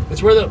 Okay.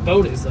 It's where the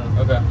boat is, though.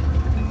 Okay.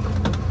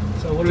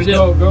 So what do we do?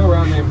 Go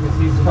around there because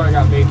he's probably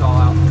got bait all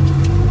out.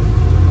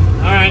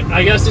 All right.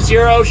 I guess it's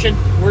your ocean.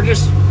 We're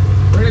just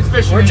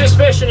fishing.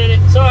 fishing in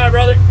it. Sorry,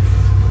 brother.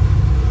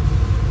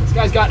 This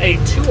guy's got a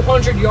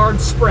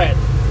 200-yard spread,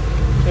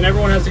 and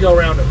everyone has to go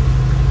around him.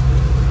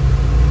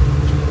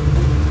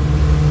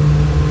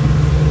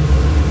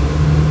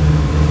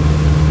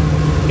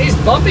 He's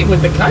bumping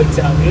with the kites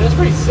out, dude. That's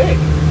pretty sick.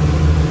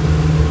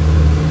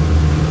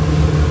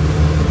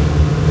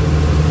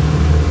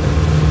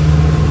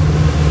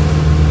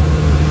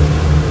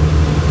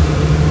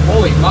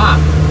 Holy mop.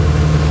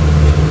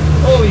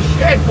 Holy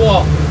shit,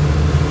 ball.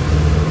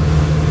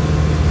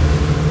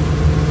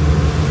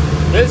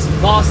 This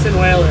Boston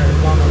whaler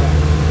is on the way.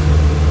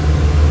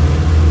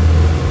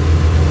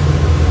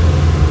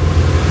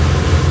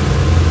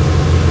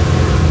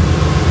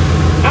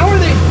 How are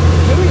they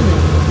doing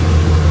this?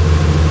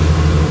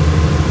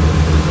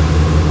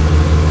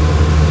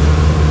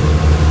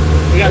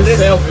 We got There's this.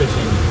 sail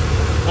fishing.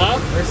 Huh?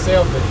 There's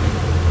sail fishing.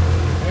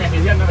 Yeah,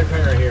 he's got another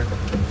kite right here.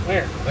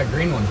 Where? That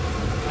green one.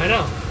 I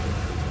know.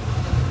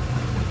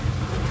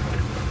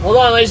 Hold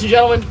on, ladies and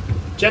gentlemen.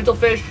 Gentle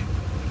fish.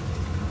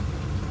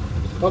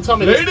 Don't tell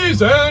me this.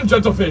 Ladies and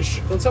gentlefish.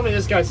 Don't tell me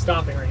this guy's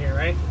stopping right here,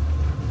 right?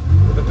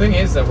 The thing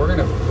is that we're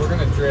gonna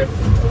drift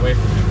away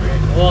from him,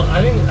 right? Well,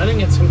 I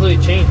think it's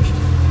completely changed.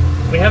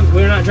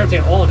 We're not drifting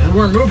at all We now.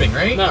 weren't moving,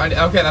 right? No.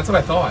 Okay, that's what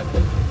I thought.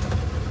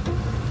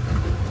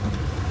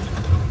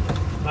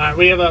 All right,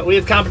 we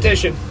have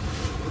competition.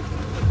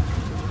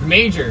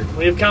 Major.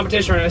 We have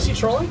competition right now. Is he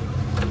trolling?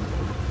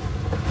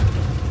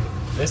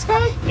 This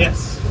guy?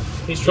 Yes.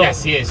 He's trolling.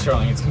 Yes, he is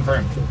trolling. It's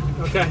confirmed.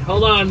 Okay,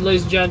 hold on,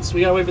 ladies and gents.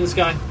 We gotta wait for this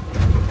guy.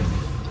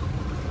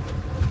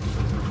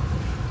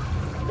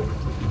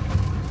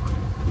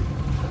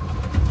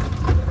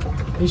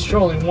 He's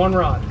trolling one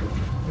rod,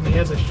 and he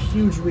has a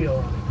huge reel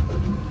on.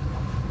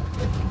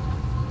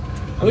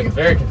 I'm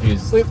very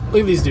confused.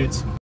 Leave these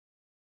dudes.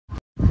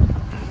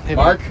 Hey,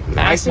 Mark, nice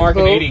massive mark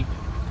in boat. 80.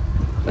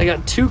 They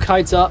got 2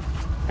 kites up,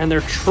 and they're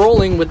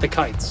trolling with the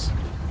kites.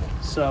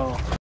 So,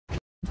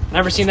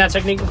 never seen that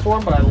technique before,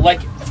 but I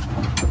like it.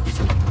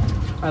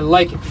 I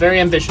like it. Very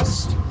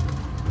ambitious.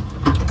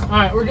 All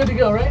right, we're good to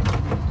go, right?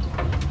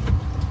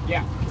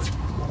 Yeah.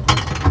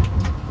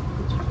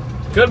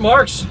 Good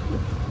marks.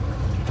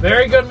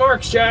 Very good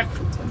marks, Jack.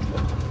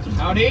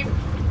 How deep?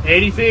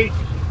 80 feet.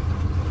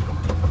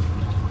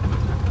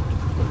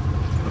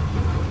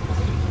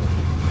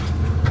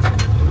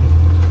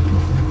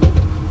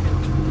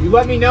 You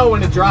let me know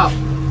when to drop.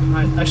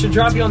 I should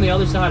drop you on the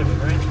other side of it,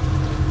 right?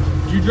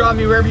 You drop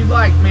me wherever you'd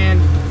like, man.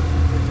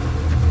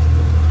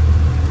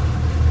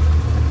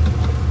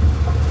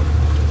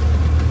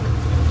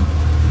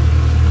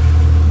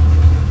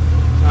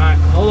 All right,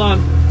 hold on.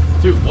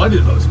 Dude, what are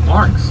those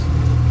marks?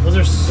 Those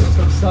are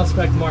some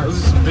suspect marks.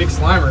 Those are some big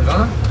slimers,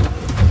 huh?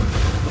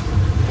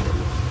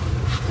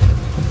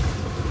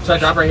 Should I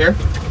drop right here?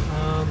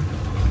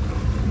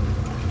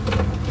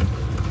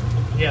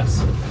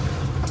 Yes.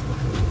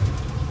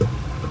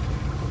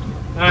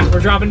 All right,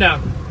 we're dropping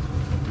down.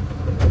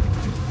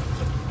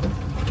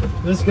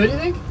 Is this good, you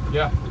think?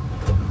 Yeah.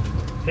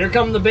 Here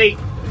come the bait.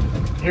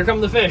 Here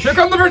come the fish. Here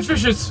come the bridge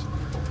fishes.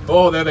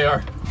 Oh, there they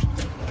are.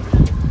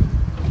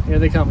 Here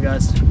they come,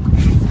 guys.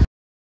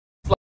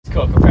 Let's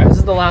cook, okay? This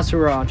is the last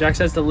hurrah. Jack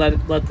says to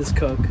let this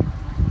cook.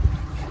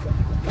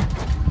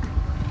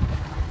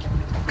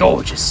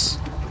 Gorgeous.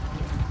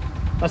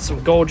 That's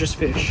some gorgeous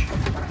fish.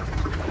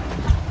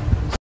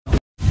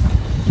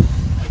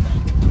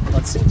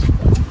 Let's see.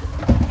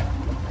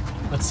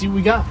 Let's see what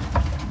we got.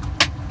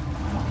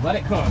 Let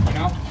it cook, you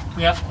know?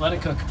 Yeah, let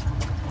it cook.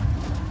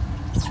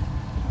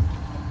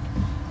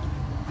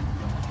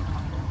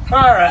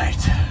 All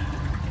right.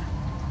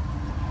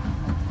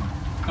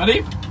 How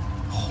deep?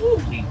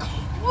 Holy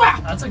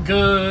crap. That's a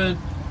good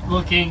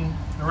looking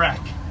wreck.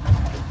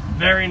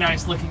 Very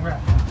nice looking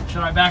wreck.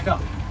 Should I back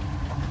up?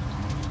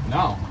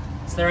 No.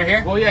 Stay right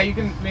here? Well, yeah, you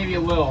can maybe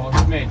a little, a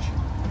smidge.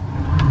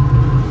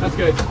 That's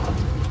good.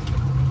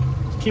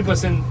 Keep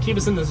us in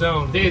the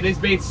zone. Dude, this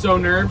bait's so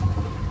nerve.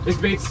 This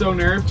bait's so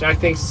nerve. Jack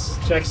thinks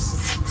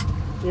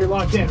you're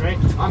locked in, right?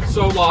 I'm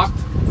so locked.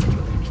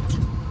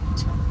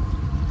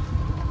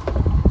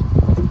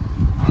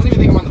 I don't even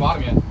think I'm on the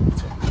bottom yet.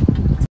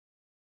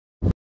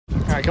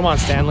 All right, come on,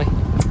 Stanley.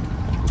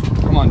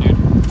 Come on, dude.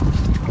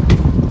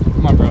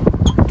 Come on, bro.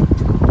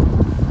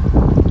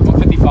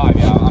 155,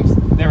 yeah.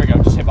 There we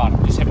go. Just hit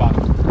bottom. Just hit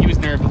bottom. He was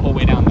nerved the whole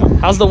way down, though.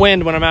 How's the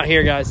wind when I'm out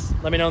here, guys?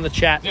 Let me know in the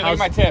chat. Dude, look at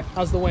my tip.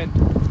 How's the wind?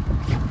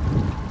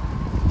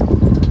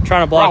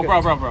 Trying to block it.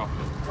 Bro.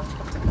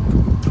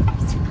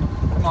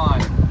 Come on.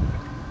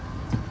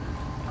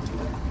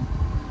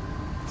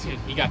 Dude,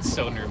 he got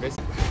so nervous.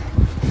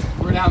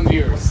 We're down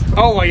viewers.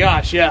 Oh my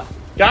gosh, yeah.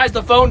 Guys,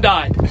 the phone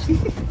died.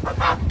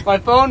 My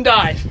phone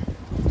died.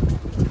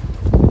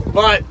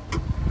 But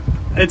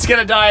it's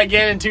gonna die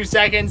again in 2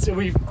 seconds.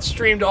 We've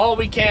streamed all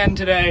we can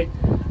today.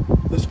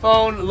 This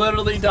phone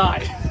literally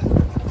died.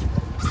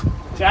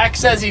 Jack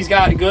says he's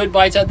got good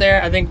bites out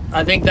there. I think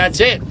that's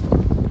it.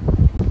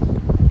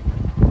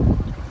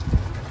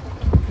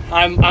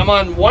 I'm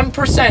on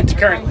 1%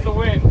 currently. The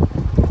wind.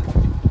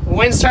 The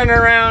wind's turning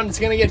around. It's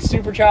gonna get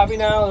super choppy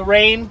now. The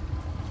rain.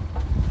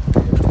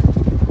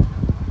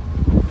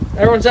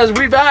 Everyone says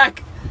we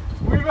back.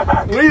 We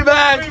back. We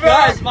back. We back.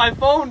 Guys, my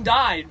phone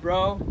died,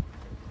 bro.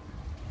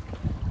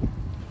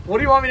 What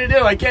do you want me to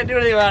do? I can't do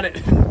anything about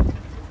it.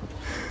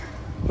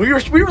 We were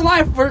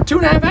live for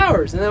 2.5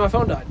 hours and then my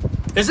phone died.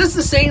 Is this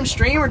the same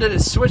stream or did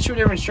it switch to a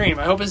different stream?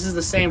 I hope this is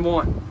the same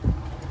one.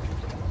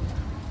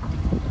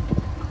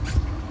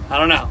 I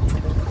don't know.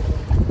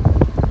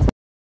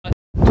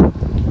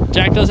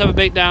 Jack does have a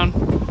bait down.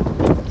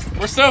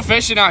 We're still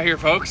fishing out here,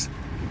 folks.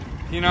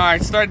 You know, I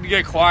started to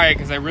get quiet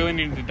because I really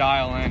needed to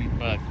dial in,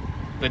 but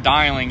the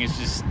dialing is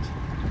just,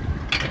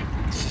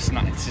 it's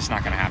just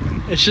not gonna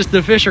happen. It's just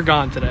the fish are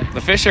gone today.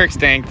 The fish are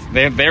extinct.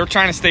 They were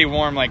trying to stay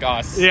warm like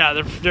us.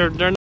 Yeah, they're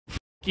not f***y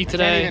I can't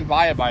today. even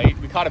buy a bite.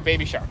 We caught a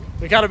baby shark.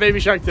 We caught a baby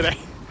shark today.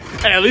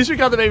 Hey, at least we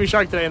caught the baby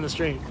shark today in the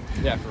stream.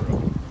 Yeah, for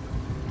real.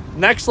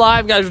 Next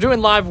live, guys, we're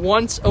doing live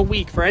once a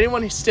week. For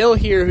anyone who's still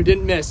here who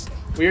didn't miss,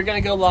 we are going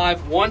to go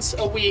live once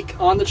a week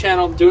on the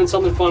channel, doing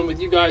something fun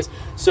with you guys.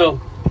 So,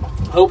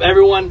 hope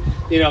everyone,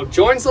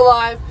 joins the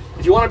live.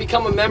 If you want to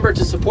become a member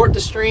to support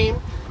the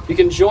stream, you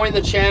can join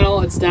the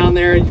channel. It's down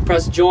there. You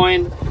press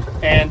join,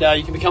 and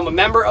you can become a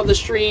member of the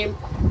stream.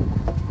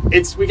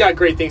 We got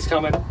great things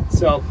coming.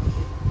 So,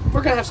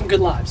 we're going to have some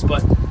good lives.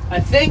 But I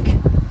think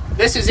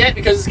this is it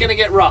because it's going to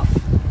get rough.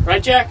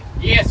 Right, Jack?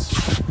 Yes.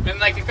 Been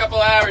like a couple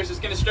hours. It's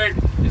gonna start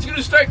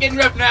getting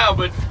rough now,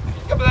 but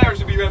a couple hours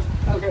will be rough.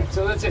 Okay,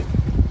 so that's it.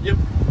 Yep.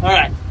 All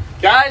right,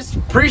 guys,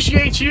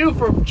 appreciate you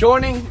for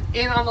joining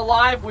in on the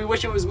live. We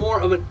wish it was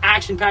more of an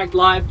action-packed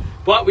live,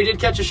 but we did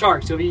catch a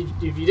shark. So if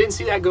you didn't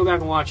see that, go back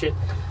and watch it.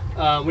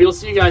 We'll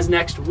see you guys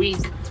next week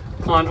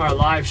on our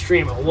live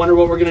stream. I wonder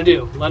what we're gonna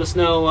do. Let us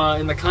know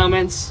in the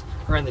comments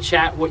or in the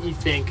chat what you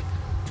think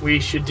we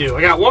should do.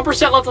 I got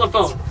 1% left on the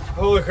phone.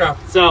 Holy crap.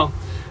 So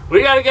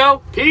we gotta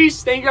go.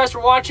 Peace. Thank you guys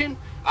for watching.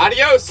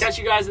 Adios. Catch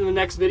you guys in the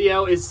next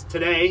video is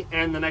today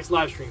and the next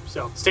live stream.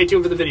 So stay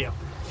tuned for the video.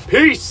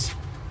 Peace.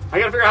 I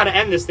gotta figure out how to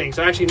end this thing.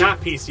 So actually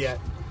not peace yet.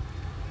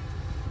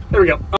 There we go.